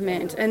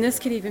movement. And this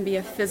could even be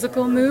a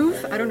physical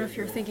move. I don't know if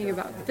you're thinking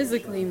about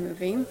physically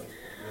moving,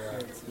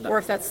 or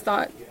if that's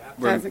thought.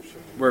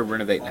 We're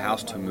renovating a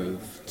house to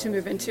move. To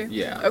move into?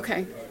 Yeah.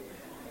 Okay.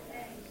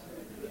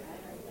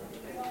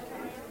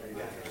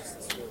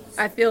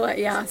 I feel like,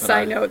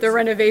 side note, the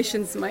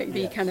renovations might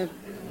be kind of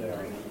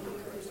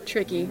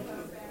tricky,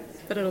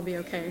 but it'll be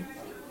okay.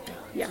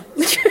 Yeah.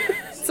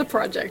 It's a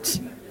project.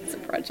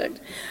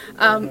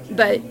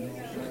 But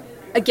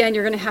again,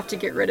 you're going to have to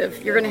get rid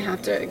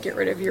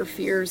of your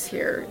fears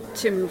here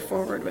to move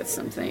forward with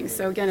something.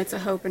 So again, it's a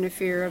hope and a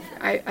fear of,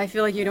 I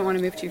feel like you don't want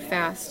to move too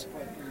fast.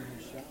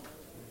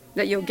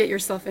 That you'll get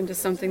yourself into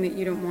something that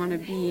you don't want to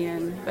be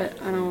in,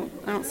 but I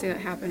don't see that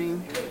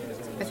happening.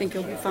 I think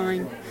you'll be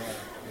fine.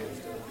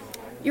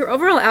 Your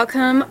overall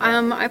outcome,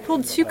 I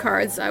pulled two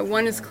cards.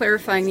 One is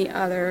clarifying the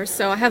other.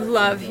 So I have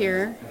love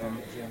here.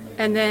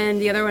 And then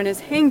the other one is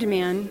Hanged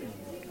Man,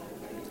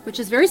 which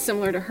is very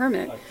similar to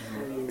Hermit.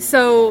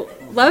 So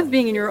love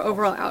being in your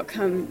overall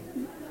outcome,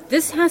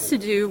 this has to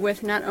do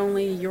with not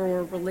only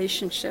your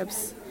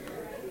relationships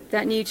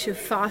that need to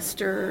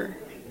foster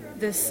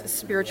this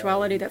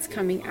spirituality that's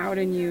coming out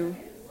in you,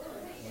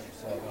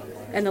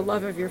 and the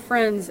love of your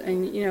friends,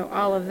 and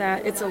all of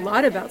that. It's a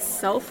lot about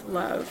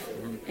self-love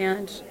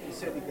and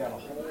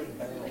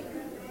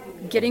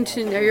getting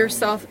to know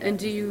yourself, and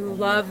do you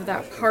love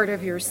that part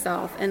of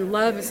yourself? And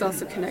love is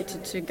also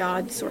connected to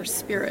God, Source,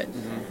 Spirit.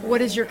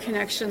 What is your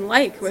connection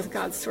like with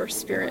God, Source,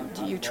 Spirit?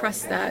 Do you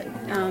trust that?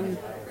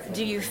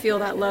 Do you feel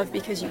that love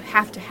because you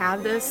have to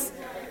have this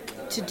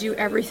to do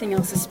everything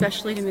else,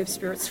 especially to move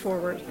spirits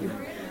forward?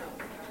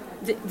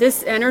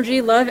 This energy,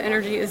 love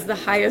energy, is the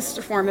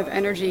highest form of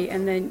energy,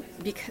 and then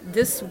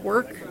this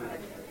work,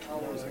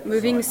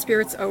 moving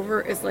spirits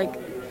over, is like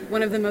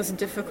one of the most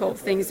difficult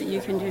things that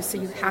you can do, so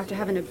you have to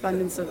have an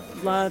abundance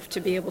of love to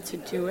be able to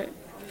do it.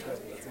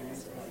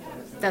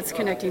 That's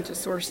connecting to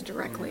Source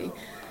directly.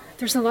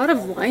 There's a lot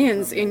of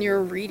lions in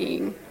your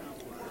reading.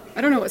 I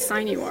don't know what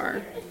sign you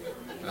are.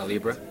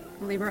 Libra.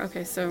 Libra,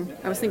 okay, so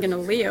I was thinking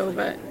of Leo,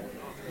 but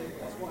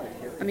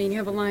I mean, you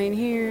have a lion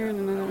here, and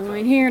another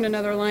lion here, and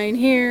another lion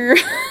here.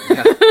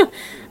 Yeah.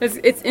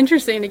 It's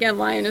interesting. Again,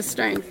 lion is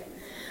strength.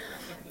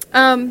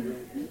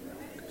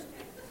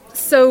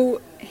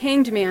 So,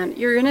 Hanged Man,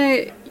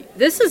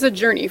 this is a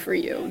journey for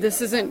you. This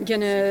isn't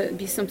gonna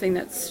be something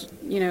that's,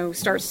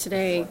 starts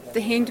today. The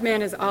Hanged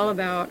Man is all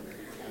about,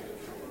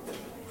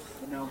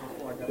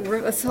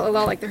 it's a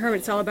lot like the Hermit,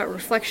 it's all about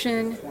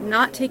reflection,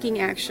 not taking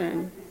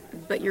action.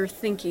 but you're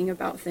thinking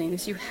about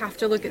things. You have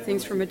to look at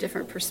things from a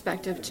different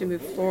perspective to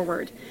move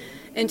forward.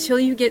 Until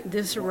you get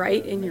this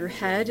right in your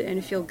head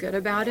and feel good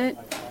about it,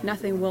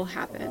 nothing will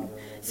happen.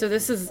 So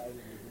this is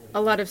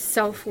a lot of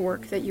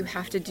self-work that you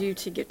have to do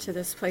to get to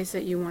this place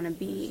that you want to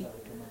be.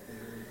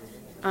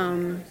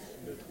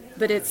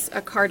 But it's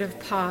a card of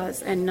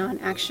pause and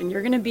non-action.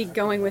 You're going to be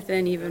going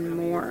within even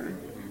more.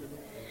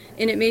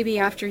 And it may be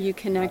after you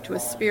connect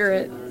with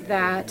spirit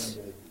that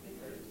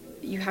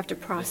you have to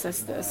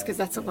process this, because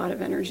that's a lot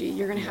of energy.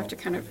 You're going to have to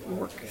kind of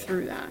work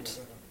through that.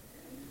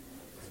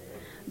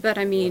 But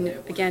I mean,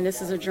 again,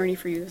 this is a journey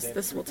for you.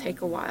 This will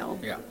take a while.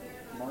 Yeah.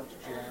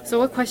 So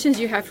what questions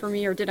do you have for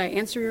me, or did I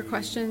answer your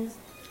questions?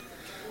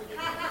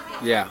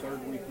 Yeah.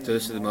 So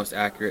this is the most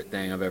accurate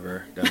thing I've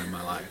ever done in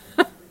my life.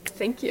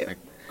 Thank you. Like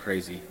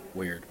crazy,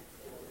 weird.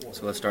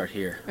 So let's start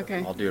here.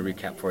 Okay. I'll do a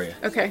recap for you.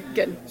 Okay,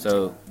 good.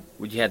 So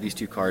you had these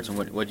two cards, and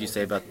what did you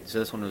say about? So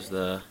this one was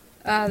the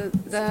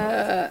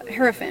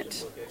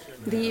Hierophant,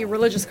 the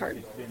religious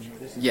card.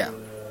 Yeah.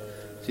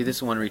 See, this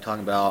is one where you're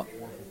talking about,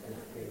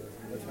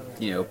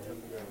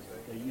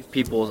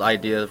 people's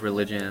idea of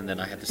religion, and then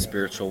I have the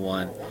spiritual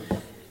one,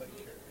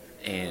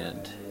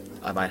 and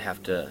I might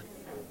have to.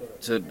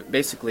 So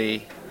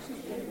basically,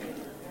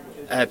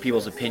 I have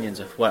people's opinions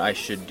of what I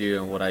should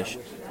do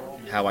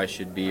and how I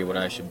should be, what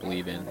I should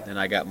believe in, and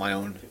I got my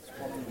own.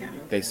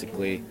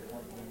 Basically,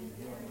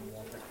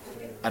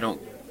 I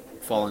don't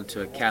fall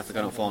into a Catholic.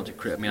 I don't fall into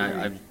Christian.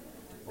 I mean,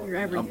 You're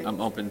everything.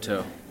 I'm open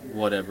to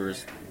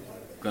whatever's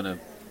gonna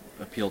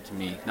appeal to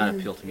me. Not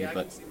appeal to me,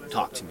 but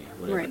talk to me.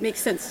 Whatever. Right, makes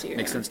sense to you.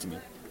 Makes sense to me.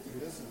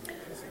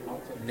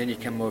 And then you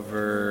come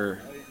over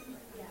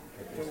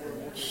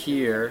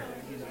here.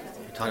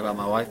 You talk about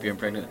my wife being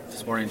pregnant.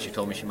 This morning she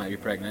told me she might be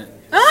pregnant.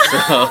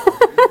 So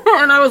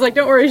And I was like,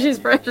 don't worry,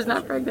 she's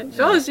not pregnant.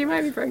 She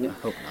might be pregnant.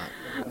 I hope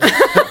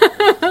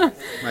not.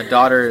 My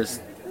daughter is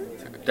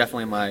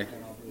definitely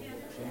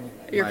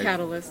Your my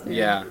catalyst.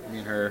 Yeah, me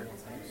and her.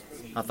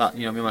 I thought,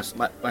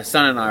 my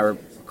son and I were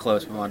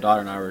close, but my daughter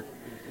and I were.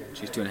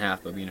 She's 2.5,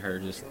 but me and her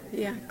just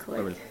Yeah,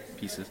 over click.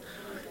 pieces.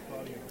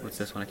 What's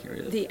this one? I can't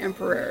read it. The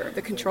Emperor,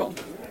 the control.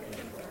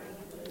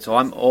 So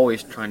I'm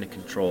always trying to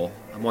control.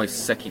 I'm always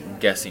second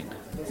guessing.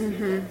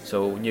 Mm-hmm.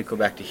 So when you go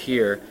back to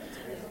here,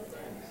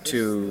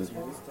 to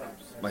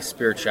my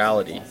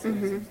spirituality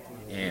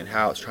and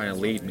how it's trying to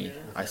lead me,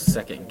 I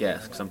second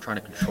guess because I'm trying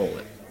to control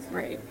it.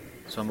 Right.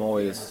 So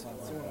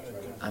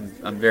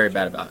I'm very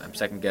bad about it. I'm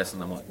second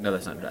guessing. I'm like, no,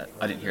 that's not that.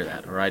 I didn't hear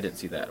that, or I didn't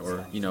see that,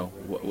 or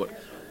what.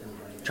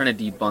 Trying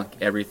to debunk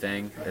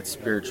everything that's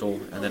spiritual,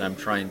 and then I'm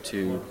trying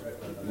to,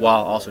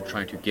 while also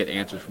trying to get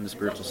answers from the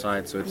spiritual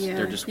side. So Yeah.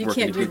 they're just You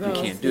working. can't do You both.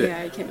 can't do it.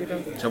 Yeah, you can't do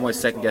both. So I'm always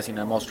second guessing.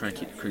 I'm also trying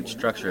to create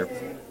structure,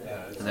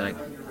 and then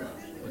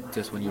what's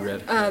this one you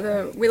read?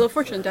 The Wheel of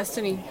Fortune,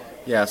 Destiny.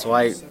 Yeah. So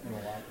I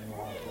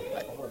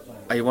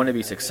want to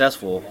be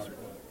successful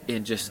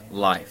in just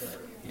life,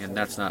 and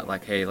that's not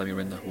like, hey, let me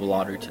win the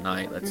lottery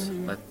tonight.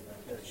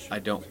 I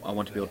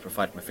want to be able to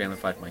provide for my family,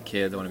 provide for my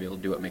kids. I want to be able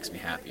to do what makes me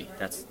happy.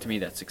 To me,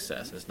 that's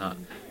success. It's not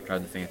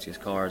driving the fanciest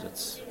cars.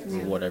 It's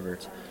whatever.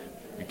 It's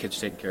your kids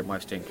taken care of,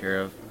 wife's taken care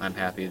of. I'm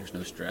happy. There's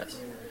no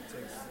stress.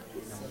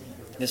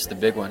 This is the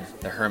big one,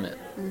 the Hermit.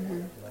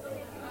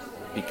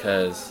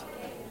 Because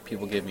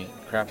people give me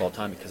crap all the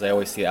time because I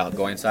always see the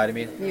outgoing side of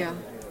me, Yeah.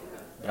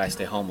 but I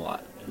stay home a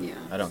lot. Yeah.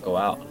 I don't go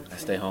out. I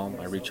stay home.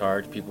 I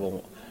recharge.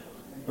 People,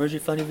 where's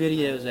your funny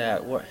videos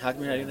at? How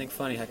come you're not doing anything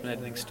funny? How come you're not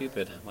doing anything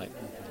stupid? I'm like,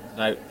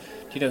 do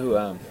you know who?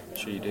 I'm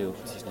sure you do.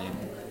 What's his name?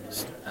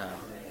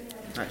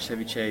 Not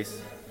Chevy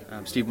Chase.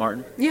 Steve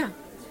Martin. Yeah.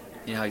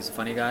 You know how he's a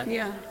funny guy?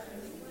 Yeah.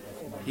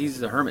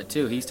 He's a hermit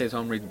too. He stays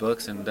home, reads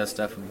books, and does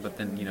stuff. But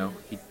then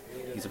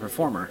he's a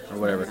performer or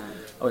whatever.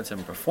 I wouldn't say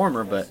I'm a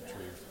performer, but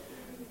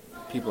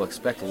people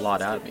expect a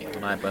lot out of me.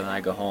 But then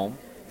I go home,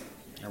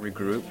 I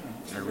regroup,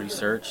 I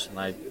research, and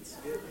I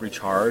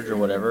recharge or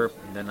whatever.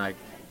 And then I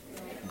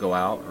go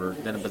out,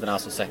 but then I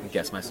also second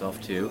guess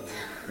myself too,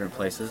 different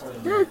places.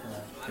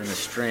 And the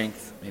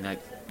strength,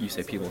 you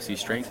say people see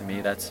strength in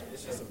me.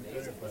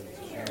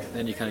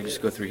 Then you kind of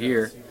just go through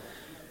here,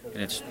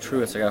 and it's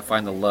true. I gotta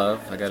find the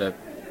love.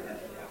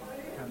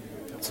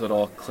 So it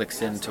all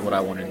clicks into what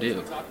I want to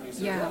do.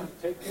 Yeah.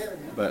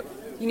 But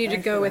You need to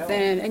go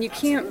within, and you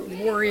can't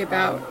worry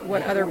about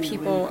what other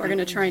people are going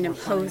to try and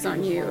impose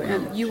on you,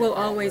 and you will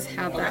always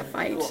have that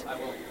fight.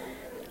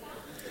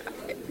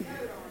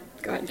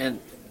 Go ahead.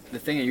 And the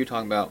thing that you're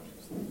talking about,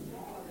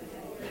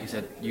 you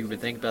said you've been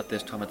thinking about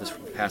this, talking about this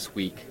for the past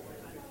week,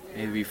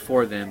 maybe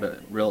before then, but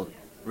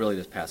really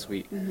this past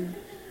week.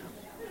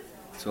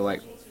 So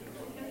like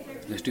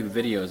the stupid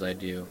videos I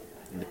do,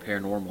 and the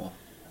paranormal.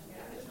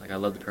 Like I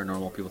love the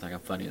paranormal. People think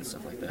I'm funny and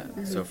stuff like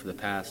that. So for the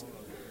past,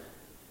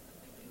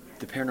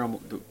 the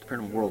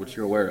paranormal world, which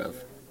you're aware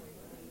of,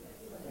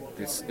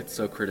 it's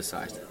so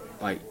criticized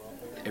by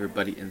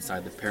everybody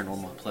inside the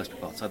paranormal, plus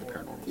people outside the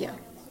paranormal. Yeah.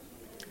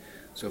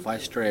 So if I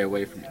stray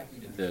away from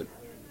the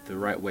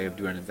right way of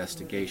doing an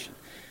investigation,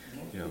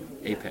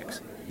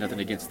 Apex. Nothing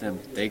against them.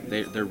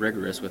 They're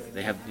rigorous with.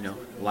 They have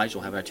Elijah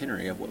will have an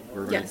itinerary of what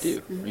we're going to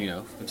do.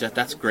 Mm-hmm.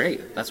 That's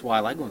great. That's why I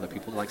like going with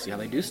people to like see how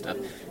they do stuff.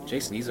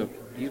 Jason, he's a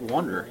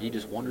wanderer. He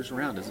just wanders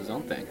around, does his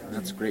own thing, and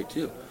that's great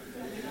too.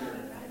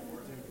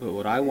 But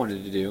what I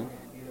wanted to do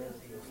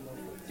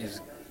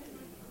is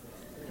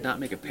not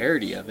make a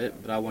parody of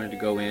it, but I wanted to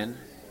go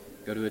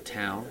to a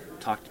town,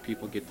 talk to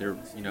people, get their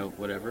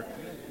whatever.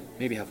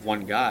 Maybe have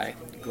one guy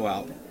go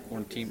out,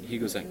 one team. He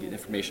goes out and get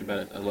information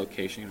about a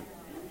location.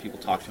 People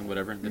talk to him,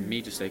 whatever, and then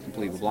me just stay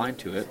completely blind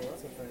to it.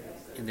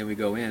 And then we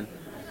go in,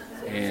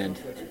 and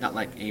not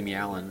like Amy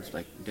Allen's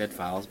like Dead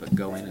Files, but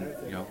go in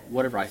and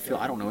whatever I feel.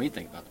 I don't know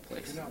anything about the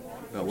place,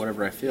 but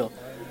whatever I feel.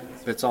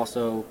 But it's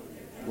also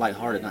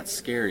lighthearted, not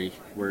scary.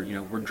 We're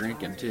we're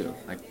drinking too.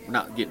 Like we're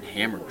not getting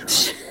hammered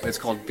drunk. But it's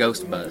called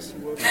Ghost Buzz.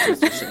 It's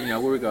just, where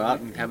we go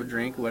out and have a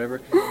drink, whatever.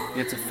 And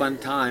it's a fun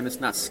time. It's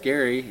not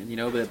scary,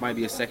 but it might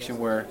be a section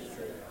where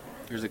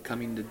there's a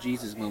coming to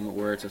Jesus moment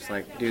where it's just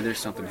like, dude, there's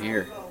something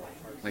here.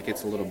 Like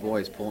it's a little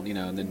boy's pulling,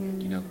 and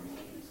then,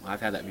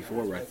 I've had that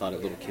before where I thought a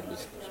little kid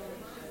was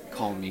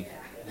calling me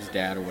his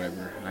dad or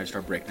whatever, and I just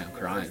started breaking down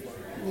crying.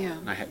 Yeah.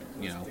 And I had,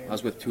 I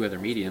was with 2 other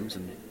mediums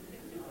and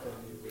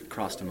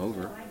crossed him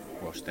over.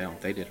 Well,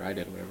 they did or I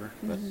did, whatever.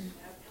 But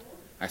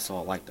I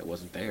saw a light that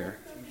wasn't there.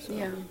 So,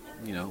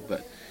 yeah.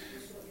 But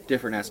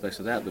different aspects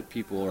of that. But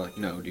people are like,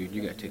 no, dude,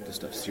 you got to take this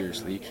stuff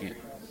seriously. You can't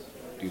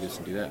do this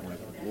and do that. I'm like,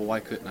 well, why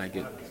couldn't I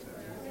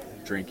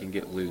drink and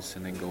get loose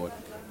and then go and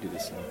do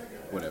this and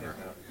whatever?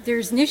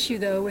 There's an issue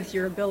though with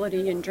your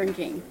ability in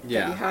drinking that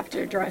Yeah. you have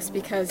to address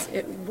because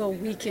it will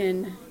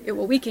weaken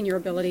your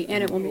ability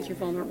and it will make you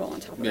vulnerable on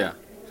top of Yeah. it.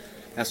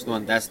 That's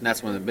one. That's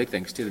one of the big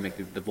things too, to make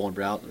the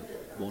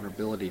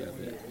vulnerability of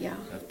it. Yeah.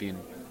 Of being.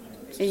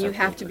 And you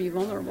have to be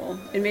vulnerable.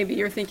 And maybe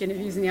you're thinking of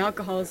using the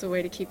alcohol as a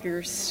way to keep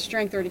your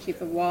strength or to keep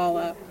the wall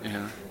up.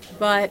 Yeah.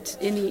 But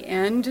in the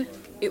end,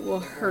 it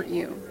will hurt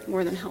you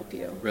more than help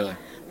you. Really.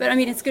 But I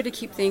mean, it's good to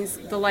keep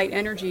the light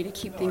energy, to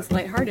keep things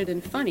lighthearted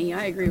and funny.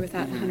 I agree with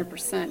that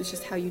 100%. It's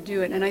just how you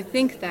do it. And I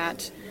think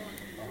that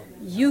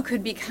you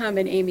could become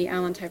an Amy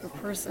Allen type of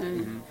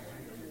person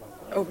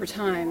over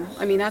time.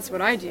 I mean, that's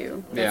what I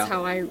do. That's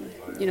how I do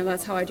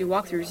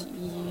walkthroughs.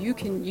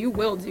 You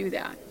will do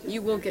that.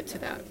 You will get to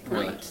that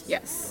point. Really?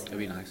 Yes. That'd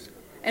be nice.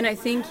 And I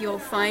think you'll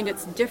find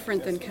it's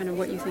different than kind of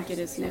what you think it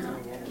is now.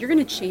 You're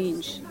going to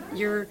change.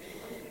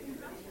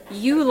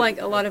 You, like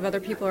a lot of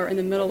other people, are in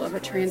the middle of a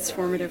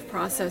transformative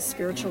process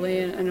spiritually,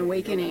 an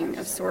awakening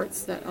of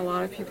sorts that a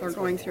lot of people are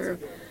going through.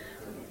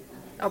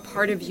 A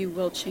part of you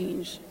will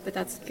change, but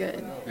that's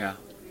good. Yeah.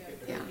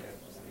 Yeah.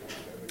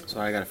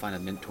 So I got to find a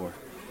mentor.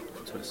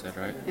 That's what it said,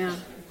 right? Yeah.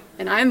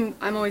 And I'm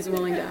always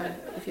willing to,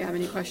 if you have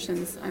any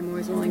questions, I'm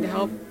always willing to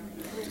help.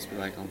 Just be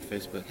like on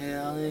Facebook. Hey,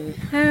 Ollie.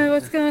 Hey,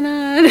 what's going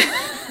on?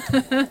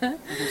 I'm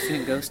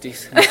seeing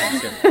ghosties.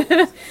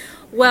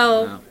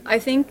 Well, No.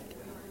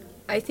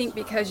 I think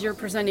because you're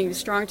presenting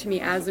strong to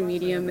me as a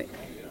medium,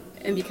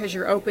 and because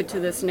you're open to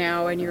this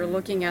now, and you're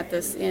looking at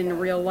this in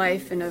real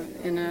life in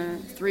a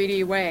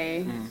 3D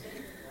way,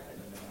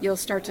 you'll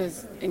start to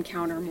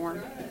encounter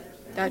more.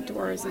 That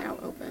door is now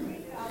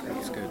open.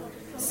 That's good.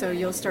 So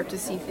you'll start to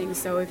see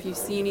things. So if you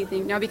see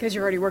anything, now because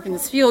you already work in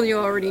this field, you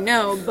already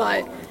know,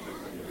 but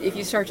if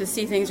you start to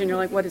see things and you're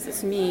like, what does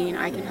this mean?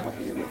 I can help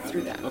you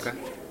through that. Okay.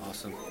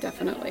 Awesome.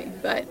 Definitely.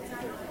 But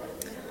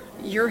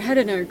you're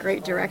headed in a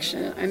great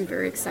direction. I'm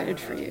very excited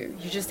for you.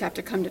 You just have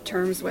to come to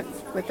terms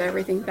with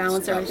everything,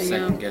 balance everything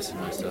Second out. guessing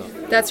myself.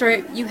 That's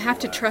right. You have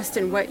to trust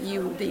in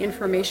the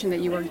information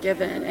that you are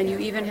given, and you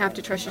even have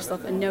to trust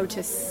yourself and know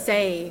to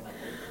say,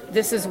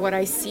 this is what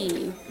I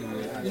see.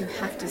 You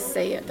have to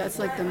say it. That's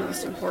like the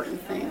most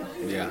important thing.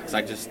 Yeah,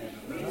 because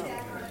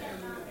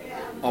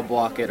I'll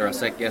block it or I'll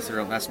second guess it.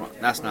 Or that's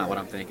not what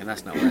I'm thinking.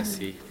 That's not what I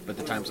see. But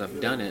the times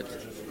I've done it,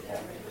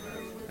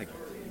 like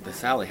the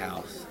Sally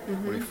house,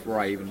 before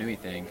I even knew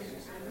anything,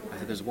 I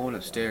said, there's a woman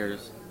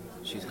upstairs.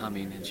 She's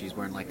humming and she's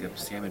wearing like a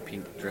salmon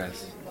pink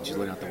dress. And she's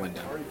looking out the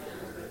window.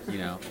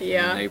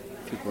 Yeah. And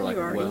people were like,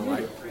 You already well,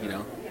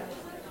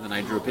 and then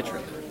I drew a picture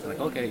of it. Like,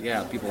 okay,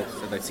 yeah, people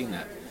said they'd seen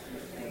that.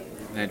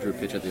 And I drew a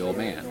picture of the old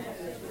man.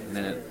 And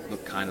then it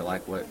looked kind of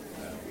like the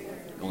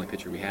only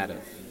picture we had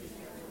of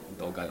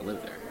the old guy that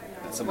lived there.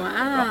 And somebody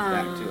brought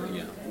back to it,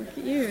 Look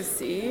at you,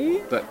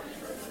 see? But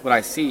what I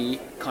see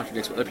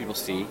contradicts what other people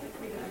see.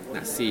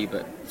 Not see,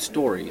 but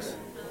stories.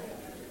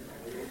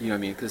 You know what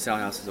I mean? Because the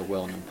Sally house is a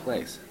well-known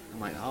place. I'm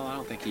like, oh, I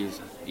don't think he's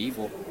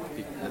evil.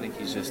 I think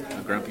he's just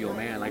a grumpy old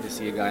man. I just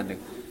see a guy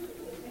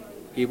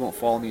he won't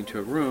follow me into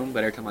a room,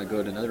 but every time I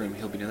go to another room,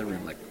 he'll be in another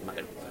room, like,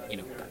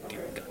 goddamn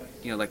God.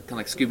 Like kind of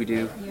like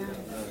Scooby-Doo,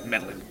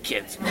 meddling with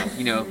kids,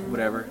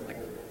 whatever. Like,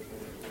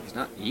 he's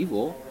not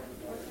evil.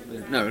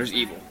 No, there's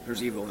evil.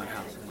 There's evil in that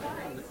house.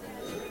 I'm like,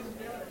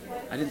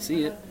 I didn't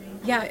see it.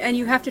 Yeah, and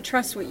you have to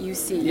trust what you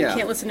see. Yeah. You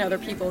can't listen to other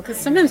people, because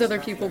sometimes other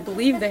people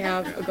believe they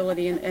have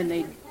ability and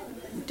they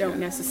don't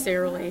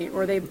necessarily,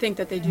 or they think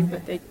that they do,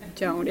 but they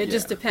don't. It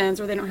just depends,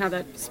 or they don't have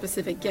that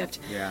specific gift.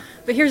 Yeah.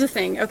 But here's the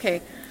thing,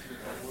 okay,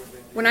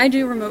 when I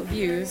do remote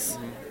views,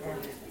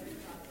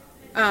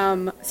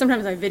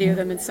 Sometimes I video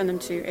them and send them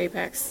to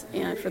Apex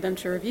and for them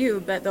to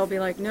review, but they'll be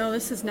like, no,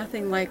 this is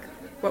nothing like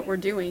what we're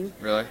doing.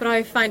 Really? But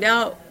I find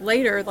out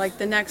later, like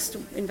the next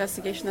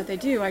investigation that they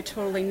do, I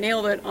totally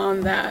nailed it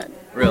on that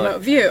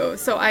remote view.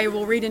 So I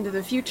will read into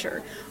the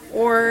future.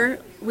 Or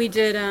we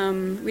did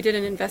an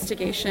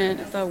investigation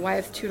at the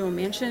Wyeth Tootle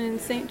Mansion in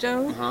St.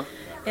 Joe,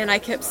 and I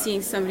kept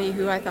seeing somebody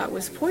who I thought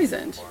was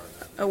poisoned,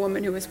 a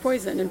woman who was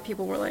poisoned, and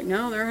people were like,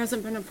 no, there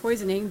hasn't been a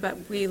poisoning. But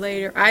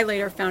I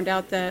later found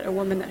out that a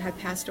woman that had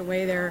passed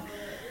away there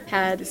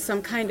had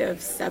some kind of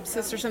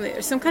sepsis or something,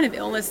 or some kind of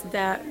illness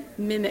that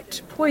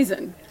mimicked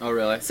poison. Oh,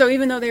 really? So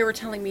even though they were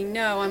telling me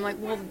no, I'm like,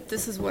 well,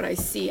 this is what I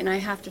see, and I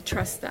have to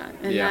trust that.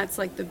 And that's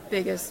like the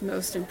biggest,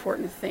 most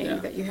important thing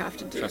that you have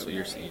to do. Trust what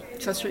you're seeing.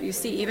 Trust what you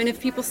see. Even if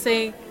people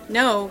say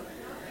no,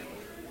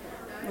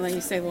 well, then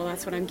you say, well,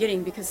 that's what I'm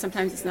getting, because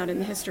sometimes it's not in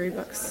the history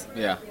books.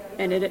 Yeah.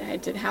 And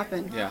it did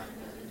happen. Yeah,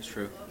 it's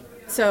true.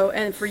 So,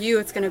 and for you,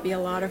 it's going to be a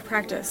lot of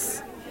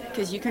practice,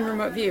 because you can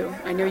remote view.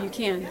 I know you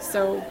can.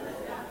 So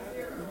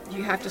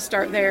you have to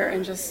start there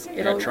and just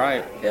try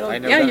it.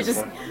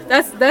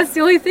 That's the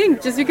only thing.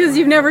 Just because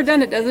you've never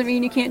done it doesn't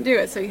mean you can't do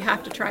it. So you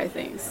have to try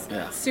things.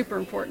 Yeah. It's super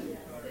important.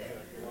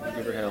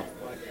 Give her hell.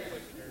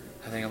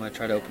 I think I'm gonna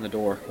try to open the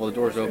door. Well, the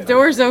door's open.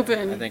 Door's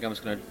open. I think I'm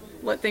just gonna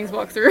let things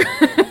walk through.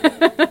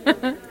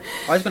 I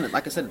was gonna,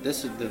 like I said,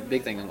 this is the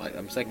big thing.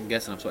 I'm second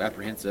guessing. I'm so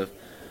apprehensive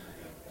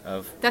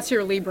of. That's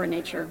your Libra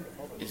nature.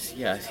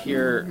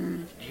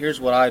 Here's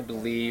what I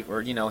believe,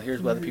 or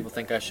here's what other people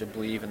think I should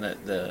believe, and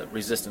the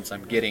resistance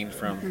I'm getting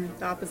from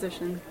the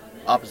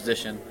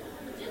opposition.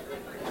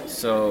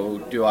 So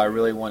do I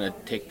really want to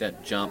take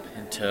that jump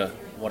into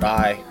what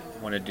I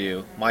want to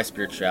do, my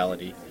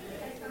spirituality?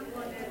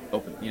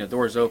 Open,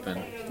 doors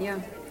open.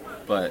 Yeah.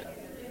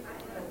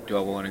 But do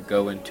I want to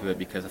go into it?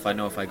 Because if I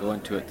go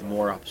into it, the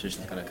more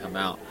opposition is going to come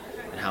out,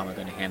 and how am I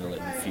going to handle it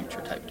in the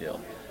future type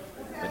deal.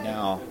 But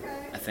now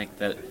I think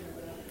that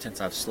since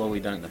I've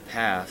slowly done it in the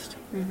past,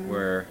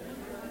 where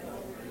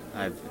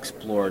I've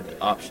explored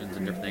options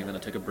and different things, and I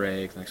took a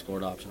break, and I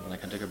explored options, and I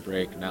took a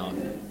break, now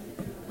I'm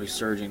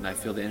resurging, and I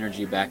feel the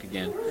energy back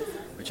again,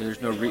 which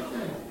there's no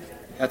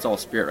that's all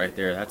spirit right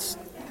there.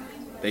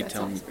 They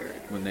tell me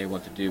when they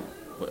want to do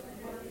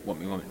want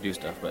me to do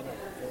stuff, but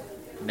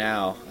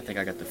now I think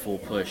I got the full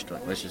push to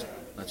let's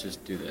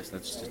just do this,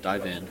 let's just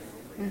dive in,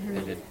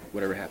 and then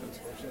whatever happens.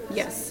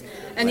 Yes.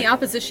 And the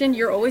opposition,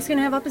 you're always going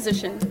to have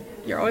opposition.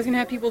 You're always going to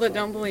have people that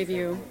don't believe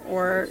you,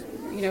 or,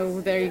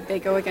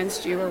 they go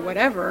against you or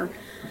whatever.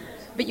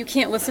 But you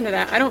can't listen to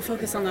that. I don't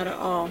focus on that at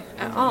all.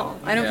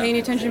 I don't pay any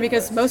attention,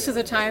 because most of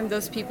the time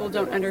those people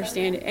don't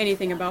understand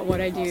anything about what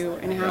I do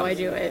and how I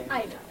do it.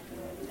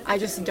 I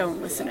just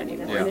don't listen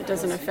anymore, and it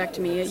doesn't affect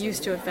me. It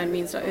used to offend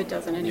me, so it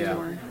doesn't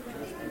anymore.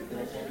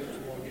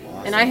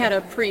 Awesome. And I had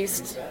a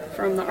priest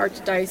from the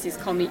Archdiocese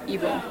call me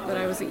evil, that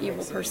I was an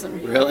evil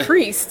person. Really? A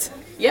priest,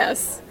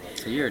 yes.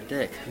 So you're a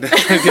dick.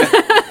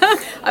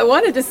 I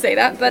wanted to say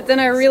that, but then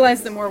I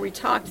realized the more we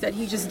talked that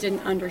he just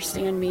didn't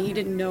understand me. He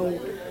didn't know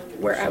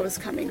where I was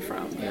coming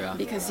from,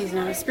 because he's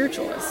not a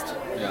spiritualist.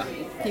 Yeah.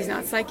 He's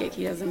not psychic.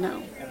 He doesn't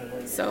know.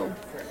 So,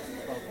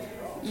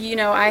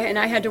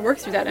 I had to work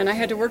through that, and I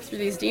had to work through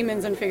these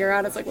demons and figure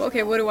out, it's like, well,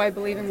 okay, what do I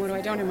believe and what do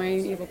I don't? Am I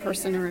an evil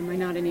person, or am I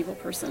not an evil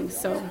person?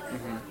 So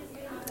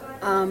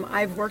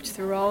I've worked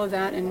through all of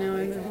that, and now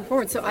I'm moving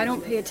forward. So I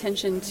don't pay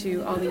attention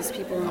to all these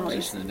people and all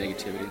these, and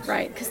negativity.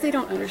 Right, because they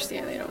don't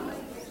understand. They don't know.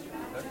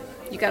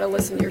 You got to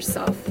listen to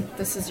yourself.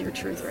 This is your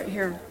truth right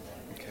here.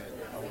 Okay.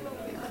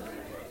 Yeah.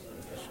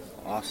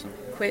 Awesome.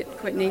 Quit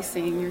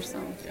naysaying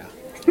yourself. Yeah.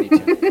 Me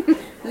too.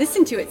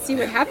 Listen to it. See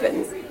what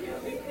happens.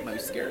 Might be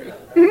scary.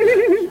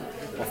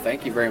 Well,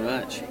 thank you very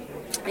much.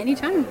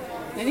 Anytime.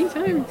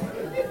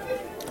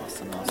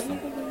 Awesome.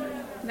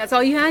 That's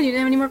all you had? You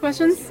didn't have any more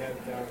questions?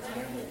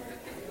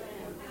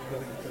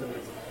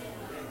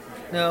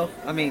 No,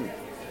 I mean,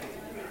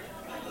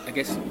 I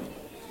guess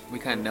we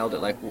kind of nailed it.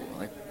 Like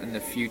in the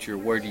future,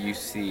 where do you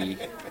see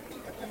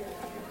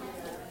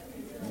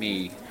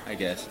me? I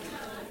guess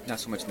not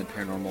so much in the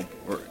paranormal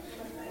or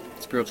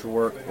spiritual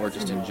work, or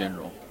just in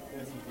general.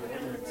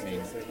 I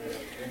mean,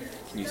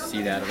 can you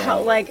see that at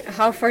all?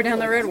 How far down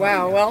the road?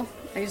 Wow. Well,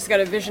 I just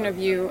got a vision of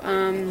you.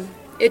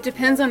 It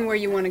depends on where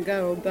you want to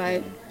go,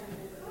 but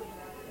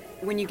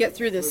when you get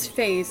through this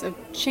phase of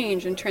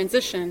change and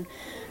transition,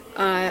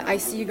 I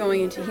see you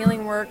going into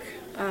healing work.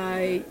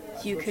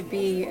 You could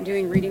be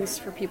doing readings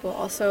for people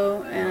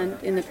also,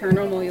 and in the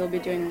paranormal you'll be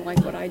doing like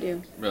what I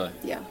do. Really?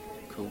 Yeah.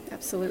 Cool.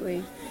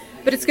 Absolutely.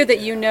 But it's good that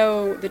you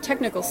know the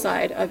technical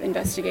side of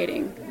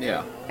investigating.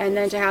 Yeah. And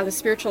then to have the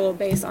spiritual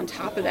base on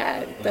top of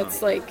that,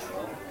 that's like,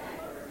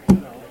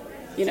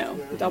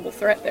 double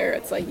threat there.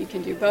 It's like you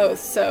can do both.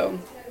 So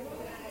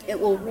it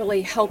will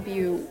really help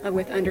you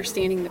with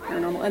understanding the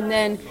paranormal. And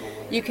then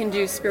you can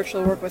do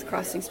spiritual work with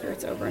crossing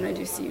spirits over, and I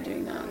do see you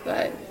doing that.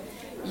 But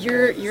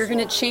you're going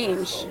to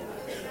change.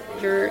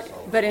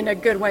 But in a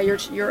good way.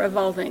 You're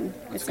evolving.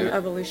 It's an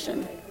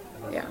evolution.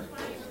 Yeah.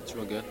 It's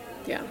real good.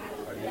 Yeah.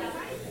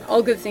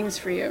 All good things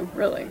for you,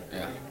 really.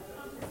 Yeah.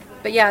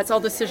 But yeah, it's all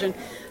decision.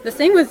 The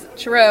thing with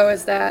tarot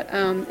is that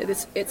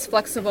it's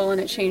flexible and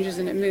it changes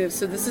and it moves.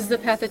 So this is the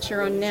path that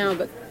you're on now,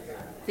 but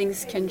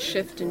things can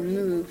shift and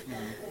move.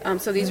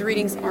 So these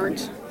readings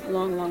aren't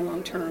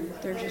long term.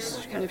 They're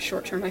just kind of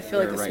short term. I feel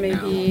like this may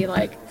be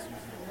like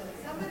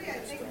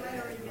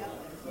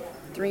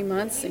 3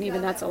 months, and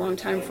even that's a long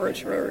time for a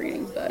tarot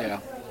reading.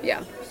 But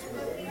yeah,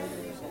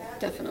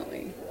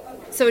 definitely.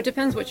 So it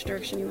depends which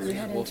direction you want to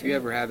head into. Well, if you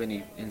ever have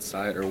any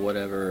insight or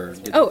whatever,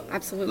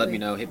 absolutely. Let me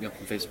know. Hit me up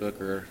on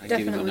Facebook, or I can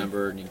give you my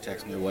number and you can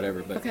text me or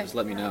whatever. But just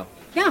let me know.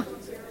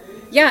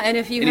 Yeah, and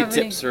if you have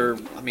tips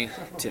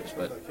tips,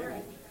 but.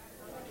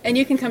 And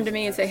you can come to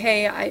me and say,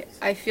 hey,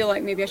 I feel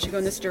like maybe I should go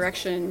in this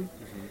direction.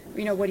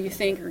 You know, what do you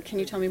think? Or can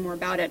you tell me more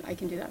about it? I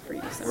can do that for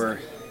you. So. Or,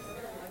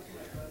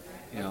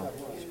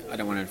 I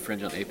don't want to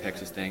infringe on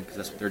Apex's thing because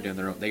that's what they're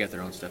doing. They got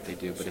their own stuff they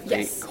do. But if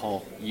they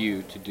call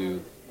you to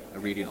do a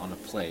reading on a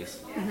place,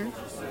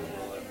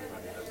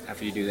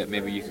 after you do that,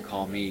 maybe you can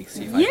call me,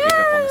 see if I can pick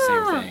up on the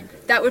same thing.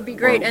 That would be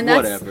great. Or and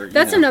whatever,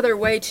 that's another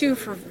way, too,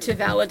 to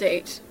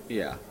validate.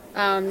 Yeah.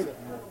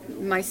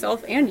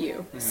 Myself and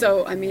you.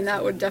 So, I mean,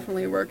 that would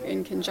definitely work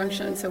in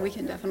conjunction. So we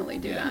can definitely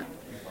do that.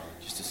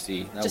 Just to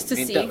see.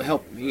 That would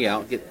help me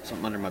out, get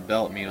something under my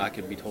belt. I mean, I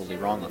could be totally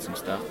wrong on some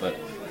stuff, but...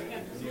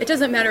 It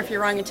doesn't matter if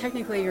you're wrong, and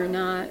technically you're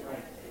not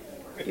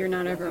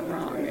ever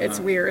wrong. It's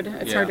weird.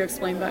 It's hard to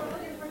explain, but...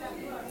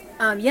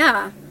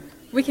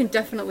 we can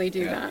definitely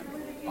do that.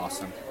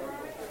 Awesome.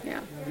 Yeah.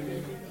 I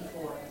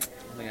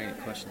don't think I have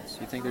any questions.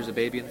 You think there's a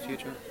baby in the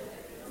future?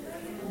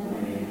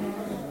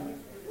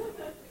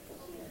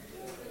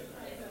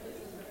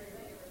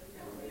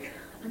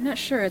 I'm not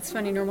sure. It's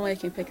funny. Normally I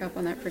can pick up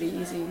on that pretty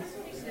easy.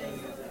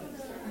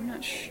 I'm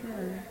not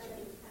sure.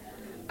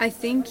 I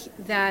think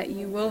that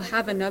you will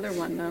have another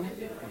one, though.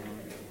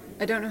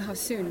 I don't know how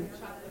soon,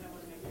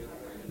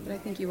 but I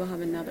think you will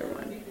have another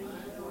one.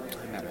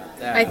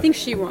 I think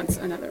she wants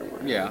another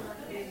one. Yeah.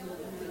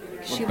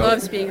 She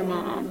loves being a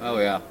mom. Oh,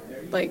 yeah.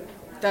 Like,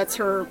 that's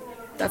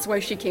why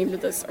she came to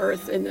this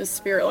earth in this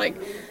spirit, like,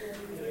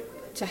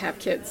 to have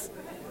kids.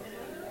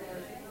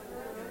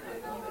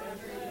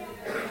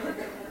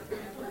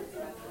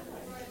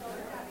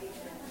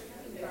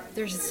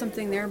 There's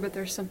something there, but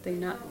there's something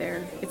not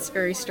there. It's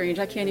very strange.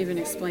 I can't even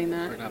explain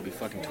that. Might not be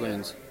fucking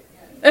twins.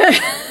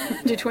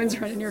 Do twins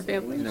run in your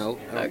family? No,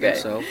 I don't think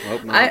so. I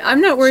hope not.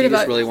 I'm not worried about...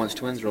 She just really wants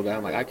twins real bad.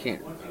 I'm like, I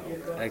can't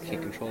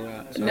control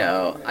that. So.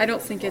 No, I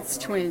don't think it's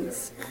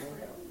twins.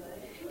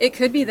 It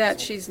could be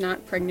that she's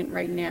not pregnant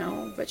right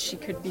now, but she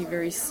could be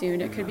very soon.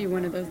 It could be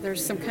one of those.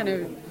 There's some kind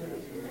of...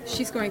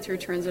 She's going through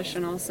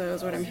transition also,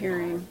 is what I'm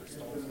hearing.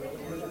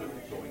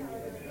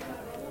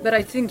 But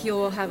I think you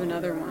will have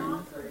another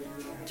one.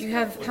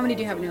 How many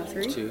do you have now?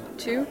 3? 2.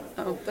 2?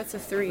 Oh, that's a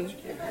 3.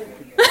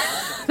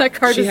 That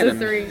card is a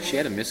 3. She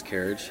had a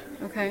miscarriage.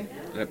 Okay.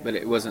 But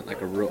it wasn't like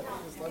a real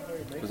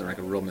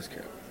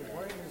miscarriage.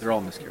 They're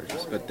all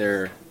miscarriages, but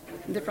they're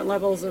different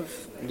levels of.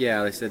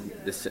 Yeah, they said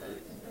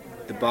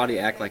the body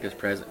acted like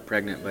it was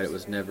pregnant, but it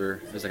was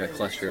never. It was like a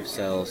cluster of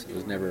cells. It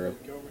was never.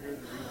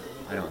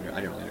 I don't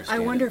really understand. I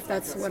wonder if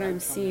that's what I'm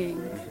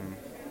seeing,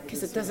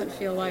 because it doesn't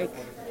feel like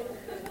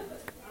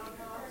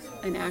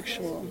an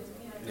actual.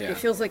 Yeah. It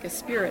feels like a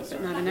spirit,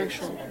 but not an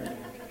actual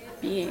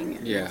being.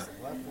 Yeah.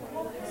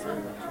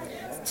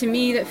 To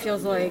me, that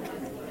feels like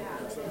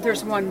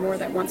there's one more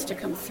that wants to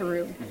come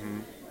through.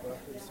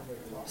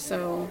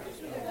 So,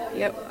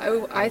 yeah,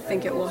 I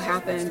think it will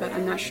happen, but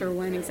I'm not sure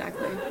when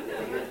exactly.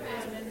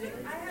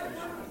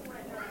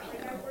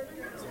 Yeah.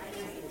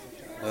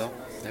 Well,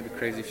 that'd be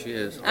crazy if she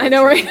is. I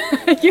know, right?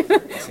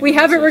 We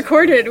have it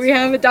recorded. We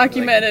have it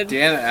documented. Like,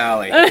 damn it,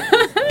 Allie.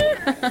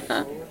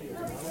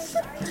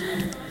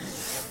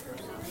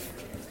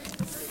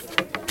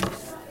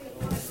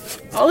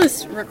 All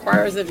this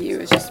requires of you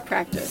is just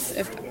practice.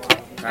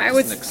 I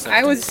would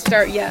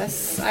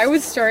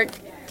start.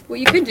 What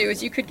you could do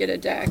is you could get a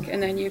deck,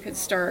 and then you could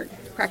start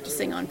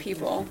practicing on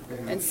people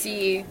and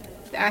see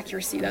the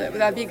accuracy.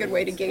 That'd be a good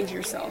way to gauge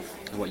yourself.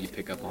 And what you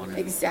pick up on.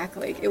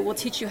 Exactly. It will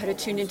teach you how to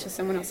tune into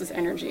someone else's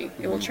energy.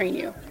 It will train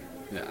you.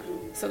 Yeah.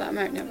 So that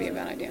might not be a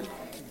bad idea.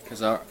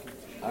 Because I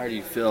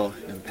already feel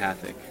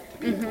empathic to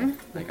people.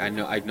 Like I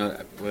know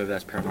whether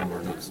that's paranormal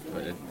or not,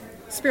 but.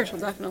 Spiritual,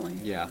 definitely.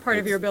 Yeah. Part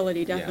of your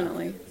ability,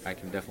 definitely. Yeah, I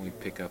can definitely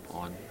pick up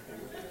on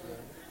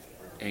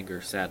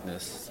anger,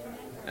 sadness,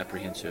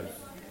 apprehension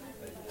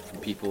from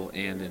people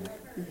and in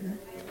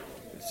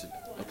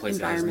a place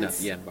that has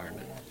nothing. Yeah,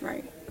 environment.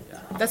 Right.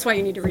 Yeah. That's why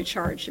you need to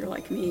recharge. You're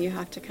like me. You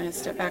have to kind of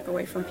step back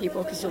away from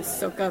people because you'll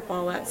soak up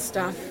all that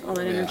stuff, all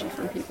that energy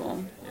from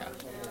people. Yeah.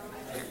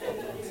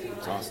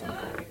 It's awesome.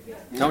 I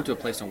went to a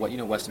place in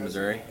Weston,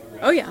 Missouri.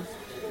 Oh, yeah.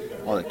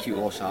 All the cute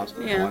little shops.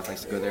 Yeah. My wife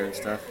likes to go there and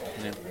stuff.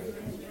 And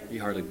you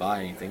hardly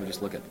buy anything. We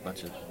just look at a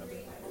bunch of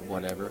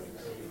whatever.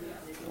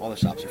 All the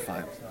shops are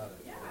fine.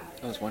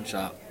 There was one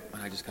shop,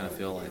 and I just kind of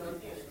feel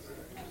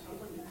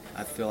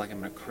like I'm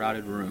in a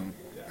crowded room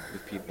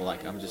with people.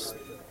 Like I'm just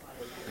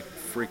like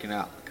freaking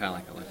out, kind of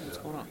like what's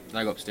going on?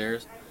 Then I go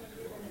upstairs.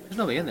 There's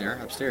nobody in there.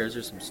 Upstairs,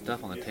 there's some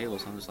stuff on the table,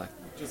 so I'm just like,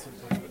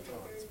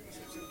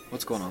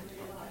 what's going on?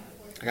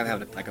 I gotta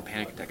have like a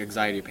panic attack,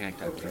 anxiety panic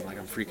attack. Like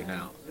I'm freaking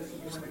out.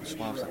 She's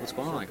like, what's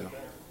going on? I go,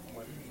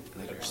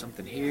 like, there's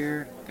something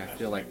here. Like, I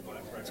feel like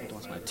something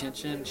wants my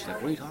attention. She's like,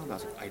 what are you talking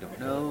about? I was like, I don't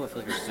know. I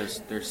feel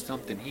like there's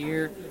something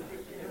here.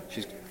 She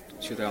was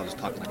like, I was just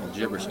talking like all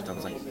gibberish and stuff.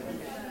 I was like,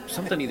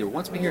 something either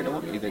wants me here, don't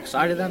want me, either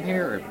excited that I'm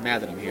here or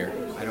mad that I'm here.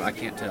 I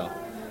can't tell.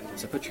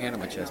 So put your hand on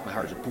my chest. My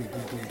heart just boom,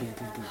 boom, boom, boom,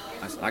 boom, boom.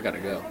 I said, I gotta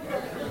go.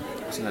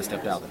 As soon as I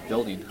stepped out of the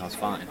building, I was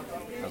fine.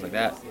 I was like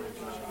that.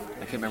 I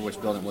can't remember which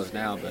building it was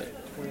now, but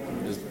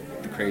it was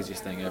the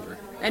craziest thing ever.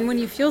 And when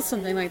you feel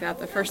something like that,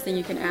 the first thing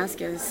you can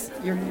ask is,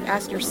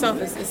 ask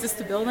yourself, is this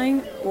the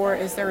building, or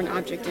is there an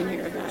object in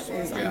here that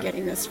is I'm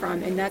getting this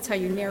from? And that's how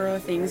you narrow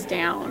things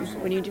down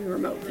when you do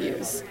remote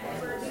views.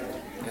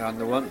 Yeah, on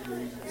the one,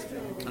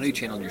 I know you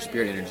channeled your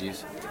spirit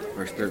energies,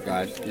 or spirit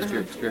guide.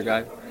 Your spirit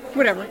guide?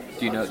 Whatever.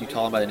 Do you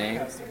call them by the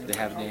name? Do they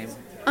have a name?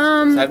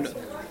 The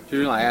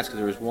reason I asked, because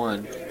there was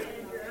one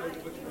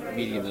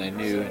medium that I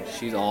knew, and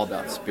she's all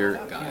about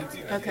spirit guides.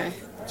 Okay.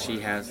 She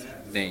has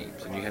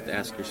names, and you have to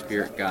ask your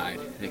spirit guide.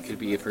 And it could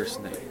be a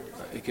person,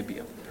 it could be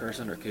a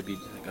person, or it could be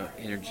like an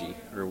energy,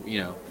 or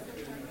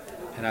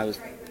And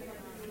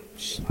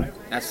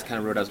that's the kind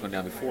of road I was going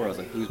down before. I was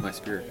like, who's my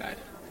spirit guide?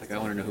 Like, I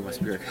want to know who my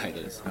spirit guide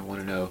is. I want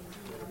to know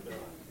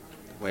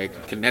the way I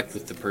can connect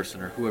with the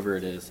person or whoever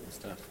it is and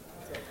stuff.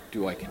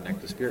 Do I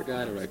connect the spirit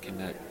guide, or do I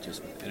connect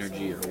just with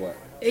energy, or what?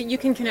 You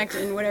can connect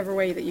in whatever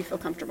way that you feel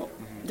comfortable.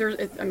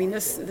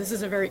 This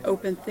is a very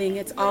open thing.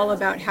 It's all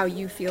about how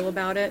you feel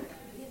about it,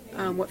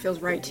 what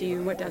feels right to you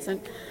and what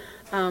doesn't.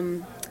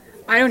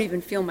 I don't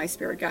even feel my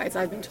spirit guides.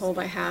 I've been told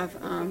I have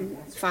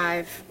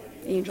 5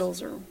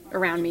 angels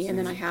around me, and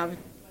then I have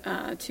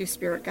 2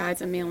 spirit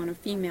guides, a male and a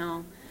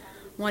female.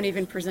 One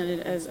even presented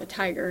as a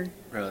tiger,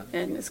 really?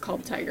 And it's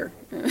called Tiger.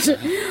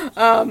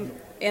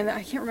 And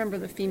I can't remember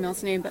the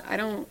female's name, but I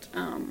don't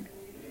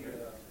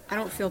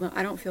feel them.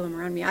 I don't feel them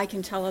around me. I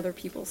can tell other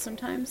people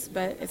sometimes,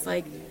 but it's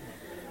like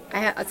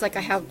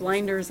I have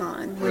blinders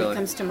on when it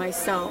comes to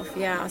myself.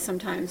 Yeah,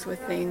 sometimes with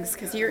things,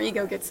 because your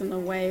ego gets in the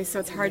way, so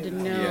it's hard to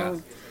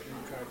know.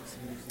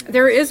 Yeah.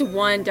 There is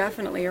one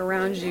definitely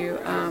around you,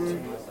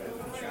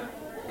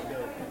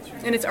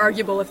 and it's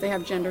arguable if they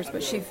have genders,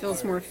 but she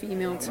feels more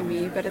female to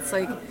me. But it's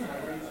like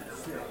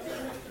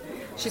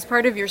she's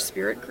part of your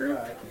spirit group.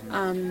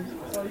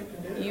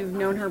 You've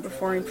known her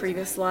before in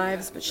previous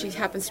lives, but she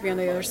happens to be on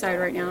the other side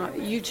right now.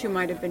 You two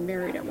might have been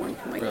married at one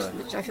point.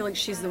 Really? I feel like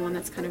she's the one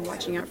that's kind of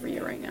watching out for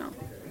you right now.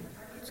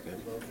 That's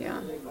good. Yeah.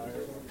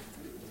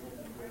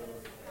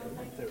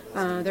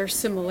 There's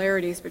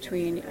similarities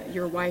between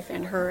your wife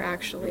and her,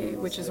 actually,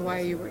 which is why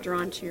you were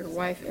drawn to your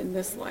wife in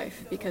this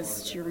life,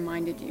 because she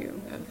reminded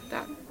you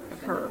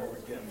of her.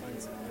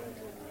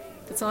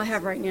 That's all I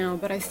have right now,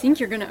 but I think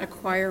you're going to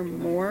acquire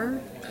more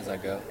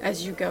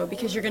as you go,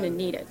 because you're going to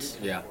need it.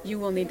 Yeah. You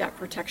will need that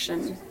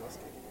protection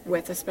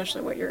with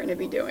especially what you're going to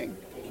be doing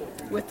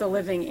with the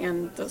living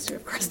and those who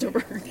have crossed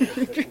over.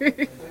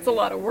 It's a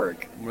lot of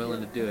work. I'm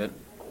willing to do it.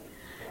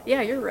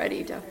 Yeah, you're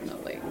ready,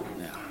 definitely.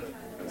 Yeah.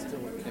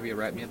 Maybe you'll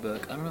write me a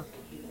book. I don't know.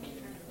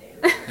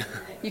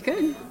 You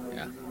could.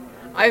 Yeah.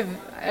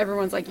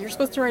 Everyone's like, you're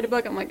supposed to write a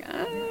book. I'm like,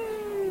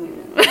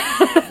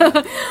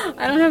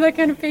 I don't have that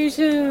kind of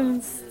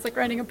patience. It's like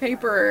writing a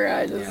paper.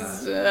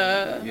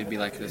 You'd be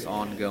like this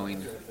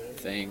ongoing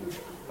thing.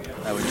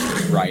 I would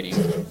just be writing,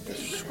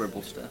 just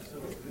scribble stuff.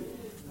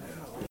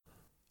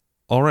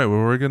 All right, well,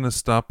 we're going to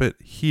stop it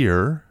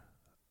here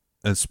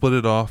and split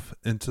it off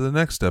into the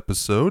next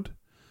episode.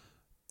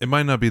 It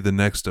might not be the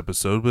next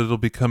episode, but it'll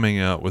be coming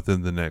out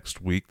within the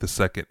next week, the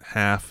second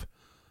half,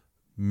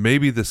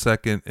 maybe the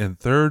second and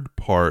third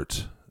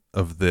part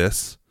of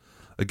this.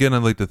 Again,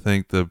 I'd like to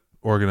thank the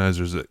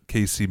organizers at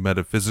KC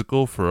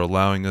Metaphysical for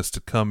allowing us to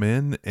come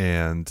in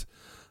and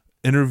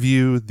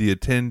interview the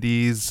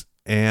attendees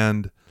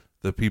and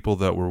the people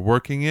that were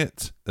working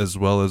it, as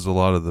well as a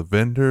lot of the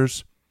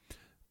vendors.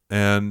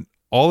 And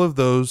all of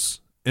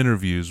those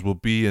interviews will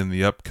be in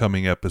the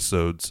upcoming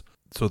episodes.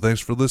 So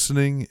thanks for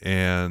listening,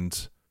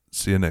 and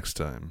see you next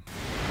time.